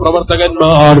SSFന്റെ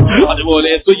പ്രവർത്തകന്മാർ, അതുപോലെ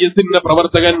SSFന്റെ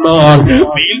പ്രവർത്തകന്മാർ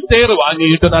വീൽ ചെയർ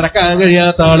വാങ്ങിയിട്ട് നടക്കാൻ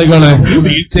കഴിയാത്ത ആളുകളെ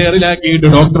വീൽ ചെയറിലാക്കിയിട്ട്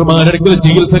ഡോക്ടർമാരെടുക്കൽ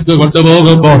ചികിത്സക്ക്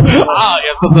കൊണ്ടുപോകുമ്പോ ആ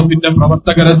SSFന്റെ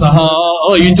പ്രവർത്തകരെ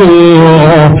സഹായിച്ചു,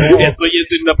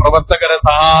 SSFന്റെ പ്രവർത്തകരെ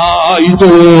സഹായിച്ചു,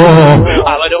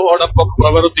 അവരോടൊപ്പം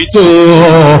പ്രവർത്തിച്ചു,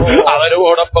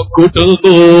 അവരോടൊപ്പം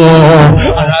കൂട്ടുനിന്നു.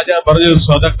 അതാ ഞാൻ പറഞ്ഞു,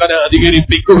 സ്വതക്കനെ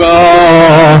അധികരിപ്പിക്കുക,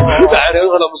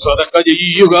 ധാരാളം സ്വതക്ക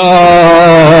ചെയ്യുക.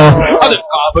 അത്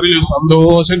ഖബറിൽ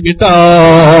സന്തോഷം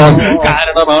കിട്ടാൻ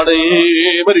കാരണമാണ്.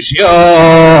 മനുഷ്യ,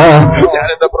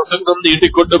 ഞാനെന്റെ പ്രസംഗം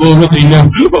നീട്ടിക്കൊണ്ടു പോകുന്നില്ല.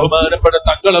 ബഹുമാനപ്പെട്ട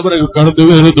തങ്ങളവരെ കടന്നു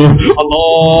വരുന്നു.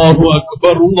 അല്ലാഹു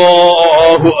അക്ബർ,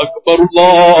 അല്ലാഹു അക്ബർ,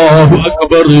 അല്ലാഹു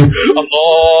അക്ബർ,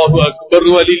 അല്ലാഹു അക്ബർ,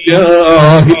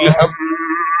 വലില്ലാഹിൽ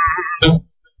ഹംദ്.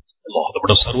 അല്ലാഹു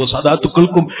നമ്മുടെ സർവ്വ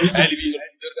സാദാത്തുക്കൾക്കും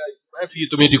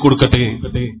ആഫിയത്തുമേറ്റി കൊടുക്കട്ടെ.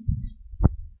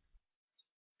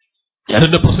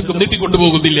 ഞാനെന്റെ പ്രസംഗം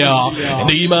നീട്ടിക്കൊണ്ടുപോകുന്നില്ല.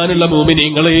 എന്റെ ഈമാനുള്ള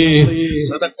മോമിനീങ്ങളെ,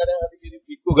 സദഖനെ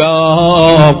അധികരിപ്പിക്കുക,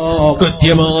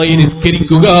 കൃത്യമായി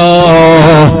നിസ്കരിക്കുക.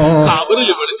 ഖബറിൽ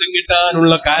വെളിച്ചം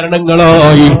കിട്ടാനുള്ള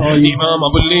കാരണങ്ങളായി ഇമാം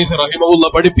അബുല്ലീസ്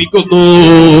റഹിമഹുല്ലാഹ് പഠിപ്പിക്കുന്നു.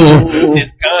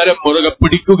 നിസ്കാരം മുറുകെ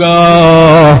പിടിക്കുക,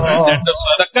 2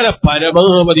 സദഖനെ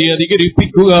പരമാവധി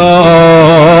അധികരിപ്പിക്കുക.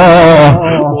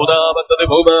 മൂന്നാമത്തത്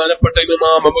ബഹുമാനപ്പെട്ട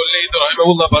ഇമാം അബുല്ലീസ്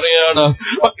റഹിമഹുല്ലാഹ് പറയാണ്,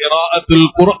 ഖിറാഅത്തുൽ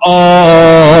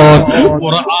ഖുർആൻ,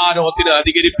 ഖുർആനോദിനെ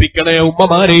അധികരിപ്പിക്കണേ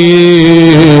ഉമ്മമാരെ,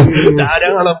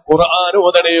 ധാരാളം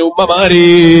ഖുർആനോദനെ ഉമ്മമാരെ,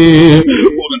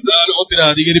 ഖുർആനോദിനെ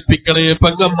അധികരിപ്പിക്കണേ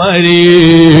പെങ്ങന്മാരെ,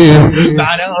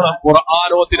 ധാരാളം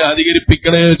ഖുർആനോദിനെ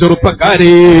അധികരിപ്പിക്കണേ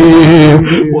ചെറുപ്പക്കാരെ,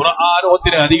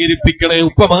 ഖുർആനോദിനെ അധികരിപ്പിക്കണേ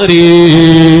ഉപ്പമാരെ.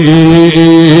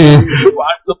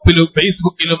 വാട്സപ്പിലും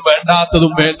ഫേസ്ബുക്കിലും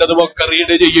വേണ്ടാത്തതും വേണ്ടതുമൊക്കെ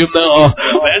റീഡ് ചെയ്യുന്ന,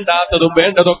 വേണ്ടാത്തതും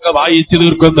വേണ്ടതൊക്കെ വായിച്ചു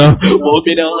തീർക്കുന്ന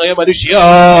മോമിനായ മനുഷ്യ,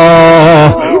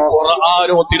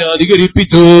 ഖുർആനോദിനെ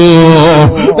അധികരിപ്പിച്ചു,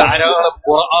 ധാരാളം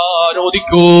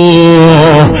ഖുർആനോദിക്കൂ.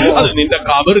 അത് നിന്റെ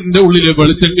ഖബറിന്റെ ഉള്ളിൽ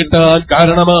വെളിച്ചം കിട്ടാൻ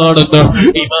കാരണമാണെന്ന്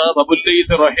ഇമാം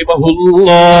അബുല്ലീസ് റഹിമഹുല്ലാഹ്.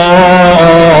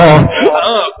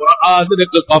 ഖുർആൻ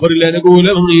നിനക്ക് ഖബറിൽ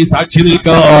അനുകൂലമായി സാക്ഷി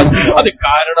നിൽക്കാൻ അത്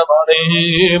കാരണമാണ്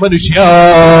മനുഷ്യ.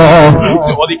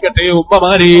 ചോദിക്കട്ടെ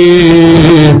ഉമ്മമാരെ,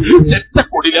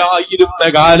 ചെറ്റക്കുടിലായിരുന്ന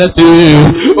കാലത്ത്,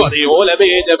 അതേ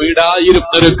ഓലമേഞ്ഞ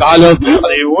വീടായിരുന്നൊരു കാലം,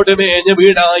 അതേ ഓടുമേഞ്ഞ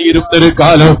വീടായിരുന്നൊരു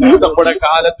കാലം നമ്മുടെ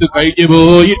കാലത്ത് കഴിഞ്ഞു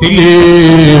പോയിട്ടില്ലേ?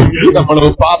 നമ്മളെ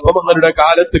ഉപ്പാപ്പമാരുടെ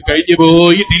കാലത്ത് കഴിഞ്ഞു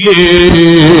പോയിട്ടില്ലേ?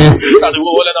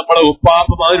 അതുപോലെ നമ്മളെ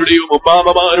ഉപ്പാപ്പമാരുടെയും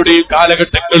ഉമ്മാമ്മമാരുടെയും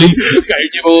കാലഘട്ടങ്ങളിൽ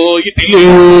കഴിഞ്ഞു പോയിട്ടില്ലേ?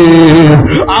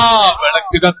 ആ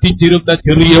വിളക്ക് കത്തിച്ചിരുന്ന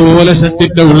ചെറിയ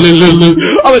ഓലശത്തിന്റെ ഉള്ളിൽ നിന്ന്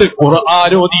അവര്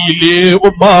ഖുർആനോദിയില്ലേ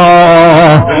ഉമ്മ?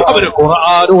 അവര്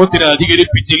ഖുർആനോദിനെ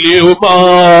അധികരിപ്പിച്ചില്ലേ ഉമ്മ?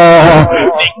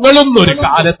 നിങ്ങളും ഒരു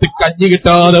കാലത്ത് കഞ്ഞി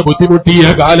കിട്ടാതെ ബുദ്ധിമുട്ടിയ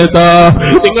കാലത്താ,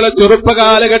 നിങ്ങളെ ചെറുപ്പ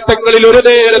കാലഘട്ടങ്ങളിൽ ഒരു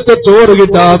നേരത്തെ ചോറ്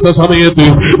കിട്ടാത്ത സമയത്ത്,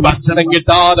 ഭക്ഷണം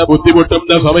കിട്ടാതെ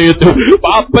ബുദ്ധിമുട്ടുന്ന സമയത്ത്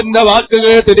പാപ്പന്റെ വാക്ക്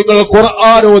കേട്ട് നിങ്ങൾ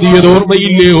ഖുർആനോദിയത്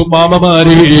ഓർമ്മയില്ലേ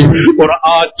ഉമ്മാമ്മമാരെ?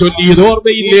 ഖുർആൻ ചൊല്ലിയത്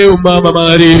ഓർമ്മയില്ലേ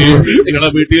ഉമ്മാമ്മമാരെ? നിങ്ങളുടെ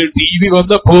വീട്ടിൽ TV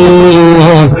വന്നപ്പോ,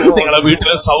 നിങ്ങളുടെ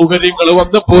വീട്ടിലെ സൗകര്യങ്ങൾ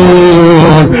വന്നപ്പോ,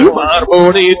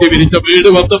 മാർബോണേറ്റ് വിരിച്ച വീട്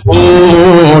വന്നപ്പോ,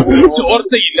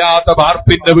 ചോർച്ചയില്ലാത്ത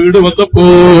വാർപ്പിന്റെ വീട് വന്നപ്പോ,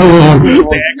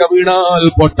 തേങ്ങ വീണാൽ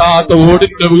പൊട്ടാത്ത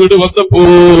ഓടിന്റെ വീട് വന്നപ്പോ,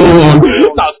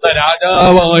 തന്ന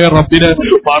രാജാവായ റബ്ബിനെ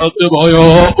മറന്നുപോയോ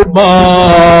ഉമ്മ?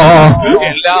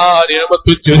 എല്ലാ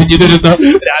നിയമത്തും ചൊരിഞ്ഞു തരുന്ന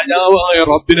രാജാവായ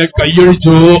റബ്ബിനെ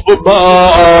കൈയൊഴിച്ചോ ഉമ്മ?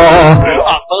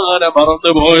 അങ്ങനെ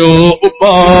മറന്നുപോയോ ഉമ്മ?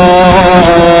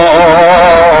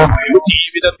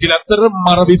 ജീവിതത്തിൽ അത്തരം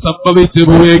മറവി സംഭവിച്ചു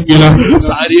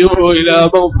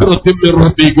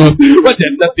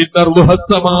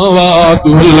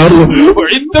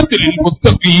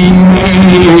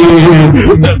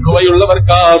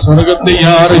ആ സ്വർഗം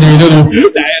തയ്യാറ് ചെയ്തത്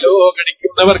ഡയലോഗ്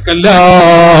അടിക്കുന്നവർക്കല്ല,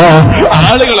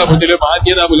 ആളുകളെ മുന്നിൽ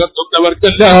മാന്യത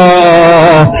പുലർത്തുന്നവർക്കല്ല.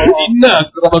 ഇന്ന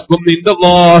അക്രമക്കും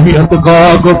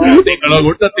നിന്ദാഹിയത്തുകാകും. നിങ്ങളുടെ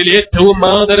കൂട്ടത്തിൽ ഏറ്റവും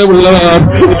ആദരവുള്ളവർ,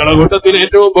 നിങ്ങളുടെ കൂട്ടത്തിൽ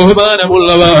ഏറ്റവും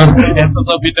ബഹുമാനമുള്ളവർ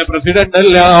SSFന്റെ പ്രസിഡന്റ്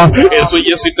അല്ല,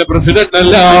 SYSന്റെ പ്രസിഡന്റ്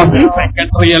അല്ല,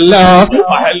 സെക്രട്ടറി അല്ല,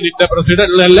 മഹലിന്റെ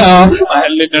പ്രസിഡന്റ് അല്ല,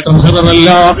 മഹലിന്റെ ട്രഷറർ അല്ല,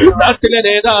 നാട്ടിലെ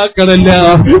നേതാക്കളല്ല.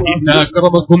 ഇന്ന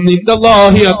അക്രമക്കും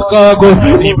നിന്ദാഹിയത്തുകാകും.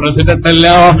 നീ പ്രസിഡന്റ് അല്ല,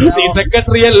 നീ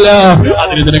സെക്രട്ടറി അല്ല,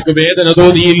 അതിന് നിനക്ക് വേദന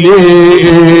തോന്നിയില്ലേ?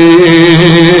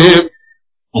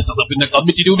 SSFന്റെ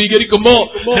കമ്മിറ്റി രൂപീകരിക്കുമ്പോ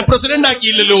പ്രസിഡന്റ്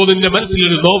ആക്കിയില്ലല്ലോ, നിന്റെ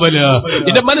മനസ്സിലൊരു നോവല്,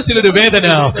 നിന്റെ മനസ്സിലൊരു വേദന.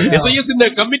 SISന്റെ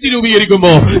കമ്മിറ്റി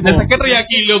രൂപീകരിക്കുമ്പോ സെക്രട്ടറി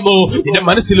ആക്കിയില്ലെന്നോ, നിന്റെ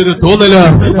മനസ്സിലൊരു തോന്നല്.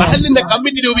 മഹലിന്റെ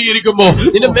കമ്മിറ്റി രൂപീകരിക്കുമ്പോ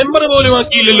നിന്റെ മെമ്പർ പോലും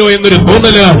ആക്കിയില്ലല്ലോ എന്നൊരു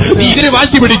തോന്നല്. നീ ഇതിനെ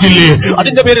വാശി പിടിക്കില്ലേ?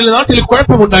 അതിന്റെ പേരിൽ നാട്ടിൽ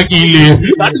കുഴപ്പമുണ്ടാക്കിയില്ലേ?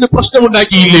 നാട്ടിൽ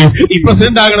പ്രശ്നമുണ്ടാക്കിയില്ലേ? നീ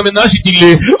പ്രസിഡന്റ് ആകണമെന്ന്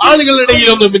ആശിച്ചില്ലേ? ആളുകളുടെ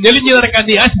ഇടയിലൊന്നും ഞെളിഞ്ഞു നടക്കാൻ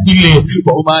നീ ആശിച്ചില്ലേ?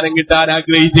 ബഹുമാനം കിട്ടാൻ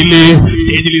ആഗ്രഹിച്ചില്ലേ?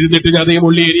 സ്റ്റേജിൽ ഇരുന്നിട്ട് അതേ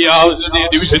മുള്ളിയേരിയ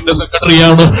ഡിവിഷന്റെ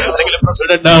സെക്രട്ടറിയാണ്, അല്ലെങ്കിൽ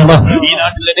പ്രസിഡന്റാണ്, ഈ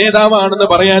നാട്ടിലെ നേതാവാണെന്ന്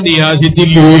പറയാൻ നീ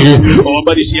ആശിച്ചില്ലേ? ഓ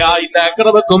മനുഷ്യ, ഇന്ന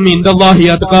അക്രമക്കും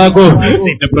ഇന്ദല്ലാഹിയത്കാകും.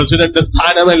 നിന്റെ പ്രസിഡന്റ്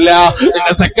സ്ഥാനമല്ല,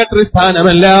 നിന്റെ സെക്രട്ടറി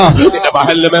സ്ഥാനമല്ല, നിന്റെ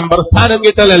മഹല്ല് മെമ്പർ സ്ഥാനം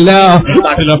കിട്ടലല്ല,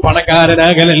 നാട്ടിലെ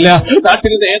പണക്കാരനാകലല്ല,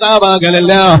 നാട്ടിൽ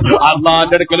നേതാവാകലല്ല,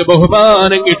 അള്ളാന്റെ അടുക്കൽ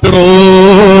ബഹുമാനം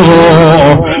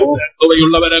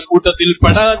കിട്ടണോ? ുള്ളവരെ കൂട്ടത്തിൽ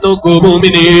പെടാൻ നോക്കൂ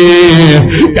മൂമിനേ.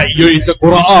 കൈയൊഴിച്ച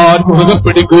ഖുർആൻ മുറുകെ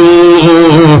പിടിക്കൂ.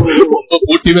 മുമ്പ്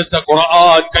കൂട്ടിവെച്ച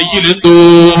ഖുർആൻ കയ്യിലെന്തോ.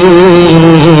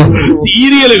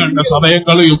 സീരിയൽ കണ്ട സമയം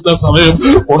കളയുന്ന സമയം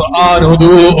ഖുർആൻ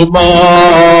ഓതൂ ഉമ്മ,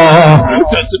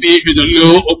 തസ്ബീഹ് ചൊല്ലൂ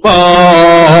ഉമ്മ,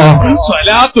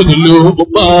 സ്വലാത്ത് ചൊല്ലൂ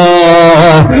ഉമ്മ,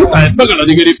 നന്മകൾ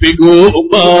അധികരിപ്പിക്കൂ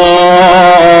ഉമ്മ.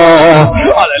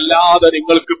 അതല്ലാതെ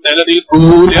നിങ്ങൾക്ക്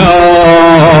നിലനിൽക്കൂല.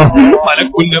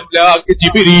 മലക്കുൽ അംലാക്ക്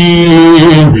ജിബ്രീൽ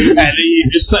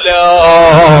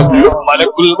അലൈഹിസ്സലാം,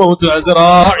 മലക്കുൽ മൗത്ത്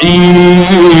അസ്റാഈൽ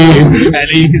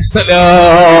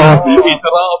അലൈഹിസ്സലാം,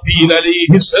 ഇസ്റാഫീൽ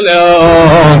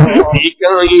അലൈഹിസ്സലാം,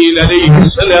 മീകാഈൽ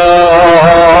അലൈഹിസ്സലാം,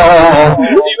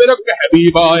 ഇവരൊക്കെ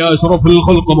ഹബീബായ അഷ്റഫുൽ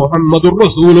ഖൽഖ് മുഹമ്മദുർ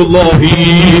റസൂലുള്ളാഹി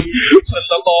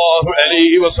സല്ലല്ലാഹു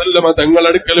അലൈഹി വസല്ലമ തങ്ങൾ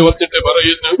അടുക്കൽ വന്നിട്ട്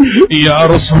പറയുന്നു, യാ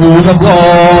റസൂലല്ലാഹ്.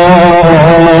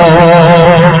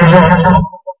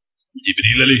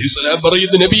 ജിബ്രീൽ അലൈഹിസ്സലാം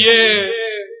പറയുന്നു, നബിയേ,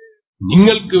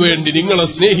 നിങ്ങൾക്ക് വേണ്ടി നിങ്ങളെ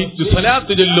സ്നേഹിച്ച്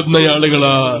സ്വലാത്ത് ചൊല്ലുന്ന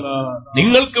ആളുകളാ,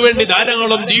 നിങ്ങൾക്ക് വേണ്ടി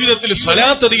ധാരാളം ജീവിതത്തിൽ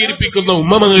സ്വലാത്ത് അധികരിപ്പിക്കുന്ന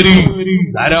ഉമ്മമാര്,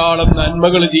 ധാരാളം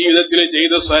നന്മകൾ ജീവിതത്തിൽ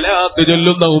ചെയ്ത് സ്വലാത്ത്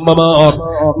ചൊല്ലുന്ന ഉമ്മമാർ,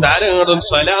 ധാരാളം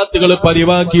സ്വലാത്തുകൾ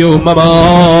പതിവാക്കിയ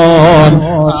ഉമ്മമാർ,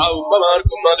 ആ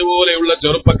ഉമ്മമാർക്കും അതുപോലെയുള്ള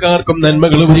ചെറുപ്പക്കാർക്കും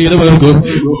നന്മകൾ ചെയ്തവർക്കും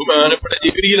ബഹുമാനപ്പെട്ട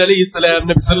ജിബ്രീൽ അലൈഹിസ്സലാം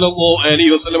നബി സല്ലല്ലാഹു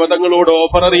അലൈഹി വസല്ലം തങ്ങളോട്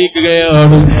ഓഫർ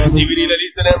അറിയിക്കുകയാണ്. ജിബ്രീൽ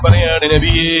അലൈഹിസ്സലാം പറയാണ്,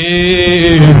 നബിയേ,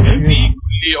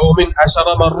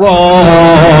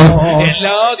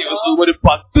 എല്ലാ ദിവസവും ഒരു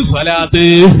 10 സ്വലാത്ത്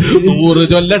 100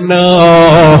 ചൊല്ലണ്ട,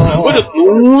 ഒരു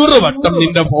 100 വട്ടം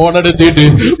നിന്റെ ഫോൺ എടുത്തിട്ട്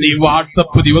നീ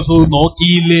വാട്സപ്പ് ദിവസവും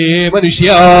നോക്കിയില്ലേ മനുഷ്യ?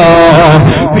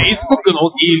 ഫേസ്ബുക്ക്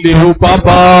നോക്കിയില്ലേ ഉപ്പാപ്പ?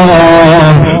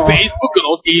 ഫേസ്ബുക്ക്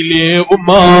നോക്കിയില്ലേ ഉമ്മ?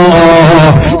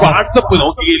 വാട്സപ്പ്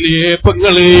നോക്കിയില്ലേ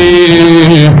പെങ്ങളെ?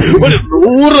 ഒരു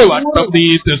 100 വട്ടം നീ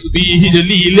തസ്ബീഹ്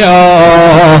ചൊല്ലിയില്ല,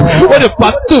 ഒരു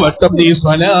 10 വട്ടം നീ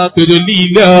സ്വലാത്ത്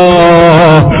ചൊല്ലിയില്ല,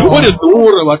 ഒരു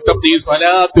 100 വട്ടം നീ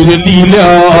സ്വലാത്ത് ചൊല്ലിയില്ല.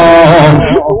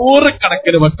 100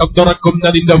 കണക്കിന് വട്ടം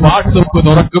തുറക്കുന്നതിന്റെ വാട്സപ്പ്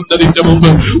തുറക്കുന്നതിന്റെ മുമ്പ്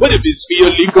ഒരു ബിസ്മി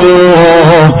ചൊല്ലിക്കോ,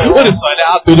 ഒരു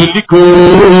സ്വലാത്ത് ചൊല്ലിക്കോ.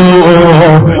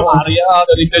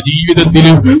 അറിയാതെ നിന്റെ ജീവിതത്തിൽ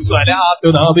സ്വലാത്ത്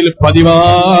നാവിൽ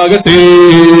പതിവാകട്ടെ.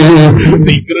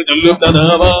 ദിക്ർ ചൊല്ലുന്ന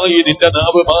നാവായി നിന്റെ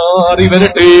നാവ് മാറി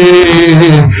വരട്ടെ.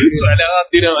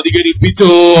 സ്വലാത്തിനെ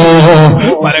അധികരിപ്പിച്ചോ.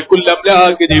 മലക്കുൽ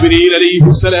അംലാക്ക് ജിബ്രീൽ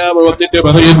അലൈഹിസ്സലാം വന്നിട്ട്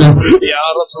പറയുന്നു, യാ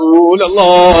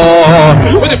റസൂലല്ലാഹ്,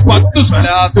 ഒരു 10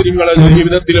 സ്വലാത്ത് നിങ്ങളുടെ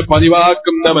ജീവിതത്തിൽ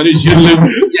പതിവാക്കുന്ന മനുഷ്യരിൽ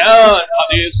ഞാൻ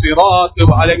അതേ സിറാത്ത്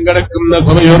പാലം കിടക്കുന്ന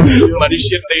സമയം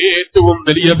മനുഷ്യന്റെ ഏറ്റവും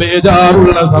വലിയ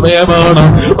ബേജാറുള്ള സമയമാണ്.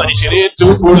 മനുഷ്യൻ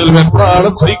ഏറ്റവും കൂടുതൽ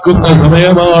വെപ്രാളം സഹിക്കുന്ന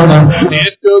സമയമാണ്.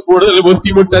 ഏറ്റവും കൂടുതൽ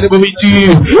ബുദ്ധിമുട്ട് അനുഭവിച്ച്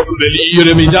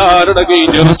വലിയൊരു വിചാരണ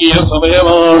കഴിഞ്ഞിറങ്ങിയ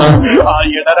സമയമാണ്. ആ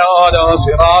ഇടരാജ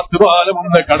സിറാത്ത് പാലം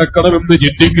ഒന്ന് കടക്കണമെന്ന്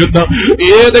ചിന്തിക്കുന്ന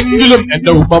ഏതെങ്കിലും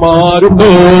എന്റെ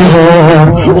ഉമ്മമാരുണ്ടോ,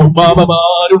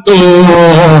 ഉമ്മാമമാരുണ്ടോ?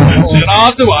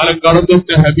 സിറാത്ത് പാലം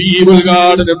കടന്നൊന്ന് ഹബീബ്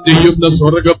ഉദ്ഘാടനം ചെയ്യുന്ന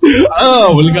സ്വർഗം, ആ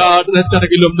ഉദ്ഘാടന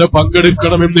ചടങ്ങിലൊന്ന്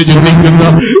പങ്കെടുക്കണമെന്ന് ചിന്തിക്കുന്ന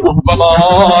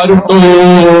ഉപ്പമാരുണ്ടോ?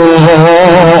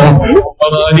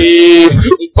 ഉപ്പമാരേ,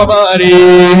 ഉപ്പമാരേ,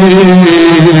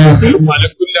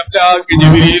 മലക്കുൽ അംലാക്ക്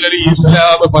ജിബ്രീൽ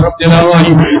അലൈഹിസ്സലാം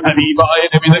പറഞ്ഞതായി ഹബീബായ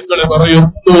നബിതങ്ങൾ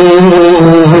പറയുന്നു,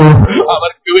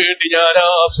 അവർക്ക് വേണ്ടി ഞാൻ ആ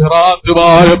സിറാത്ത്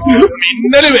പാലം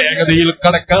മിന്നൽ വേഗതയിൽ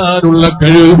കടക്കാനുള്ള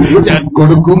കഴിവ് ഞാൻ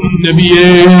കൊടുക്കും നബിയേ.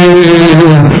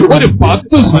 ഒരു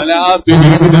 10 സ്വലാത്ത്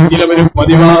ജീവിതത്തിൽ അവരും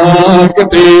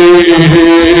പതിവാക്കട്ടെ.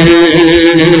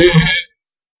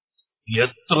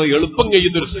 എത്ര എളുപ്പം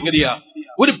കഴിയുന്നൊരു സംഗതിയാ.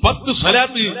 ഒരു 10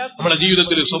 സ്വലാത്ത് നമ്മുടെ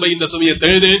ജീവിതത്തിൽ സുബഹിന്റെ സമയത്ത്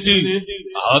എഴുന്നേറ്റ്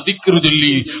ആ ദിക്ർ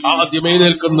ചൊല്ലി ആദ്യമേ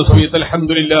നിൽക്കുന്ന സമയത്ത്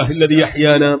അൽഹംദുലില്ലാഹില്ലദീ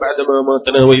അഹ്യാനാ ബഅദമാ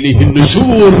മാതനാ വഇലൈഹിൻ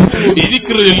നുശൂർ ഈ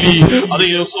ദിക്ർ ചൊല്ലി അതേ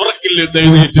ഉറക്കിൽ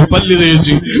എഴുന്നേറ്റ് പല്ല്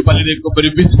തേച്ച് പല്ല് തേക്കുമ്പോൾ ഒരു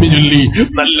ബിസ്മി ചൊല്ലി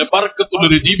നല്ല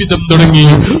ബർക്കത്തുള്ളൊരു ജീവിതം തുടങ്ങി.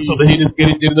 സുബഹി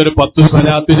നിസ്കരിച്ചിരുന്ന ഒരു 10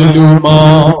 സ്വലാത്ത് ചൊല്ലുമാ,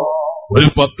 ഒരു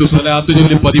 10 സ്വലാത്ത്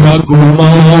ചൊല്ലി പതിവാക്കുമാ.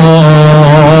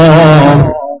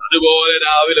 അതുപോലെ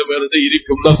രാവിലെ വെറുതെ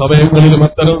ഇരിക്കുന്ന സമയങ്ങളിലും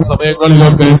അത്തരം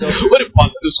സമയങ്ങളിലൊക്കെ ഒരു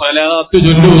 10 സ്വലാത്ത്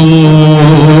ചൊല്ലൂ.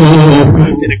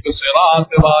 എനിക്ക്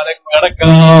സിറാത്ത് പാലം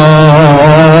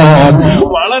കടക്കാൻ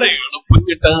വളരെ എളുപ്പം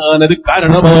കിട്ടാൻ അത്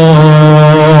കാരണമാണ്.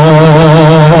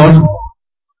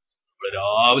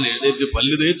 രാവിലെ എഴുന്നേറ്റ്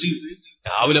പല്ല് തേച്ച്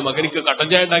രാവിലെ മകനിക്ക് കട്ടൻ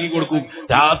ചായ ഉണ്ടാക്കി കൊടുക്കും.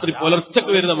 രാത്രി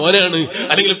പുലർച്ചക്ക് വരുന്ന മോനാണ്,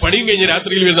 അല്ലെങ്കിൽ പണിയും കഴിഞ്ഞ്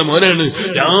രാത്രിയിൽ വരുന്ന മോനാണ്.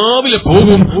 രാവിലെ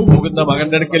പോകുന്ന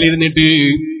മകന്റെ അടുക്കലിരുന്നിട്ട്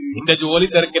നിന്റെ ജോലി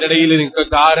തിരക്കിനിടയിൽ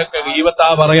നിങ്ങൾക്ക് ആരൊക്കെ ഗീവത്താ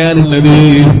പറയാനുള്ളത്?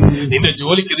 നിന്റെ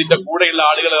ജോലിക്ക് നിന്റെ കൂടെയുള്ള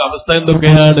ആളുകളുടെ അവസ്ഥ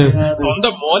എന്തൊക്കെയാണ്?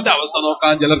 സ്വന്തം മോന്റെ അവസ്ഥ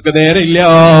നോക്കാൻ ചിലർക്ക് നേരമില്ല,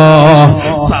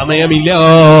 സമയമില്ല.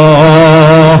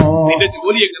 നിന്റെ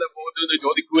ജോലി എങ്ങനെ പോകുന്നത്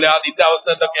ചോദിക്കൂല, നിന്റെ അവസ്ഥ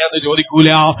എന്തൊക്കെയാന്ന് ചോദിക്കൂല.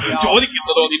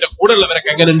 ചോദിക്കുന്നതോ നിന്റെ കൂടെയുള്ളവരൊക്കെ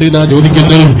എങ്ങനെയുണ്ട് എന്നാ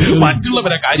ചോദിക്കുന്നത്.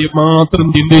 മറ്റുള്ളവരെ കാര്യം മാത്രം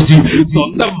ചിന്തിച്ച്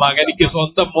സ്വന്തം മകനിക്ക്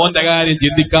സ്വന്തം മോന്റെ കാര്യം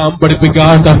ചിന്തിക്കാൻ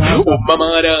പഠിപ്പിക്കാത്ത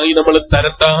ഉമ്മമാരായി നമ്മൾ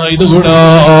തരത്തായതുകൂടാ.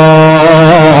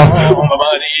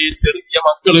 ഉമ്മമാരെ ചെറിയ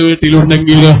മക്കള്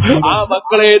വീട്ടിലുണ്ടെങ്കിൽ ആ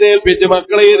മക്കളെ ഏൽപ്പിച്ച്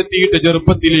മക്കളെ ഇരുത്തിയിട്ട്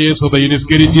ചെറുപ്പത്തിലെ സുബഹി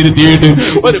നിസ്കരിച്ചിരുത്തിയിട്ട്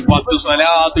ഒരു 10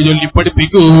 സ്വലാത്ത് ചൊല്ലി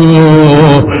പഠിപ്പിക്കൂ.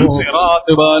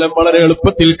 സിറാത്ത് പാലം വളരെ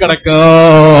എളുപ്പത്തിൽ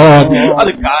കടക്കാൻ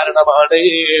അത് കാരണമാണ്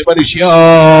മനുഷ്യ.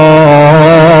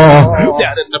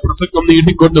 ഞാൻ എന്റെ പ്രസംഗം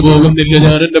നീട്ടിക്കൊണ്ടു പോകുന്നില്ല,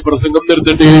 ഞാൻ എന്റെ പ്രസംഗം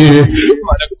നിർത്തട്ടെ.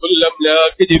 മലക്കുൽ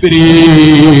അംലാക്ക്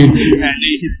ജിബ്രീൽ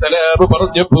അലൈഹിസ്സലാം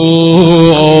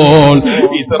പറഞ്ഞപ്പോൾ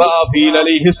ഇസ്രാഫീൽ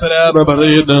അലൈഹിസ്സലാം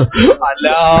പറയുന്നു, അല്ല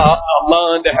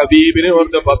അള്ളാന്റെ ഹബീബിനെ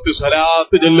ഓർത്ത് 10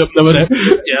 സ്വലാത്ത് ചൊല്ലുന്നവരെ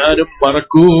ഞാനും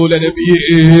മറക്കൂല നബിയേ,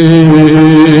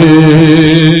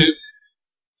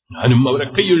 ഞാനും അവരെ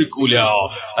കൈയൊഴിക്കൂല.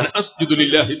 അസ്ജുദു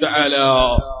ലില്ലാഹി തആല,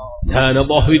 ഞാൻ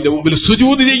അല്ലാഹുവിന്റെ മുമ്പിൽ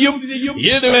സുജൂദ് ചെയ്യും.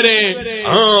 ഏതുവരെ?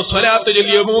 ആ സ്വലാത്ത്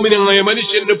ചൊല്ലിയ മോമിനായ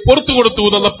മനുഷ്യന് പുറത്തു കൊടുത്തു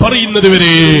എന്ന് പറയുന്നത്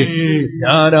വരെ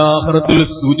ഞാൻ ആഖിറത്തിൽ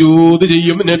സുജൂദ്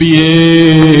ചെയ്യും നബിയേ.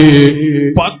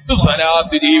 10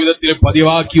 സ്വലാത്ത് ജീവിതത്തിൽ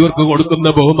പതിവാക്കിയവർക്ക് കൊടുക്കുന്ന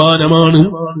ബഹുമാനമാണ്.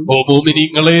 ഓ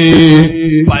മോമിനീങ്ങളെ,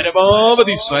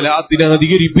 പരമാവധി സ്വലാത്തിനെ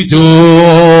അധികരിപ്പിച്ചോ.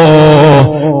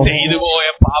 ചെയ്തു പോയ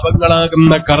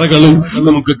പാപങ്ങളാകുന്ന കറകളും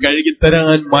നമുക്ക്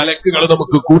കഴുകിത്തരാൻ മലക്കുകൾ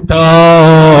നമുക്ക്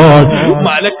കൂട്ടാൻ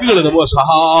മലക്കുകൾ നമ്മെ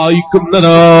സഹായിക്കുന്നതാണ്.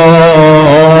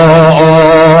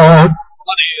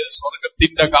 അതേ സ്വർഗത്തിൽ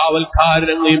സ്വർഗത്തിന്റെ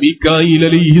കാവൽക്കാരനെ മീകായിൽ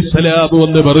അലൈഹിസ്സലാം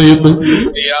എന്ന് പറയുന്നു.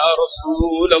 യാ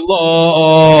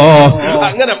റസൂലല്ലാഹ്,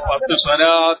 അങ്ങനെ 10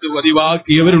 സ്വലാത്ത്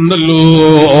പതിവാക്കിയവരുണ്ടല്ലോ.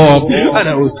 അന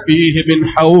ഉസ്ബീഹി മിൻ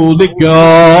ഹൗദിക,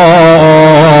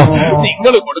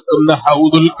 നിങ്ങൾ കൊടുക്കുന്ന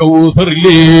ഹൗദുൽ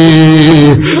കൗസറില്ലേ,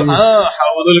 ആ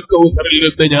ഹൗദുൽ കൗസറിൽ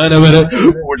നിന്ന് ഞാൻ അവരെ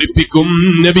കുടിപ്പിക്കും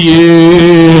നബിയേ.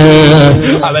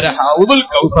 അവരെ ഹൗദുൽ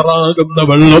കൗസറാകുന്ന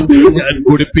വെള്ളം ഞാൻ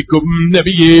കുടിപ്പിക്കും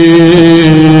നബിയേ.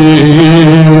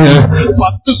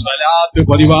 10 സ്വലാത്ത്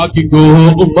പതിവാക്കിക്കോ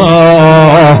ഉമ്മ,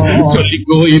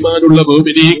 ചൊല്ലിക്കോ ഈമാനുള്ള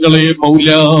മുഅ്മിനീങ്ങളെ.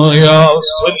 മൗലായ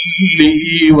സ്വല്ലി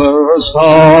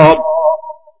വസല്ലം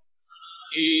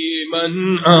من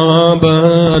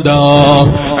أبدا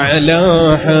على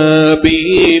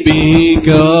حبيبك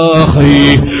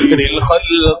خير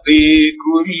الخلق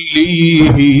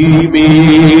كلهم.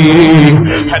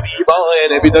 ഹബീബായ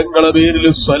നബി തങ്ങളുടെ പേരിൽ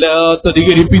സ്വലാത്ത്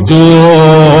അധികരിപ്പിച്ചോ.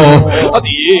 അത്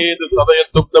ഏത്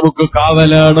സമയത്തും നമുക്ക്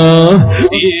കാവലാണ്,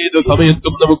 ഏത്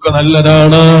സമയത്തും നമുക്ക്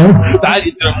നല്ലതാണ്.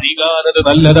 ദാരിദ്ര്യം നീങ്ങാനത്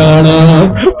നല്ലതാണ്,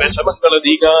 വിഷമങ്ങൾ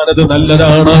നീങ്ങാനത്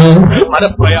നല്ലതാണ്,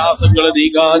 മനപ്രയാസങ്ങൾ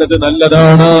നീങ്ങാനത്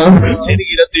നല്ലതാണ്,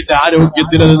 ശരീരത്തിന്റെ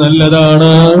ആരോഗ്യത്തിനത്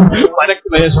നല്ലതാണ്,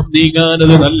 മനക്ലേശം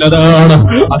നീങ്ങാനത് നല്ലതാണ്,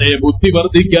 അതേ ബുദ്ധി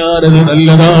വർദ്ധിക്കാനത്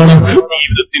നല്ലതാണ്.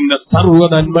 ജീവിതത്തിന്റെ സർവ്വ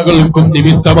നന്മകൾക്കും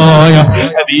നിമിത്തമായ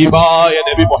ഹബീബായ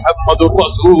നബി മുഹമ്മദുർ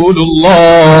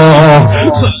റസൂലുള്ളാഹ്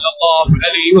സ്വല്ലല്ലാഹു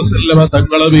അലൈഹി വസല്ലമ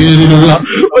തങ്ങളുടെ പേരിലുള്ള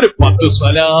ഒരു 10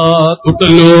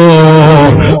 സ്വലാത്തുണ്ടല്ലോ,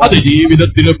 അത്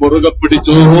ജീവിതത്തിൽ മുറുകെ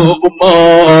പിടിച്ചു ഉമ്മ.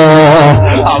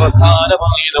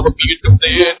 അവസാനമായി നമുക്ക് കിട്ടുന്ന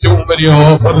ഏറ്റവും വലിയ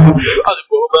ഓഫർ അത്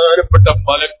ബഹുമാനപ്പെട്ട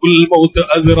മലക്കുൽ മൗത്ത്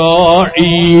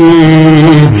അസ്റാഈൽ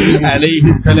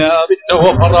അലൈഹിസ്സലാമിന്റെ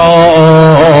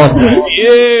ഓഫറാണ്.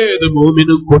 ഏത്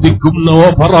മുഅ്മിനും കൊതിക്കുന്ന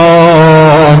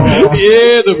ഓഫറാണ്,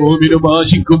 ഏത് മുഅ്മിനും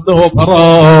ആശിക്കുന്ന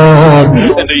ഓഫറാണ്.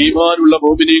 എന്റെ ഈമാനുള്ള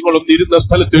മുഅ്മിനീങ്ങളും ഇരുന്ന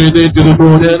സ്ഥലത്ത് എഴുന്നേറ്റിരുന്നു.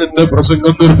 ഞാൻ എന്റെ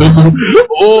പ്രസംഗം നിർത്തുന്നു.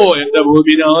 ഓ എന്റെ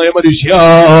മുഅ്മിനായ മനുഷ്യ,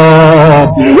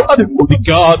 അത്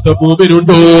കൊതിക്കാത്ത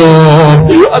മുഅ്മിനുണ്ടോ?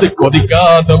 അത്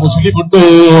കൊതിക്കാത്ത മുസ്ലിമുണ്ടോ?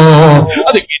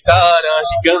 അത് കിട്ടാൻ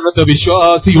ആശിക്കാത്ത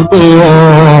വിശ്വാസിയുണ്ടോ?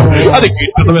 അത്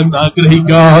കിട്ടണമെന്ന്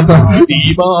ആഗ്രഹിക്കാത്ത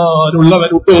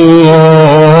ഈമാനുള്ളവനുണ്ടോ?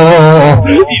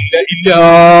 ഇല്ല ഇല്ല.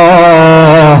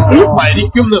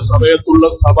 മരിക്കുന്ന സമയത്തുള്ള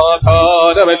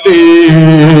സമാധാനമല്ലേ,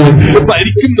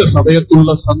 മരിക്കുന്ന സമയത്തുള്ള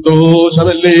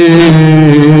സന്തോഷമല്ലേ.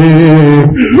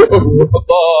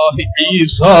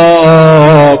 ഈസാ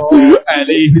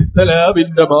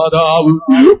അലൈഹിസ്സലാമിന്റെ മാതാവ്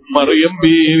മറിയം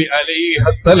ബീവി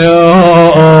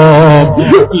അലൈഹിസ്സലാം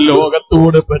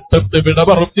ലോകത്തോട് പെട്ടെന്ന് വിട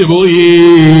പറഞ്ഞു പോയി.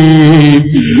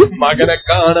 മകനെ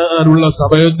കാണാനുള്ള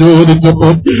സമയം ചോദിച്ചപ്പോ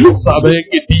സമയം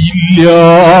കിട്ടിയില്ല.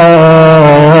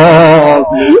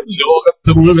 ലോകത്ത്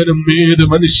മുഴുവനും ഏത്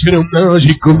മനുഷ്യനും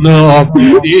നാശിക്കുന്ന,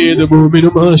 ഏത്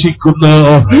മുഴുവനും നാശിക്കുന്ന,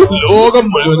 ലോകം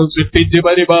മുഴുവനും സൃഷ്ടിച്ച്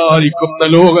പരിപാലിക്കുന്ന,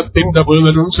 ലോകത്തിന്റെ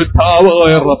മുഴുവനും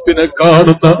സൃഷ്ടാവായ റബ്ബിനെ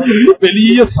കാണുന്ന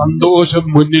വലിയ സന്തോഷം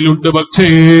മുന്നിലുണ്ട്. പക്ഷേ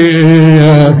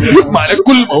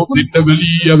മലക്കുൽ മൗത്തിന്റെ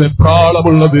വലിയ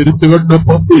വെപ്രാളമുള്ള വരുത്ത്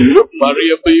കണ്ടപ്പോ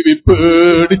മറിയം ബീവി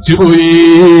പേടിച്ചു പോയി.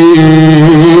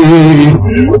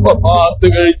 വഫാത്ത്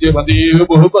കഴിഞ്ഞ് അതീവ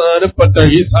ബഹുമാനപ്പെട്ട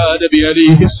ഈസാ നബി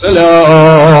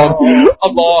അലൈഹിസ്സലാം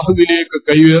അല്ലാഹുവിലേക്ക്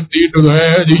കൈയുയർത്തിയിട്ട്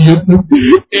ചെയ്യുന്നു,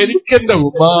 എനിക്കെന്റെ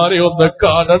ഉമ്മാനെ ഒന്ന്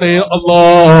കാണണേ അല്ലാ,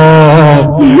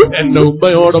 എന്റെ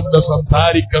ഉമ്മയോടൊന്ന്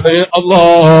സംസാരിക്കണേ അല്ലാ,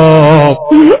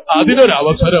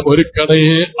 അതിനൊരവസരം ഒരുക്കണേ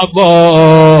അല്ലാ.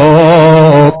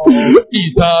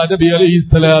 ഈസാ നബി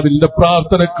അലൈഹിസ്സലാമിന്റെ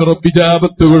പ്രാർത്ഥനക്ക് റബ്ബ്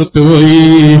ഇജാബത്ത് കൊടുത്തുപോയി.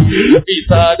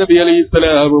 ഈസാ നബി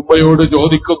അലൈഹിസ്സലാം ഉമ്മയോട്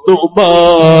ചോദിക്കുന്നു, ഉമ്മാ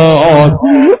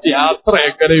യാത്ര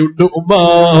എങ്ങനെയുണ്ട് ഉമ്മാ?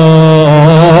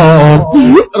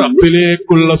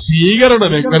 റബ്ബിലേക്കുള്ള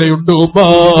സ്വീകരണം എങ്ങനെയുണ്ട് ഉമ്മാ?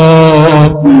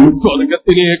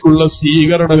 സ്വർഗത്തിലേക്കുള്ള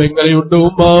സ്വീകരണം എങ്ങനെയുണ്ട്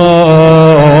ഉമ്മാ?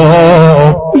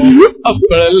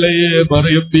 അപ്പോഴല്ലേ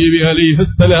മറിയം ബീവി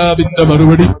അലൈഹിസ്സലാമിന്റെ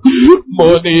മറുപടി,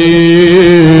 മോനെ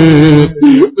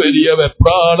വലിയ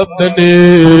വെപ്രാളം തന്നെ,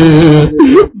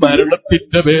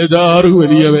 മരണത്തിന്റെ ബേജാറ്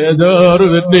വലിയ ബേജാറ്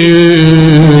തന്നെ,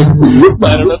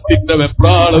 മരണത്തിന്റെ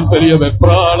വെപ്രാളം വലിയ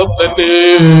വെപ്രാളം തന്നെ.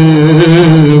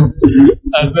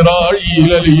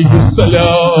 അസ്റാഈൽ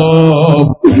അലൈഹിസ്സലാം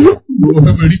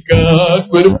മോഹമെടുക്കാൻ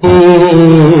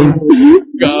വരുമ്പോൾ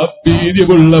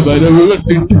ഗാംഭീര്യമുള്ള വരവ്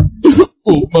കണ്ടിട്ട്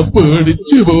ഉമ്മ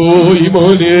പേടിച്ചു പോയി.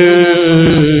 മോനെ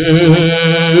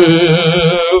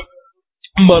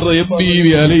മറിയം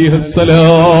ബീവി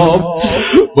അലൈഹിസ്സലാം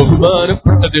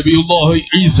ബഹുമാനപ്പെട്ട നബിയുല്ലാഹി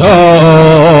ഈസാ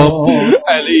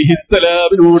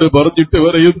അലൈഹിസ്സലാമിനോട് പറഞ്ഞിട്ട്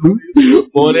പറയുന്നു,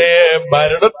 മോനെ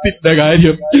മരണത്തിന്റെ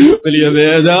കാര്യം വലിയ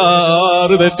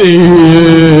ബേജാറ് തന്നെ.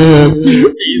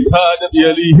 ഈസാ നബി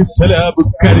അലൈഹിസ്സലാം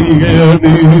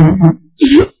കരയുകയാണ്.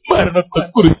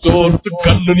 മരണത്തെക്കുറിച്ചോർത്ത്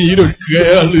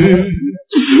കണ്ണുനീരൊഴുക്കുകയാണ്.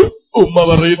 ഉമ്മ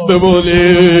പറയുന്ന പോലെ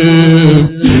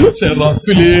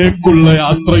സെറാഫിലേക്കുള്ള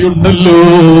യാത്രയുണ്ടല്ലോ,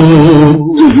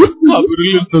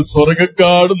 അവരിൽ നിന്ന് സ്വർഗം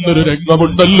കാണുന്നൊരു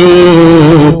രംഗമുണ്ടല്ലോ,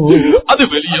 അത്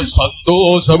വലിയ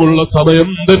സന്തോഷമുള്ള സമയം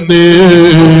തന്നെ,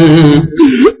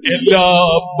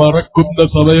 എല്ലാം മറക്കുന്ന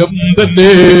സമയം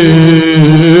തന്നെ.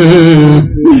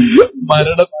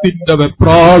 മരണത്തിന്റെ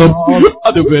വെപ്രാളം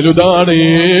അത് വലുതാണേ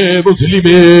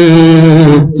മുസ്ലിമേ,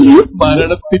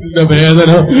 മരണത്തിന്റെ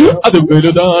വേദന അത്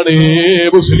വലുതാണേ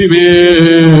മുസ്ലിമേ.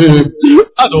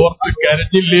 അതോർത്ത്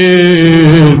കരഞ്ഞില്ലേ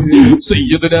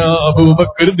സയ്യിദുനാ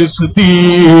അബൂബക്കർ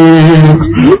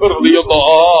സിദ്ദീഖ്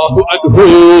റളിയല്ലാഹു അൻഹു,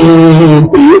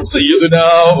 സയ്യിദുനാ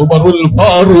ഉമറുൽ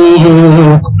ഫാറൂഖ്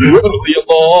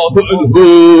റളിയല്ലാഹു അൻഹു,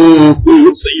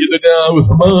 സയ്യിദുനാ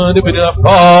ഉസ്മാൻ ഇബ്നു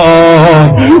അഫ്ഫാൻ,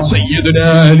 സയ്യിദുനാ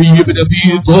അലി ഇബ്നു അബീ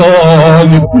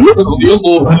ത്വാലിബ്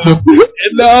റളിയല്ലാഹു അൻഹു,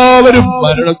 എല്ലാവരും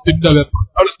മരണത്തിന്റെ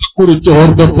വെപ്രാളത്തെക്കുറിച്ച്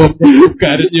ഓർത്തപ്പം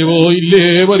കരഞ്ഞു പോയില്ലേ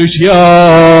മനുഷ്യ?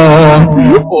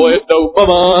 ഓ എന്റെ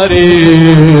ഉമ്മമാരെ,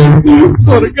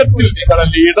 സ്വർഗത്തിൽ നിങ്ങളെ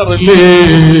ലീഡറല്ലേ,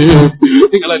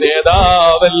 നിങ്ങളെ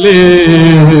നേതാവല്ലേ,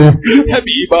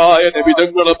 ഹബീബായ നബി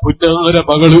തങ്ങളെ പുന്നാര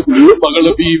മകള്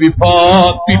ബീവി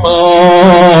ഫാത്തിമ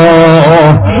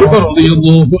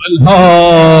റളിയല്ലാഹു അൻഹാ,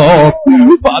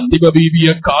 ഫാത്തിമ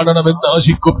ബീവിയെ കാണണമെന്ന്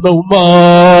ആശിക്കുന്ന ഉമ്മ,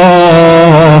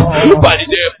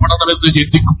 പരിചയപ്പെടണമെന്ന്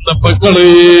ചിന്തിക്കുന്ന പെങ്ങളെ,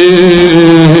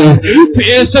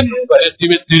 ഫേഷൻ വരച്ചു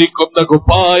വെച്ചിരിക്കുന്ന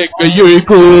കുപ്പായ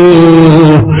കയ്യൊഴിക്കൂ,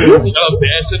 നിങ്ങളെ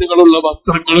ഫേഷനുകളുള്ള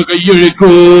വസ്ത്രങ്ങൾ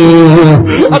കയ്യൊഴിക്കൂ,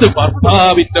 അത്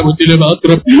ഭർത്താവിന്റെ മുന്നിൽ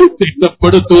മാത്രം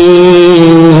തിട്ടപ്പെടുത്തൂ,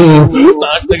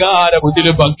 നാട്ടുകാരെ മുന്നിൽ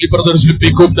ഭംഗി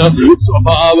പ്രദർശിപ്പിക്കുന്ന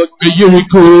സ്വഭാവം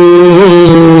കയ്യൊഴിക്കൂ,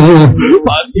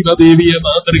 ഫാത്തിമ ബീവിയെ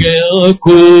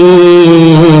മാതൃകയാക്കൂ.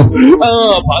 ആ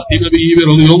ഫാത്തിമ ബീവി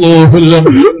റളിയല്ലാഹു അൻഹ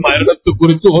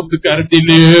മരണത്തെക്കുറിച്ച് ഓർത്ത്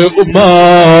കരഞ്ഞില്ലേ ഉമ്മ,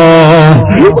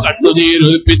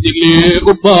 കണ്ണുനീരൊലിപ്പിച്ചില്ലേ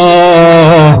ഉമ്മ,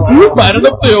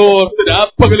 മരണത്തെ ഓർത്ത്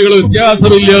രാപ്പകലുകൾ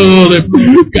വ്യത്യാസമില്ലാതെ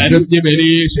കരഞ്ഞ്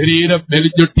ശരീരം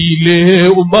മെലിഞ്ഞൊട്ടിയില്ലേ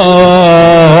ഉമ്മ.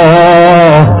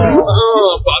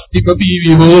 ഫാത്തിമ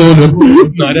ബീവി പോലും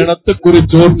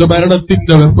മരണത്തെക്കുറിച്ചോർത്ത്,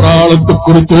 മരണത്തിന്റെ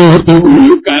വെപ്രാളത്തെക്കുറിച്ചോർത്ത്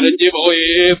കരഞ്ഞു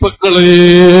പോയേ മക്കളെ.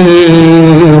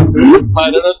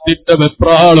 മരണത്തിന്റെ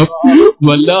വെപ്രാളം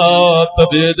വല്ലാത്ത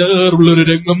ബേജാറുള്ളൊരു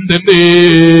രംഗം തന്നെ.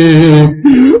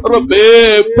 റബ്ബേ,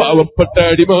 പാവപ്പെട്ട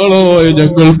അടിമകളായ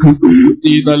ഞങ്ങൾക്ക്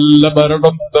നീ നല്ല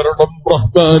മരണം തരണം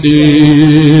റഹ്മാനേ.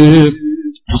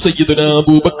 സയ്യിദുനാ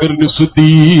അബൂബക്കർ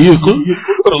സിദ്ദീഖ്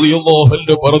റളിയല്ലാഹു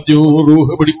അൻഹു പറഞ്ഞു,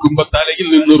 റൂഹ് പിടിക്കുമ്പോ തലയിൽ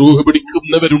നിന്ന് റൂഹ്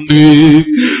പിടിക്കുന്നവരുണ്ട്,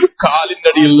 കാലിന്റെ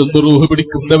അടിയിൽ നിന്ന് റൂഹ്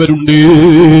പിടിക്കുന്നവരുണ്ട്.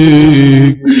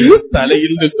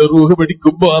 തലയിൽ നിന്ന് റൂഹ്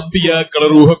പിടിക്കുമ്പോ അമ്പിയാക്കളെ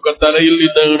റൂഹൊക്കെ തലയിൽ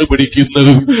നിന്നാണ്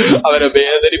പിടിക്കുന്നത്. അവരെ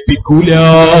വേദനിപ്പിക്കൂല,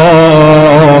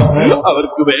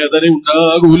 അവർക്ക് വേദന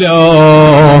ഉണ്ടാകൂല.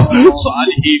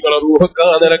 സാലിഹീകളെ റൂഹൊക്കെ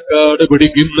നിരക്കാണ്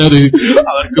പിടിക്കുന്നത്,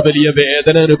 അവർക്ക് വലിയ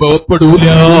വേദന അനുഭവപ്പെടൂല.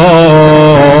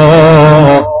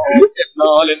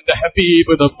 എന്നാൽ എന്റെ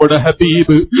ഹബീബ്, നമ്മുടെ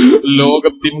ഹബീബ്,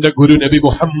 ലോകത്തിന്റെ ഗുരു നബി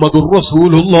മുഹമ്മദുർ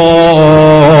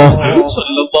റസൂലുള്ളാഹി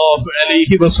സ്വല്ലല്ലാഹു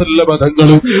അലൈഹി വസല്ലം തങ്ങൾ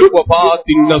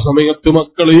വഫാത്തിന്റെ സമയത്ത്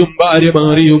മക്കളെയും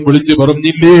ഭാര്യമാരെയും വിളിച്ചു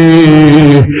പറഞ്ഞില്ലേ,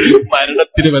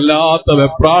 മരണത്തിന് വല്ലാത്ത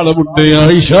വെപ്രാളമുണ്ട്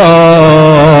ആയിഷ,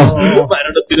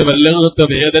 മരണത്തിന് വല്ലാത്ത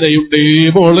വേദനയുണ്ട്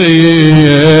മോളെ.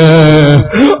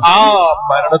 ആ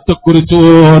മരണത്തെക്കുറിച്ച്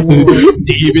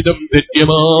ജീവിതം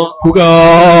ധന്യമാക്കുക,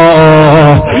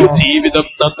 ജീവിതം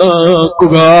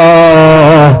നന്നാക്കുക,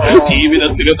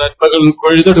 ജീവിതത്തിലെ നന്മകൾ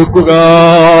കൊഴുതെടുക്കുക,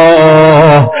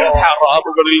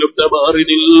 ഹറാമുകളിൽ നിന്ന് മാറി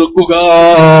നിൽക്കുക,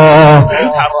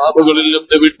 ഹറാമുകളിൽ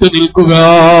നിന്ന് വിട്ടു നിൽക്കുക,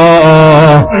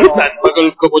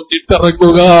 നന്മകൾക്ക്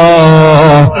മുന്നിട്ടിറങ്ങുക.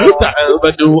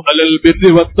 തആവനൂ അലൽ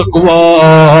ബിർരി വത്തഖ്വാ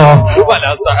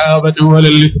വലാ തആവനൂ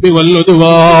അലൽ ഇസ്മി വൽ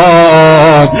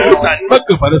ഉദ്വാൻ.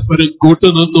 നന്മക്ക് പരസ്പരം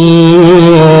കൂട്ടുനിന്നു.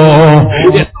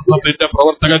 എസ്എസ്എഫിന്റെ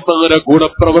പ്രവർത്തകന്മാരെ കൂടെ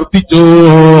പ്രവർത്തിച്ചു,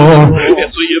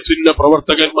 എസ്ഐഎഫിന്റെ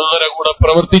പ്രവർത്തകന്മാരെ കൂടെ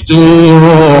പ്രവർത്തിച്ചു.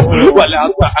 വലാ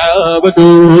തആവനൂ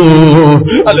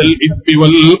അലൽ ഇസ്മി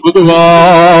വൽ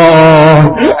ഉദ്വാൻ.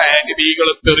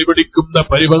 ആനിമീകളെ തെറിപിടിക്കുന്ന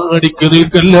പരിപാടിക്ക്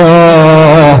നിൽക്കല്ല,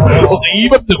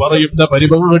 ദൈവത്ത് പറയുന്ന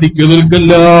പരിപാടിക്ക്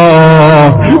നിൽക്കല്ല,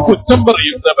 കുറ്റം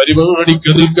പറയുന്ന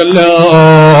പരിപാടിക്ക് നിൽക്കല്ല,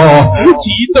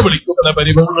 ചീത്ത വിളിക്കുന്ന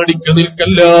പരിപാടിക്ക്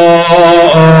നിൽക്കല്ല.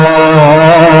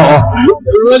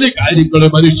 ഏത് കാര്യങ്ങൾ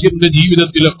മനുഷ്യന്റെ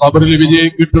ജീവിതത്തിലെ ഖബറിൽ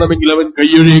വിജയം കിട്ടണമെങ്കിൽ അവൻ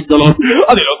കൈയൊഴിക്കണം.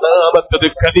 അതിലൊന്നാമത്തത്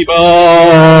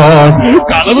കദിബാൻ,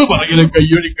 കളവ് പറയലും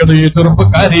കൈയൊഴിക്കണേ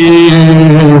ചെറുപ്പക്കാരെ.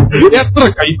 എത്ര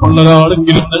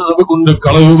കൈക്കൊള്ളലാണെങ്കിലും നാവ് കൊണ്ട്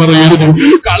കളവ് പറയരുത്.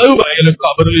 കളവ് പറയലും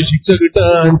ഖബറിൽ ശിക്ഷ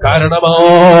കിട്ടാൻ കാരണമാണ്.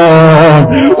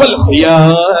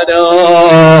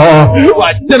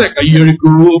 വഞ്ചന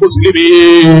കൈയൊഴിക്കൂ മുസ്ലിമേ.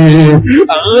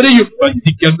 ആരെയും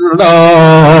പറ്റിക്കണ്ട,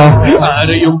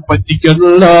 ആരെയും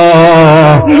പറ്റിക്കണ്ട,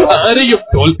 ആരെയും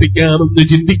തോൽപ്പിക്കാമെന്ന്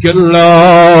ചിന്തിക്കണ്ട.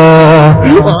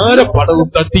 ആരെ പണവും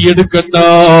തട്ടിയെടുക്കണ്ട,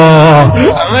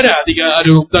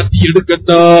 ആരധികാരവും തട്ടിയെടുക്കണ്ട,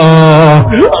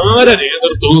 ആരെ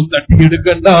നേതൃത്വവും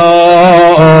തട്ടിയെടുക്കണ്ട.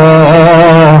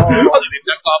 അത്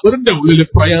നിന്റെ ഖബറിന്റെ ഉള്ളിൽ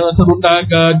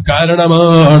പ്രയാസമുണ്ടാക്കാൻ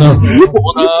കാരണമാണ്.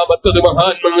 മൂന്നാമത്തത്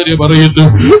മഹാന്മാര് പറയുന്നു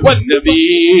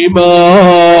വന്നമീമ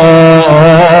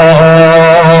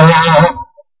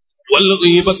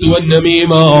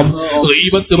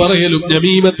ഗീബത്ത് പറയലും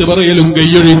നമീമത്ത് പറയലും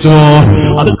കൈയൊഴിച്ചോ.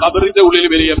 അത് ഖബറിന്റെ ഉള്ളിൽ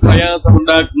വലിയ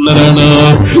പ്രയാസമുണ്ടാക്കുന്നതാണ്.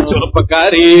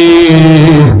 ചെറുപ്പക്കാരെ,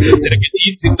 നിനക്ക്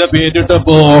ജീൻസിന്റെ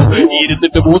പേരിട്ടപ്പോ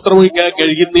ഇരുന്നിട്ട് മൂത്രമൊഴിക്കാൻ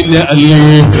കഴിയുന്നില്ല അല്ലേ?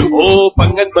 ഓ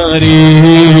പങ്കന്മാരെ,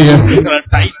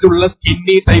 ടൈറ്റുള്ള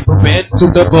സ്കിന്നി ടൈപ്പ് പാൻസ്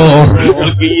ഇട്ടപ്പോ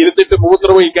നിനക്ക് ഇരുന്നിട്ട്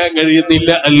മൂത്രമൊഴിക്കാൻ കഴിയുന്നില്ല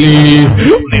അല്ലേ?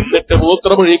 നിന്നിട്ട്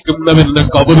മൂത്രമൊഴിക്കുന്നവരുടെ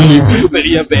ഖബറിൽ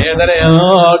വലിയ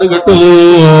വേദനയാണ് കേട്ടോ.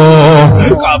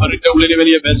 ഖബറിന്റെ ഉള്ളിൽ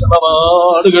വലിയ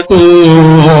വിഷമമാണ് കേട്ടോ.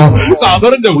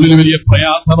 ഖബറിന്റെ ഉള്ളിൽ വലിയ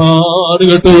പ്രയാസമാണ്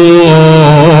കേട്ടോ.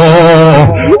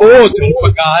 ഓ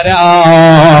ചെറുപ്പക്കാരാ,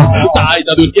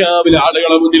 താഴ്ന്ന ദുനിയാവിലെ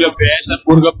ആളുകളെ മുന്നിൽ വേഷം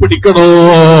മുറുകെ പിടിക്കണോ,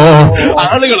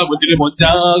 ആളുകളെ മുന്നിൽ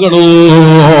മൊഞ്ചാകണോ,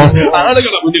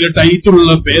 ആളുകളെ മുന്നിൽ ടൈറ്റുള്ള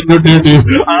പേരിട്ടിട്ട്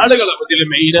ആളുകളെ മുന്നിൽ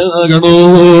മെയിനാകണോ,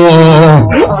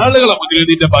 ആളുകളെ മുന്നിൽ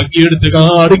നിന്റെ ഭംഗിയെടുത്ത്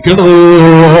കാണിക്കണോ.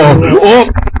 ഓ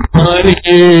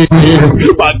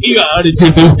ഭംഗി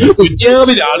കാണിച്ചിട്ട്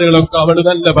ദുനിയാവിലെ ആളുകളൊക്കെ അവള്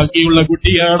നല്ല ഭംഗിയുള്ള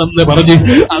കുട്ടിയാണെന്ന് പറഞ്ഞ്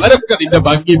അവരൊക്കെ നിന്റെ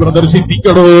ഭംഗി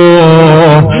പ്രദർശിപ്പിക്കണോ,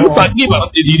 ഭംഗി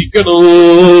പറഞ്ഞിരിക്കണോ.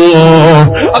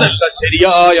 അതല്ല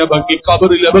ശരിയായ ഭംഗി,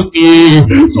 ഖബറിലെ ഭംഗി,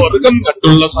 സ്വർഗം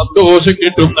കണ്ടുള്ള സന്തോഷം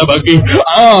കിട്ടുന്ന ഭംഗി.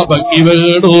 ആ ഭംഗി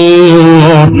വേണോ,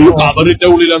 ഖബറിന്റെ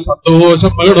ഉള്ളിലെ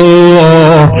സന്തോഷം വേണോ.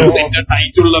 നിന്റെ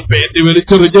ടൈറ്റുള്ള പേന്റ്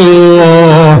വലിച്ചെറിഞ്ഞോ,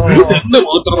 ചെന്ന്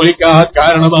മൂത്രമൊഴിക്കാൻ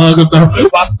കാരണമാകുന്ന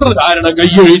വസ്ത്രധാരണം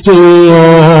കൈയൊഴിച്ചു.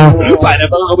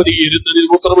 പരമാവധി ഇരുന്നതിൽ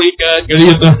മൂത്രമൊഴിക്കാൻ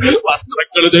കഴിയുന്ന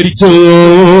വസ്ത്രങ്ങൾ ധരിച്ചു.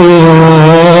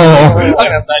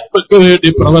 അങ്ങനെ നന്മക്ക് വേണ്ടി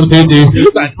പ്രവർത്തിച്ച്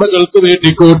നന്മകൾക്ക് വേണ്ടി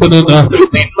കൂട്ടുനിന്ന്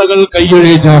തിന്മകൾ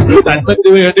കൈയൊഴിച്ച നന്മയ്ക്ക്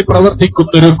വേണ്ടി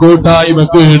പ്രവർത്തിക്കുന്നൊരു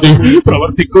കൂട്ടായ്മക്ക് വേണ്ടി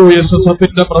പ്രവർത്തിക്കൂ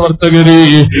SSFന്റെ പ്രവർത്തകരെ.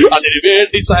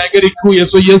 അതിനുവേണ്ടി സഹകരിക്കൂ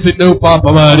SISന്റെ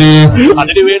ഉപ്പാപ്പമാരെ.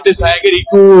 അതിനുവേണ്ടി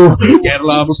സഹകരിക്കൂ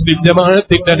കേരള മുസ്ലിം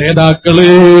ജമാഅത്തിന്റെ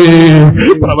നേതാക്കളെ,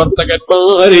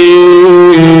 പ്രവർത്തകന്മാരെ.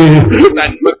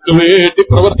 നന്മക്ക് വേണ്ടി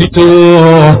പ്രവർത്തിച്ചു,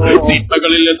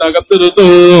 തിന്മകളിൽ തകർത്തിരുന്നു.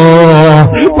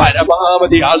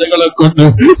 പരമാവധി ആളുകളെ കൊണ്ട്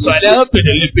സ്വലാത്ത്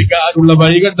ചെല്ലിപ്പിക്കാനുള്ള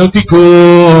വഴി കണ്ടെത്തിക്കൂ.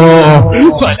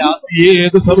 സ്വലാത്ത്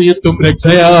ഏത് സമയത്തും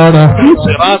രക്ഷയാണ്.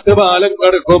 സിറാത്ത് പാലം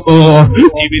കടക്കുമ്പോ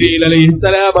ജിബ്രീൽ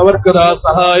അലൈഹിസ്സലാം അവർക്ക്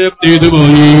സഹായം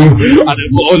ചെയ്തുപോയി.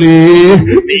 അതുപോലെ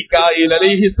മീകായിൽ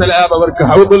അലൈഹിസ്സലാം അവർക്ക്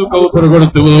ഹൗദുൽ കൗസർ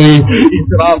കൊടുത്തുപോയി.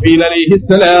 ഇസ്രാഫീൽ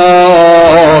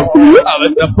അലൈഹിസ്സലാം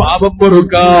അവന്റെ പാപം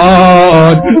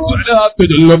പൊറുക്കാൻ സ്വലാത്ത്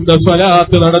ചൊല്ലുന്ന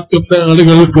സ്വലാത്ത് നടത്തുന്ന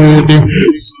ആളുകൾക്ക് വേണ്ടി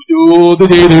സുജൂദ്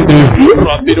ചെയ്തിട്ട്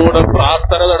റബ്ബിനോട്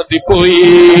പ്രാർത്ഥന നടത്തിപ്പോയി.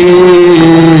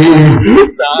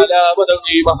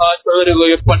 നാലാമതായി മഹാന്മാരെ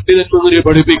പണ്ഡിതന്മാരെ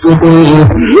പഠിപ്പിക്കുന്നു,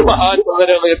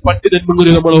 മഹാന്മാരെ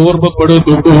പണ്ഡിതന്മാരെ നമ്മൾ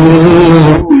ഓർമ്മപ്പെടുത്തുന്നു.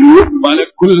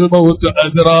 മലക്കുൽ മൗത്ത്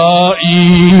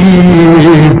അസ്റായീൽ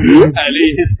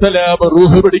അലൈഹിസ്സലാം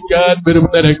റൂഹ് പിടിക്കാൻ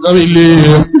വരുന്ന രംഗമില്ലേ?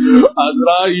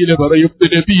 അസ്റായീൽ പറയും,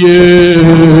 നബിയേ,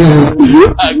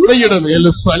 അങ്ങയുടെ മേൽ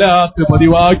സ്വലാത്ത്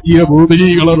പതിവാക്കിയ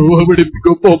ഭൂമികളെ റൂഹ്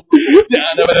പിടിപ്പിക്കുമ്പോ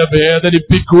ഞാനവരെ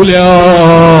വേദനിപ്പിക്കൂല,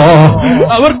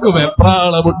 അവർക്ക്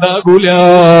വെപ്രാളമുണ്ടാകൂല,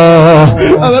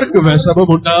 അവർക്ക്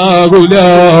വിഷമമുണ്ടാകൂല.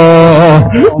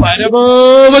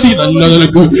 പരമാവധി നല്ല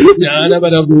നിലക്ക്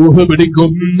ഞാനവരെ റൂഹ് പിടിക്കും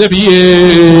നബിയേ.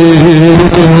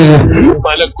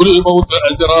 മലക്കുൽ മൗത്ത്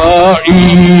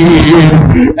അസ്റായീൽ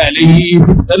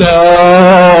അലൈഹിസ്സലാം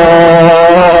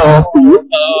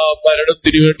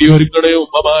മരണത്തിന് വേണ്ടി ഒരുക്കണേ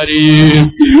ഉമ്മമാരെ.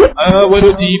 ആ ഒരു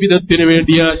ജീവിതത്തിന്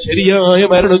വേണ്ടി, ആ ശരിയായ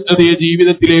മരണത്തെ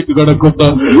ജീവിതത്തിലേക്ക് കടക്കുന്ന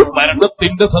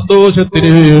മരണത്തിന്റെ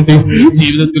സന്തോഷത്തിന് വേണ്ടി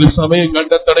ജീവിതത്തിൽ സമയം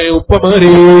കണ്ടെത്തണേ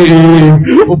ഉപ്പമാരെ,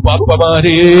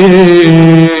 ഉപ്പാപ്പമാരെ.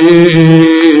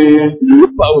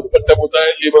 പാവപ്പെട്ട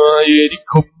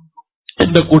മുതല്ലിമായിരിക്കും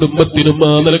എന്റെ കുടുംബത്തിനും ആ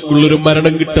നിലക്കുള്ളൊരു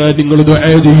മരണം കിട്ടാൻ നിങ്ങൾ ദുആ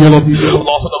ചെയ്യണം.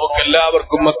 അല്ലാഹു നമുക്ക്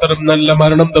എല്ലാവർക്കും അത്തരം നല്ല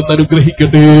മരണം തന്ന്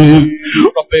അനുഗ്രഹിക്കട്ടെ.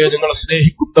 റബ്ബേ, ഞങ്ങളെ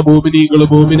സ്നേഹിക്കുന്ന മോമിനീകളും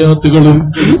മോമിനാത്തുകളും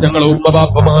ഞങ്ങളെ ഉമ്മ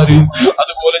ബാപ്പമാര്,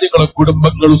 അതുപോലെ ഞങ്ങളെ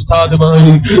കുടുംബങ്ങൾ, ഉസ്താദുമാർ,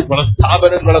 ഞങ്ങളെ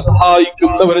സ്ഥാപനങ്ങളെ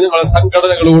സഹായിക്കുന്നവർ, ഞങ്ങളെ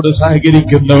സംഘടനകളോട്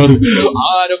സഹകരിക്കുന്നവർ,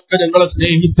 ആരൊക്കെ ഞങ്ങളെ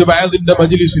സ്നേഹിച്ച് വയലിന്റെ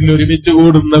മജ്‌ലിസിൽ ഒരുമിച്ച്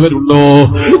കൂടുന്നവരുണ്ടോ,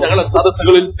 ഞങ്ങളെ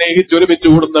സദസ്സുകളിൽ സ്നേഹിച്ച് ഒരുമിച്ച്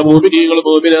കൂടുന്ന മോമിനീകൾ,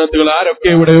 മോമിനാത്തുകൾ ആരൊക്കെ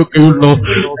എവിടെയൊക്കെയുണ്ടോ,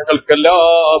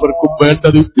 ഞങ്ങൾക്കെല്ലാവർക്കും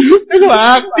വേണ്ടത് ഞങ്ങൾ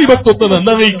ആക്ടിവത്വത്തെ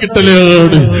നന്നായി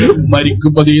കിട്ടലാണ്.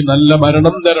 മരിക്കുമ്പോൾ ഈ നല്ല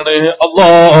മരണം തരണേ അല്ലാ,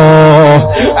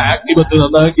 ആക്ടിവത്ത്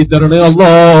നന്നാക്കി തരണേ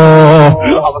അല്ലാ.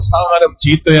 അവസാനം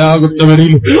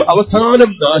ചീത്തയാകുന്നവരിൽ,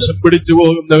 അവസാനം നാശം പിടിച്ചു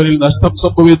പോകുന്നവരിൽ, നഷ്ടം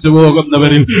സംഭവിച്ചു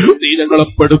പോകുന്നവരിൽ നീ ഞങ്ങളെ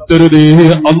പെടുത്തരുതേ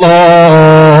അല്ലാ.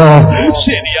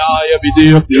 ശരിയായ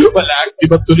വിജയം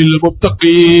വലാക്തിബത്തുലിൽ മുത്തഖീൻ,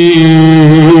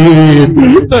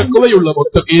 തഖ്വയുള്ള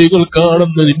മുത്തഖീകൾ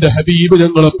കാണുന്ന നിന്റെ ഹബീബ്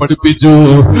ഞങ്ങളെ പഠിപ്പിച്ചു.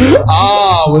 ആ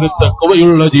ഒരു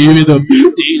തഖ്വയുള്ള ജീവിതം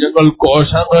നീ ഞങ്ങൾ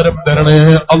കോശാമരം തരണേ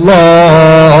അല്ലാ.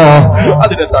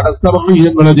 അതിന് തടസ്സമായി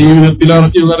ഞങ്ങളുടെ ജീവിതത്തിൽ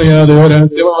അറിഞ്ഞറിയാതെ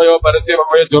രഹസ്യമായോ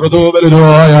പരസ്യമായോ ചെറുതോ വലുതോ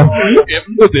ആയ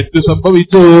എന്ത് തെറ്റ്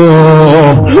സംഭവിച്ചോ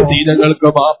നീ ഞങ്ങൾക്ക്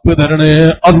മാപ്പ് തരണേ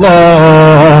അല്ലാ.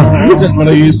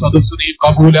 ഞങ്ങളെ ഈ സദസ്സ് നീ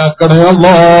കബൂലാക്കണേ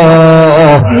അല്ലാ.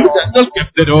 ഞങ്ങൾക്ക്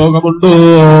എന്ത് രോഗമുണ്ടോ,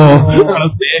 ഞങ്ങളെ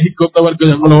സ്നേഹിക്കുന്നവർക്ക്,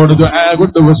 ഞങ്ങളോട് ദുആ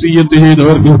കൊണ്ട് വസിയ്യത്ത്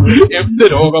ചെയ്തവർക്ക് എന്ത്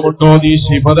രോഗമുണ്ടോ നീ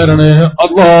ശിഫ തരണേ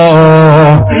അല്ലാ.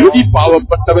 ഈ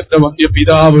പാവപ്പെട്ടവന്റെ വന്യ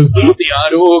പിതാവ് നീ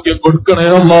ആരോഗ്യം കൊടുക്കണേ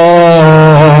അല്ലാ.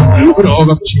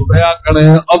 രോഗം ശിഫയാക്കണേ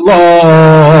അല്ലാ.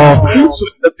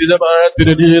 സുന്നത്ത്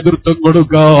ജമാഅത്തിന് നേതൃത്വം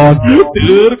കൊടുക്കാൻ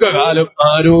ദീർഘകാലം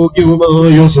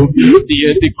ആരോഗ്യവുമായോ നീ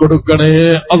എത്തിക്കൊടുക്കണേ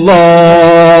അല്ലാ.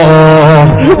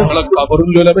 ഞങ്ങളെ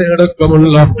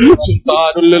ഖബറുല്ലമയടക്കമുള്ള,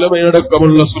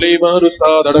 സുൽത്താനുല്ലമയടക്കമുള്ള, സുലൈമാൻ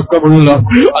ഉസ്താദ് അടക്കമുള്ള,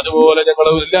 അതുപോലെ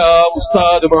ഞങ്ങളെ എല്ലാ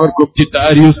ഉസ്താദുമാർക്കും,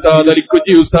 ചിത്താരി ഉസ്താദ്,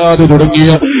 അലിക്കുഞ്ഞി ഉസ്താദ് തുടങ്ങിയ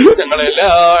ഞങ്ങളെല്ലാ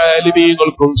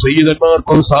ആലിമീങ്ങൾക്കും,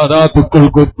 സയ്യിദന്മാർക്കും,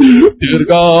 സാദാത്തുക്കൾക്കും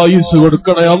ദീർഘായുസ്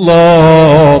കൊടുക്കണേ അല്ലാ.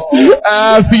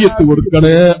 ആഫിയത്ത്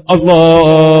കൊടുക്കണേ അല്ലാ.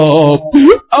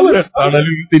 അവരെ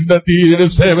തണലിൽ നിന്റെ ദീനിന്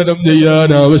സേവനം ചെയ്യാൻ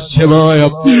ആവശ്യമായ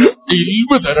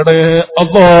ഇൽമ് തരണേ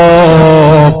അല്ലാ.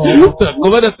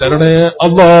 തഖ്വ തരണേ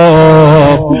അല്ലാ.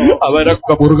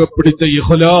 അവരൊക്കെ മുറുകെ പിടിച്ച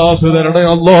ഇഖ്ലാസ് തരണേ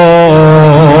അല്ലാ.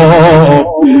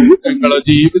 ഞങ്ങളെ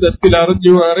ജീവിതത്തിൽ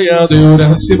അറിഞ്ഞു അറിയാതെയോ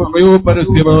രഹസ്യമായോ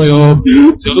പരസ്യമായോ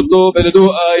ചെറുതോ വലുതോ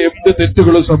ആയ എന്ത്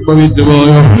തെറ്റുകൾ സംഭവിച്ചു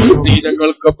പോയോ നീ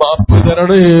ഞങ്ങൾക്ക് മാപ്പ്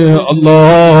തരണേ അല്ലാ.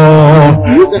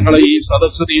 ഞങ്ങളെ ഈ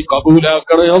സദസ്സ് നീ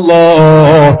കബൂലാക്കണേ അല്ലാ.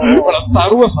 ഞങ്ങളെ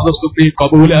സർവ്വ സദസ്സും നീ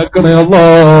കബൂലാക്കണേ അല്ലാ.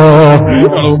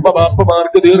 ഞങ്ങളെ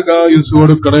ഉമ്മമാപ്പമാർക്ക് ദീർഘായുസ്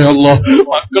കൊടുക്കണേ അല്ലാ.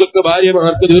 മക്കൾക്ക്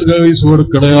ഭാര്യമാർക്ക് ദീർഘായുസ്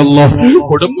കൊടുക്കണേ അല്ലാ.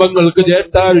 കുടുംബങ്ങൾക്ക്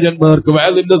ജ്യേഷ്ഠാനുജന്മാർക്ക്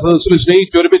വയലിന്റെ സദസ്സിൽ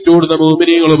സ്നേഹിച്ച് ഒരുമിച്ച് കൂടുന്ന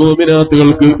മോമിനികൾ,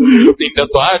 മോമിനാത്തുകൾക്ക് നിന്റെ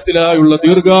ത്വാഅത്തിലായുള്ള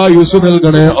ദീർഘായുസ്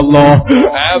നൽകണേ അല്ലാ.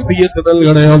 ആഫിയത്ത്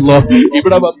നൽകണേ അല്ലാ.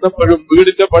 ഇവിടെ വന്നപ്പോഴും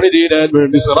വീടിന്റെ പണി തീരാൻ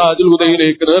വേണ്ടി സിറാജുൽ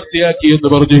ഹുദയിലേക്ക് നേർച്ചയാക്കി എന്ന്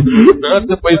പറഞ്ഞ്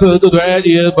നേരത്തെ പൈസ ദുആ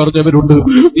ചെയ്യാൻ പറഞ്ഞവരുണ്ട്.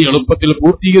 നീ എളുപ്പത്തിൽ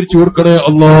പൂർത്തീകരിച്ചു കൊടുക്കണേ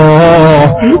അല്ലാ.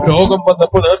 രോഗം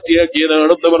വന്നപ്പോ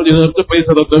നേർച്ചയാക്കിയതാണെന്ന് പറഞ്ഞ് നേരത്തെ പൈസ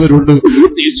തന്നവരുണ്ട്.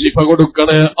 നീ ശിഫ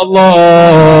കൊടുക്കണേ അല്ലാ.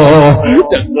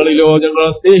 ഞങ്ങളിലോ ഞങ്ങളെ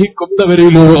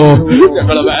സ്നേഹിക്കുന്നവരിലോ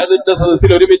ഞങ്ങളെ വേദന്റെ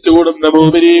സദസ്സിൽ ഒരുമിച്ച് കൂടുന്ന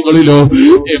മോമിനീകളിലോ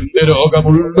എന്ത്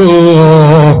രോഗമുണ്ടോ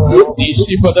നീ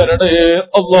ശിഫ തരണേ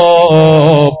അല്ലാ.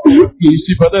 നീ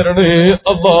ശിഫ തരണേ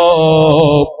അല്ലാ.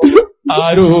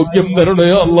 ആരോഗ്യം തരണേ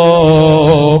അല്ലാ.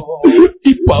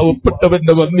 ഈ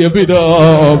പാവപ്പെട്ടവന്റെ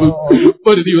വന്യപിതാവ്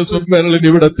ഒരു ദിവസം വിരലിന്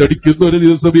ഇവിടെ തടിക്കുന്നു, ഒരു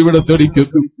ദിവസം ഇവിടെ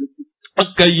തടിക്കുന്നു,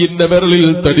 കയ്യിന്റെ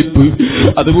വിരലിൽ തടിപ്പ്,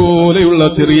 അതുപോലെയുള്ള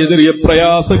ചെറിയ ചെറിയ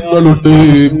പ്രയാസങ്ങളുണ്ട്.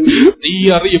 നീ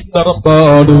അറിയുന്ന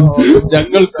റബ്ബാണ്.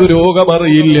 ഞങ്ങൾക്ക്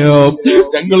രോഗമറിയില്ല,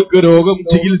 ഞങ്ങൾക്ക് രോഗം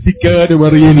ചികിത്സിക്കാനും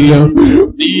അറിയില്ല.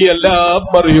 നീ എല്ലാം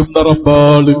അറിയുന്ന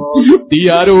റബ്ബാണ്. നീ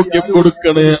ആരോഗ്യം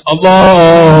കൊടുക്കണേ അല്ലാ.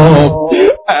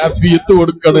 ആഫിയത്ത്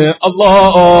കൊടുക്കണേ അല്ലാ.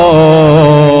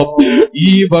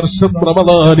 ഈ വർഷം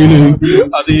റമദാനിൽ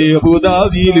അതേ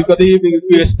അബൂദാബിയിൽ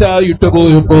ഗസ്റ്റായിട്ട്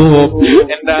പോയപ്പോ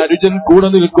എന്റെ അനുജൻ കൂടെ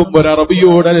നിൽക്കുമ്പോ ഒരു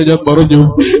അറബിയോട് അനുജൻ പറഞ്ഞു,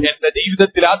 എന്റെ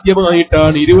ജീവിതത്തിൽ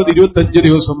ആദ്യമായിട്ടാണ് 20-25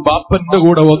 ദിവസം ബാപ്പന്റെ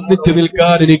കൂടെ ഒന്നിച്ചു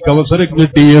നിൽക്കാൻ എനിക്ക് അവസരം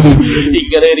കിട്ടിയത്.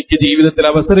 ഇങ്ങനെ എനിക്ക് ജീവിതത്തിൽ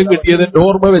അവസരം കിട്ടിയത്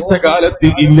ഓർമ്മ വെച്ച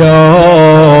കാലത്തിൽ ഇല്ല.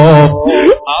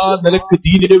 ആ നിലക്ക്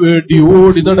ദീനിനു വേണ്ടി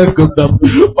ഓടി നടക്കുന്ന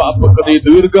ബാപ്പക്ക് നീ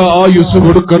ദീർഘായുസ്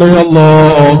കൊടുക്കണേ അല്ലാ.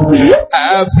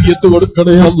 ആഫിയത്ത്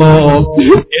കൊടുക്കണേ അല്ലാ.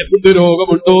 എന്ത്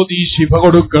രോഗമുണ്ടോ നീ ശിഫ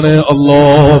കൊടുക്കണേ അല്ലാ.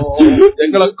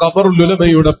 ഞങ്ങളെ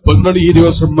ഖബറുലുലമയുടെ പെങ്ങൾ ഈ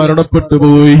ദിവസം മരണപ്പെട്ടു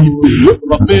പോയി.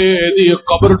 റബ്ബേ നീ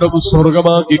ഖബറുടെ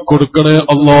സ്വർഗമാക്കി കൊടുക്കണേ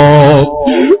അല്ലാ.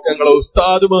 ഞങ്ങളെ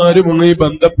ഉസ്താദുമാരുമായി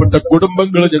ബന്ധപ്പെട്ട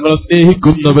കുടുംബങ്ങൾ, ഞങ്ങളെ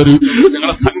സ്നേഹിക്കുന്നവര്,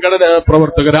 ഞങ്ങളെ സംഘടനാ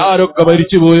പ്രവർത്തകർ ആരൊക്കെ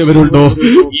മരിച്ചുപോയവരുണ്ടോ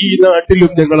ഈ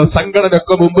നാട്ടിലും ഞങ്ങളെ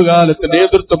സംഘടനയൊക്കെ മുമ്പ് കാലത്ത്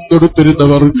നേതൃത്വം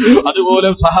കൊടുത്തിരുന്നവർ,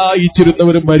 അതുപോലെ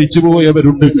സഹായിച്ചിരുന്നവരും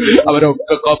മരിച്ചുപോയവരുണ്ട്.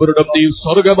 അവരൊക്കെ ഖബറുടെ നീ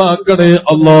സ്വർഗമാക്കണേ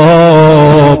അല്ലാ.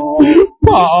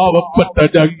 പാവപ്പെട്ട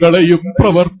ഞങ്ങളെയും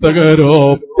പ്രവർത്തകരോ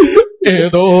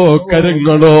ഏതോ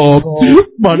കരങ്ങളോ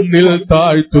മണ്ണിൽ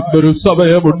താഴ്ത്തുന്നൊരു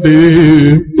സമയമുണ്ട്.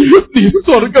 നീ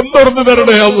സ്വർഗം തുറന്നു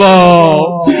തരണേ അല്ലാ,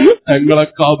 ഞങ്ങളെ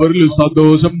ഖബറിൽ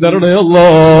സന്തോഷം തരണേ അല്ലാ.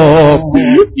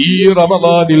 ഈ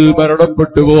റമദാനിൽ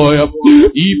മരണപ്പെട്ടുപോയ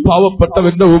ഈ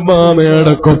പാവപ്പെട്ടവന്റെ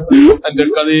ഉമ്മാമയടക്കം എന്റെ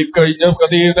കഴിഞ്ഞ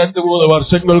 2-3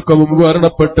 വർഷങ്ങൾക്ക് മുമ്പ്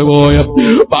മരണപ്പെട്ടു പോയ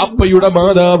പാപ്പയുടെ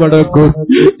മാതാവടക്കം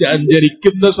ഞാൻ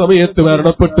ജനിക്കുന്ന സമയത്ത്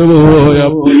മരണപ്പെട്ടു പോയ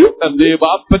എന്റെ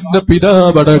ബാപ്പന്റെ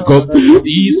പിതാവടക്കം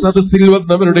ഈ സദസ്സിൽ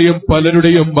വന്നവരുടെയും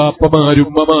പലരുടെയും ബാപ്പമാരും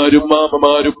ഉമ്മമാരും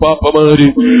മാമമാരും പാപ്പമാര്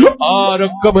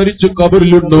ആരൊക്കെ മരിച്ചു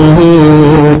ഖബറിലുണ്ടോ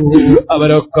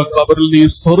അവരൊക്കെ ഖബറിൽ നീ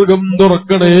സ്വർഗം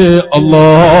തുറക്കണേ അല്ലാ.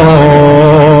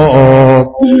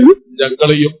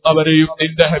 ഞങ്ങളെയും അവരെയും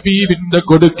നിന്റെ ഹബീബിന്റെ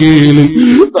കൊടുക്കയിൽ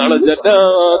നാളെ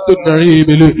ജന്നാത്തുൻ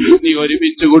നഈമിൽ നീ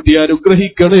ഒരുമിച്ച് കൂട്ടി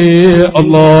അനുഗ്രഹിക്കണേ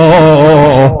അല്ലാ.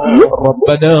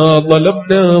 റബ്ബനാ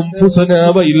ളലംനാ അൻഫുസനാ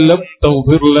വഇൻ ലം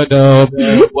തഗ്ഫിർ ലനാ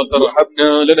വതർഹംനാ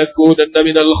ലനകൂനന്ന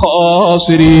മിനൽ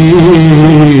ഖാസിരീൻ.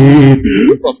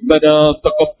 റബ്ബനാ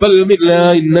തഖബ്ബൽ മിന്നാ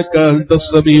ഇന്നക അൻതസ്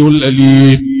സമീഉൽ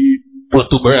അലീം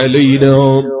വതുബ് അലൈനാ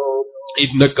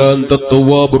ഇന്നക അൻതത്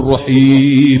തവ്വാബുർ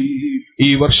റഹീം. ഈ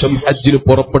വർഷം ഹജ്ജിന്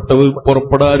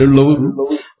പുറപ്പെടാനുള്ളവരും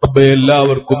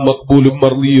എല്ലാവർക്കും മഖ്ബൂലും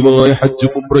മർദിയുമായ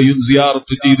ഹജ്ജും ഉംറയും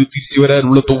സിയാറത്ത് ചെയ്ത് തിരിച്ചു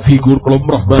വരാനുള്ള തൗഫീഖ് കൊടുക്കണം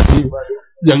റഹ്മാനേ.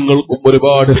 ഞങ്ങൾക്കും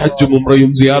ഒരുപാട് ഹജ്ജും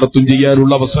ഉംറയും സിയാറത്തും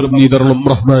ചെയ്യാനുള്ള അവസരം നീ തരണം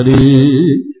റഹ്മാനേ.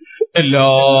 എല്ലാ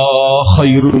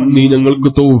ഖൈറും നീ ഞങ്ങൾക്ക്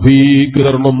തൗഫീഖ്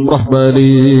തരണം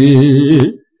റഹ്മാനേ.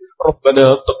 ربنا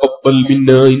تقبل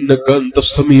منا إنك أنت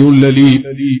السميع العليم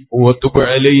وتب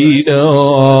علينا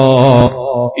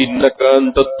إنك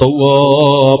أنت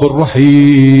التواب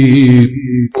الرحيم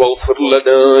واغفر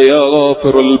لنا يا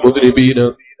غافر المذنبين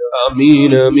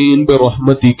آمين آمين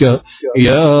برحمتك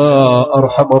يا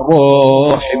أرحم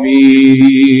الراحمين.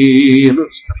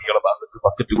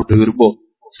 പക്കറ്റ് കൊണ്ട് വരുമ്പോ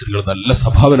സ്ത്രീകൾ നല്ല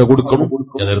സംഭാവന കൊടുക്കണം.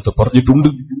 ഞാൻ നേരത്തെ പറഞ്ഞിട്ടുണ്ട്,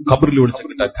 ഖബറിൽ വിളിച്ച്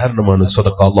കിട്ടാൻ കാരണമാണ്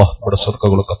സദഖ. അല്ലാഹ് നമ്മുടെ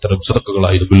സദഖകളൊക്കെ അത്തരം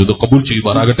സദഖകളായിരുന്നു. ഇത് കബൂൽ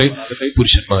ചെയ്യുമാറാകട്ടെ.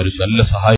 പുരുഷന്മാരും നല്ല സഹായം